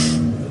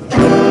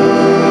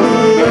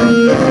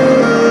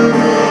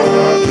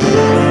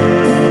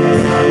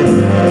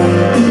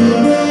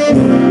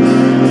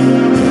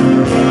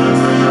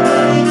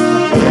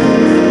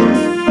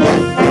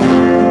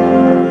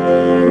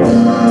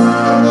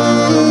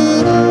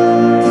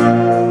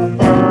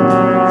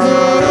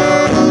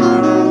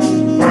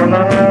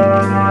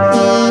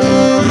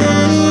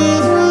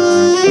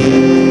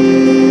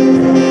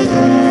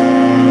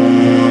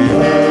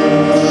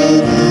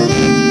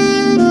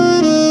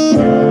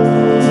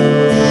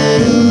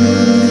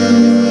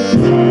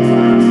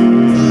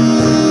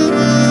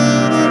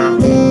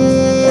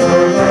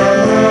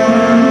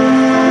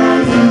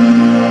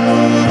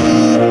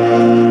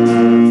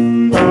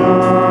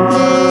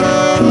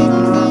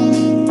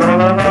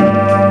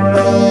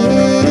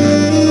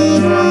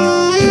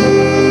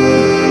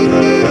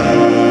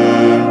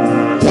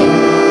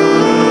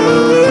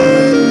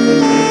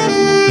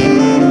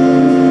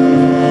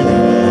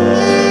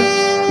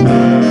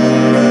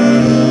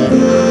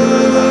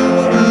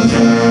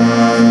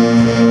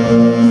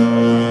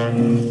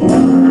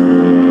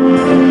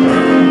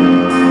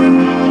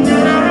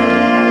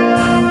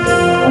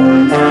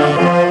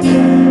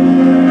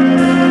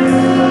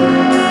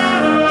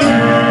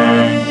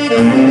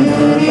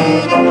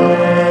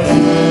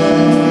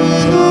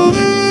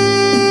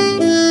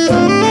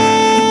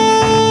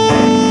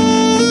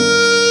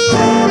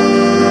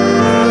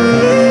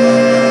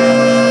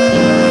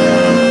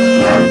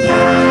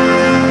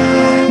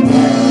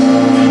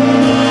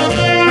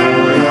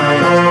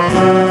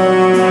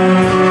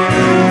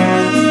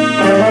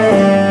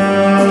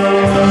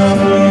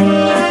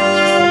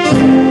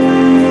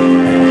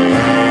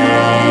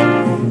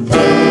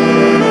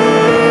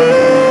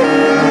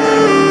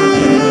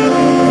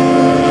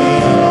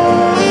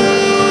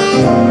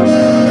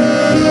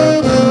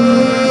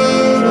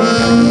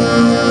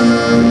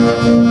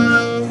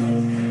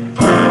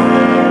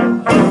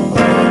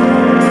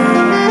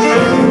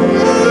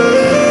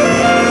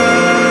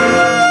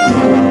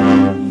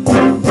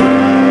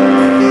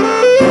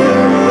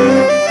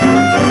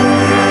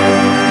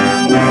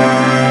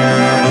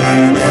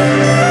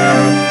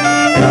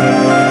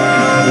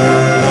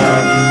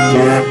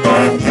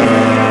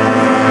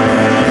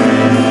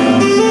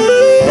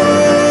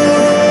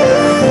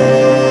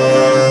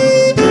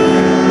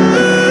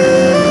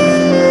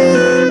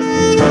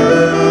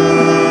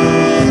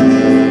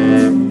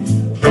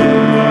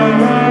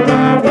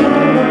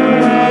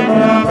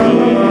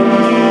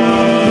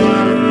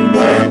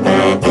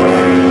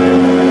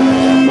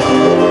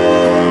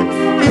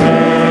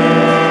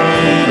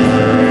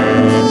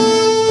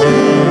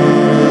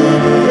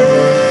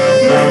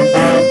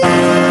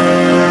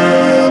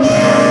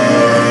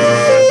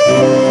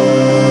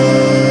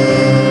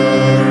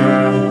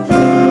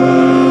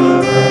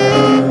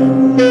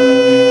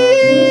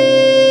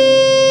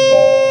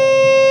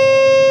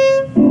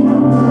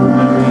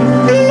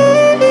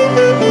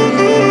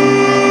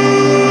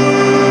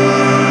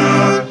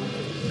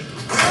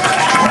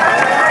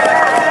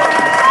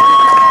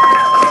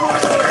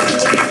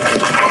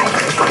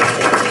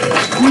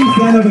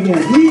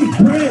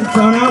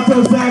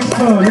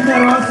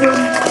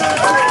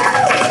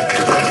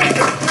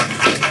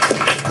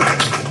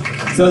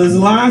 So this is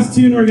the last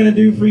tune we're going to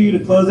do for you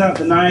to close out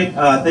the night.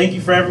 Thank you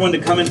for everyone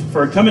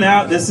for coming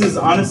out. This is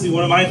honestly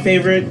one of my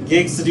favorite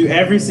gigs to do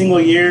every single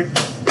year.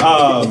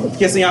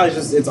 Kissing Out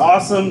is it's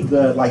awesome.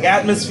 The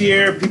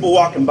atmosphere, people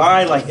walking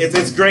by,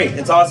 it's great.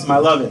 It's awesome. I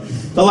love it.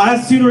 The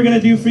last tune we're going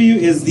to do for you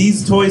is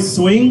These Toys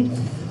Swing.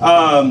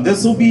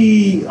 This will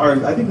be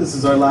I think this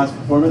is our last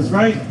performance,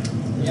 right?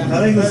 Yeah.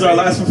 I think this is our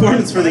last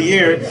performance for the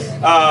year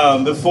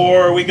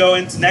before we go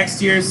into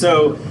next year.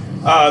 So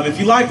if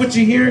you like what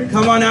you hear,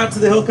 come on out to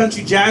the Hill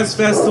Country Jazz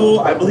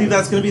Festival. I believe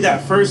that's going to be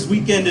that first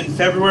weekend in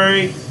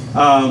February.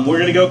 We're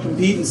going to go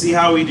compete and see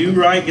how we do,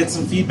 right? Get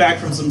some feedback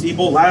from some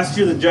people. Last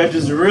year, the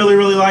judges really,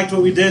 really liked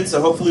what we did, so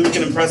hopefully we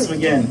can impress them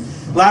again.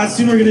 Last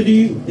tune we're going to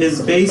do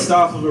is based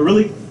off of a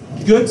really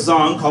good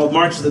song called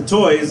March of the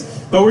Toys,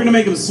 but we're going to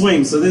make them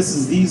swing. So this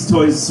is These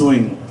Toys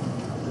Swing.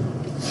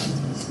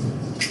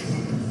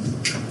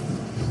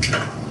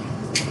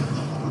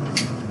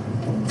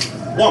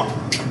 One,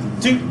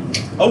 two,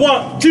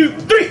 1, 2,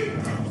 3.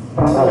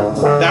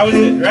 That was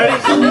it. Ready?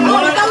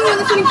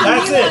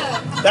 That's it.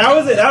 That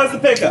was it. That was the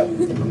pickup.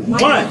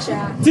 1,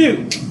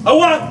 2,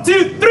 1,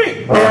 2,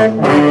 3.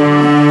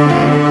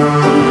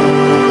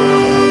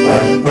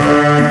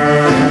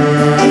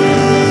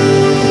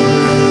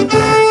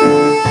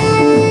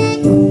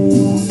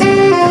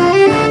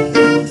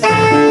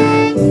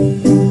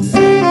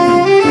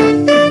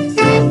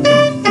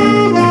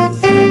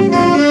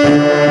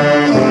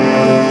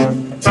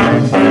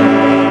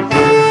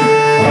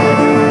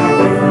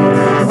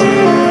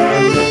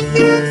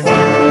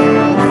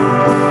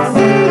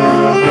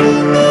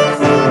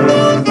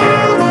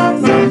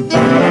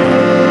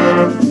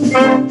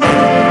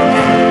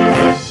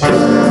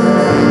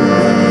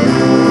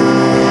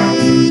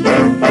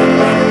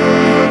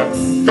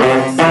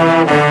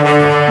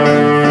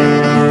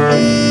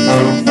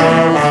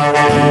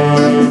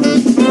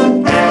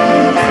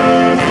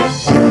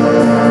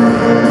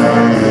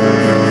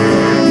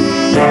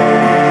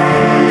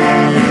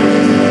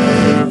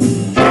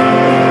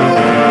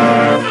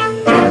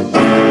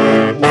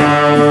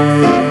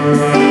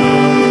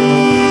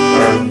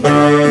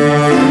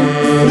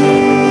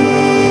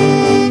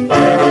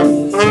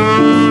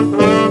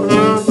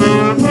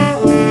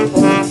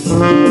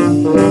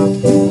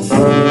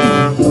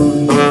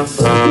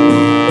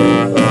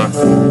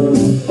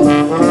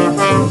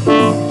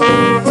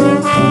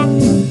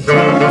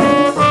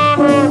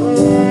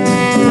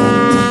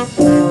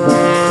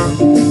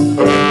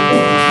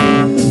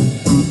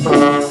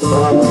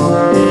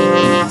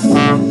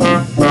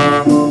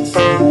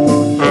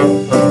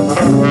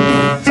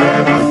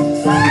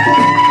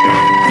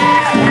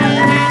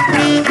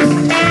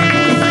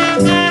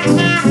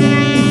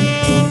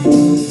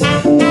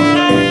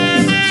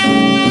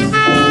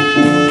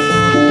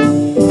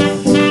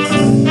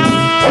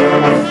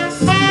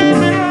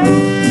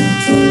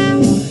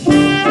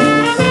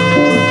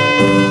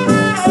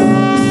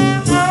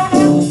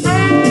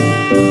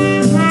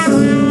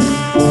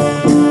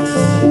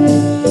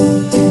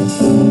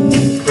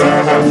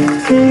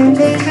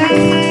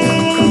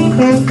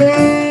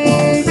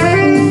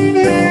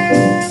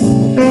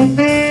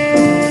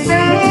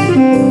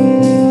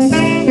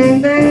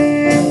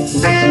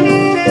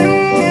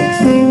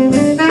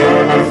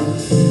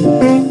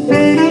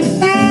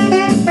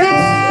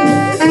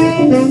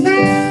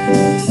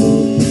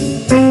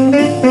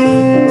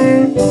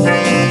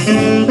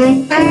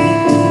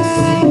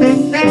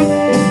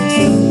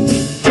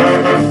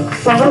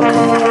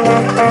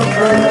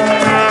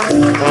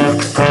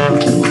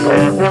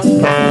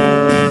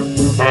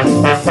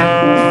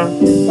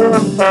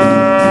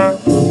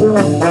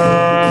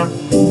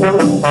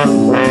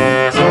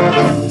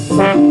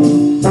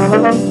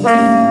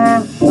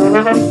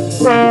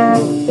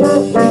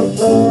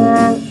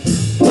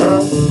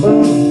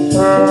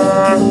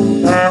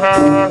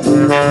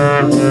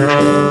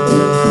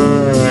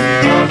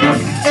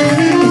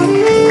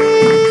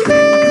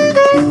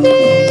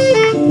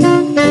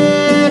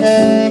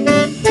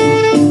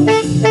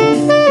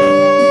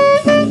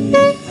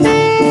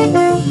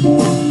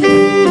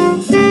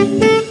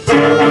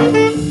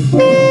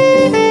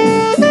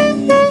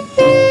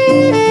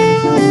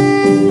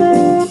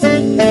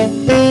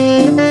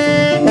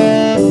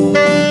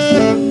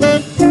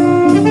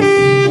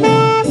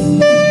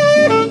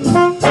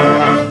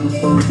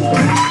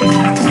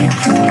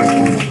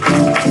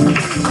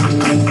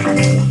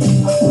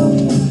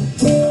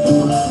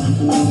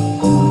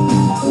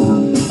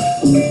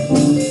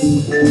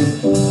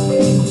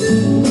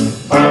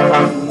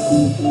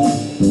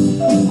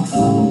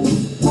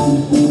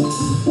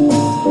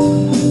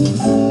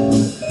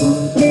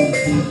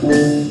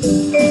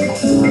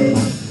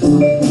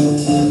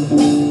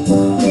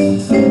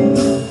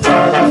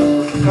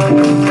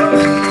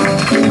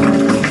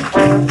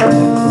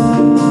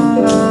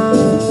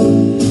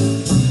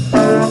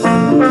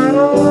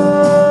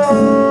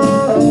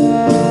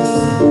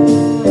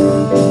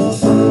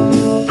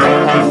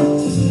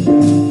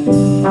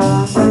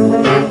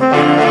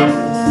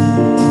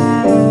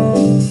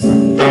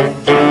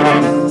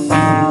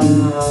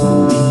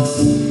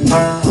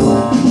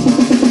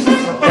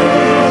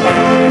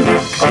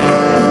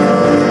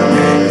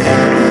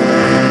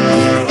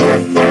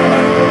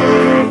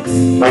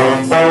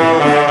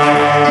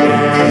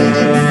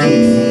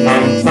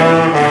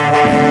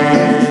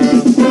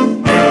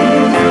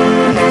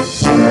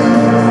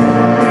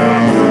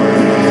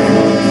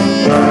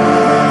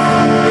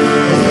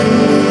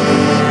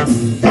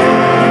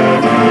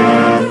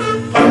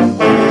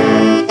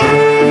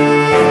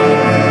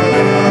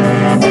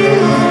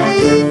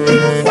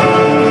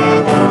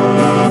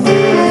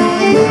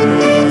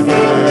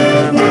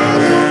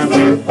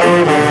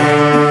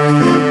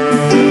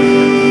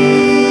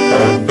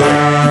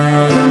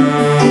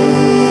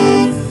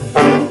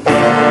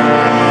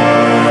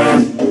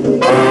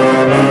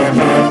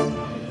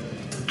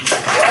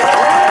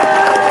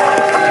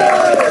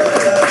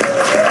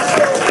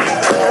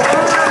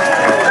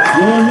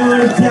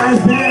 Jazz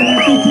Band,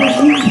 that features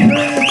Lee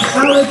Prince,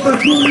 Alex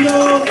Facundo,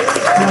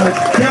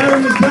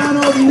 Darren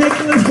McDonald,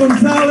 Nicholas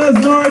Gonzalez,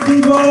 Nora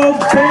Devo,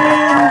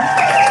 Ben,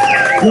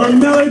 your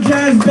Miller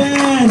Jazz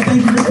Band.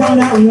 Thank you for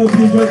coming out. We hope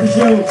you enjoyed the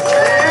show.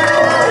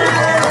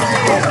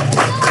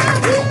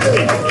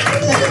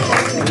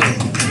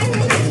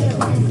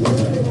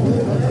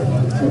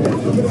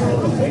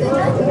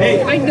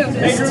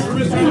 Hey, group for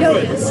Mr.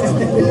 Underwood.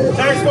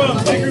 Saxophone,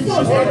 make room for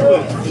Mr.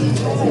 Underwood.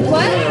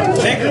 What?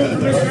 Make room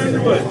for Mr.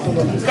 Underwood.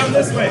 Come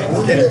this way.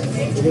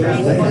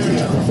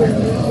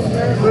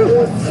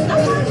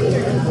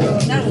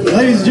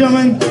 Ladies and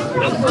gentlemen,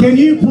 can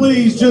you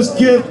please just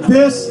give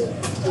this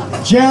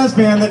jazz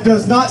band that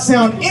does not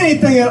sound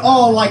anything at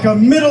all like a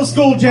middle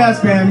school jazz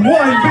band one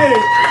big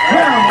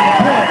round of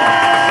applause?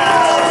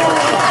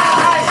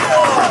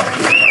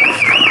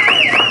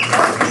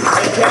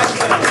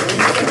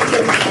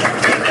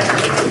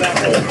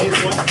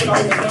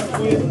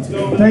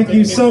 Thank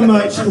you so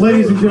much,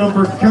 ladies and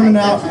gentlemen, for coming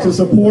out to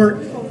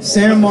support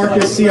San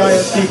Marcos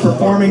CISD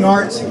Performing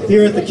Arts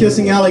here at the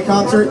Kissing Alley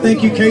concert.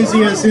 Thank you,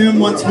 KZSM,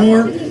 once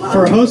more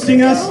for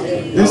hosting us.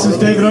 This is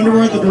David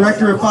Underwood, the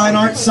Director of Fine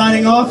Arts,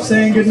 signing off,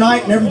 saying good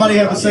night, and everybody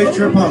have a safe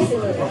trip home.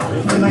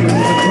 Good night.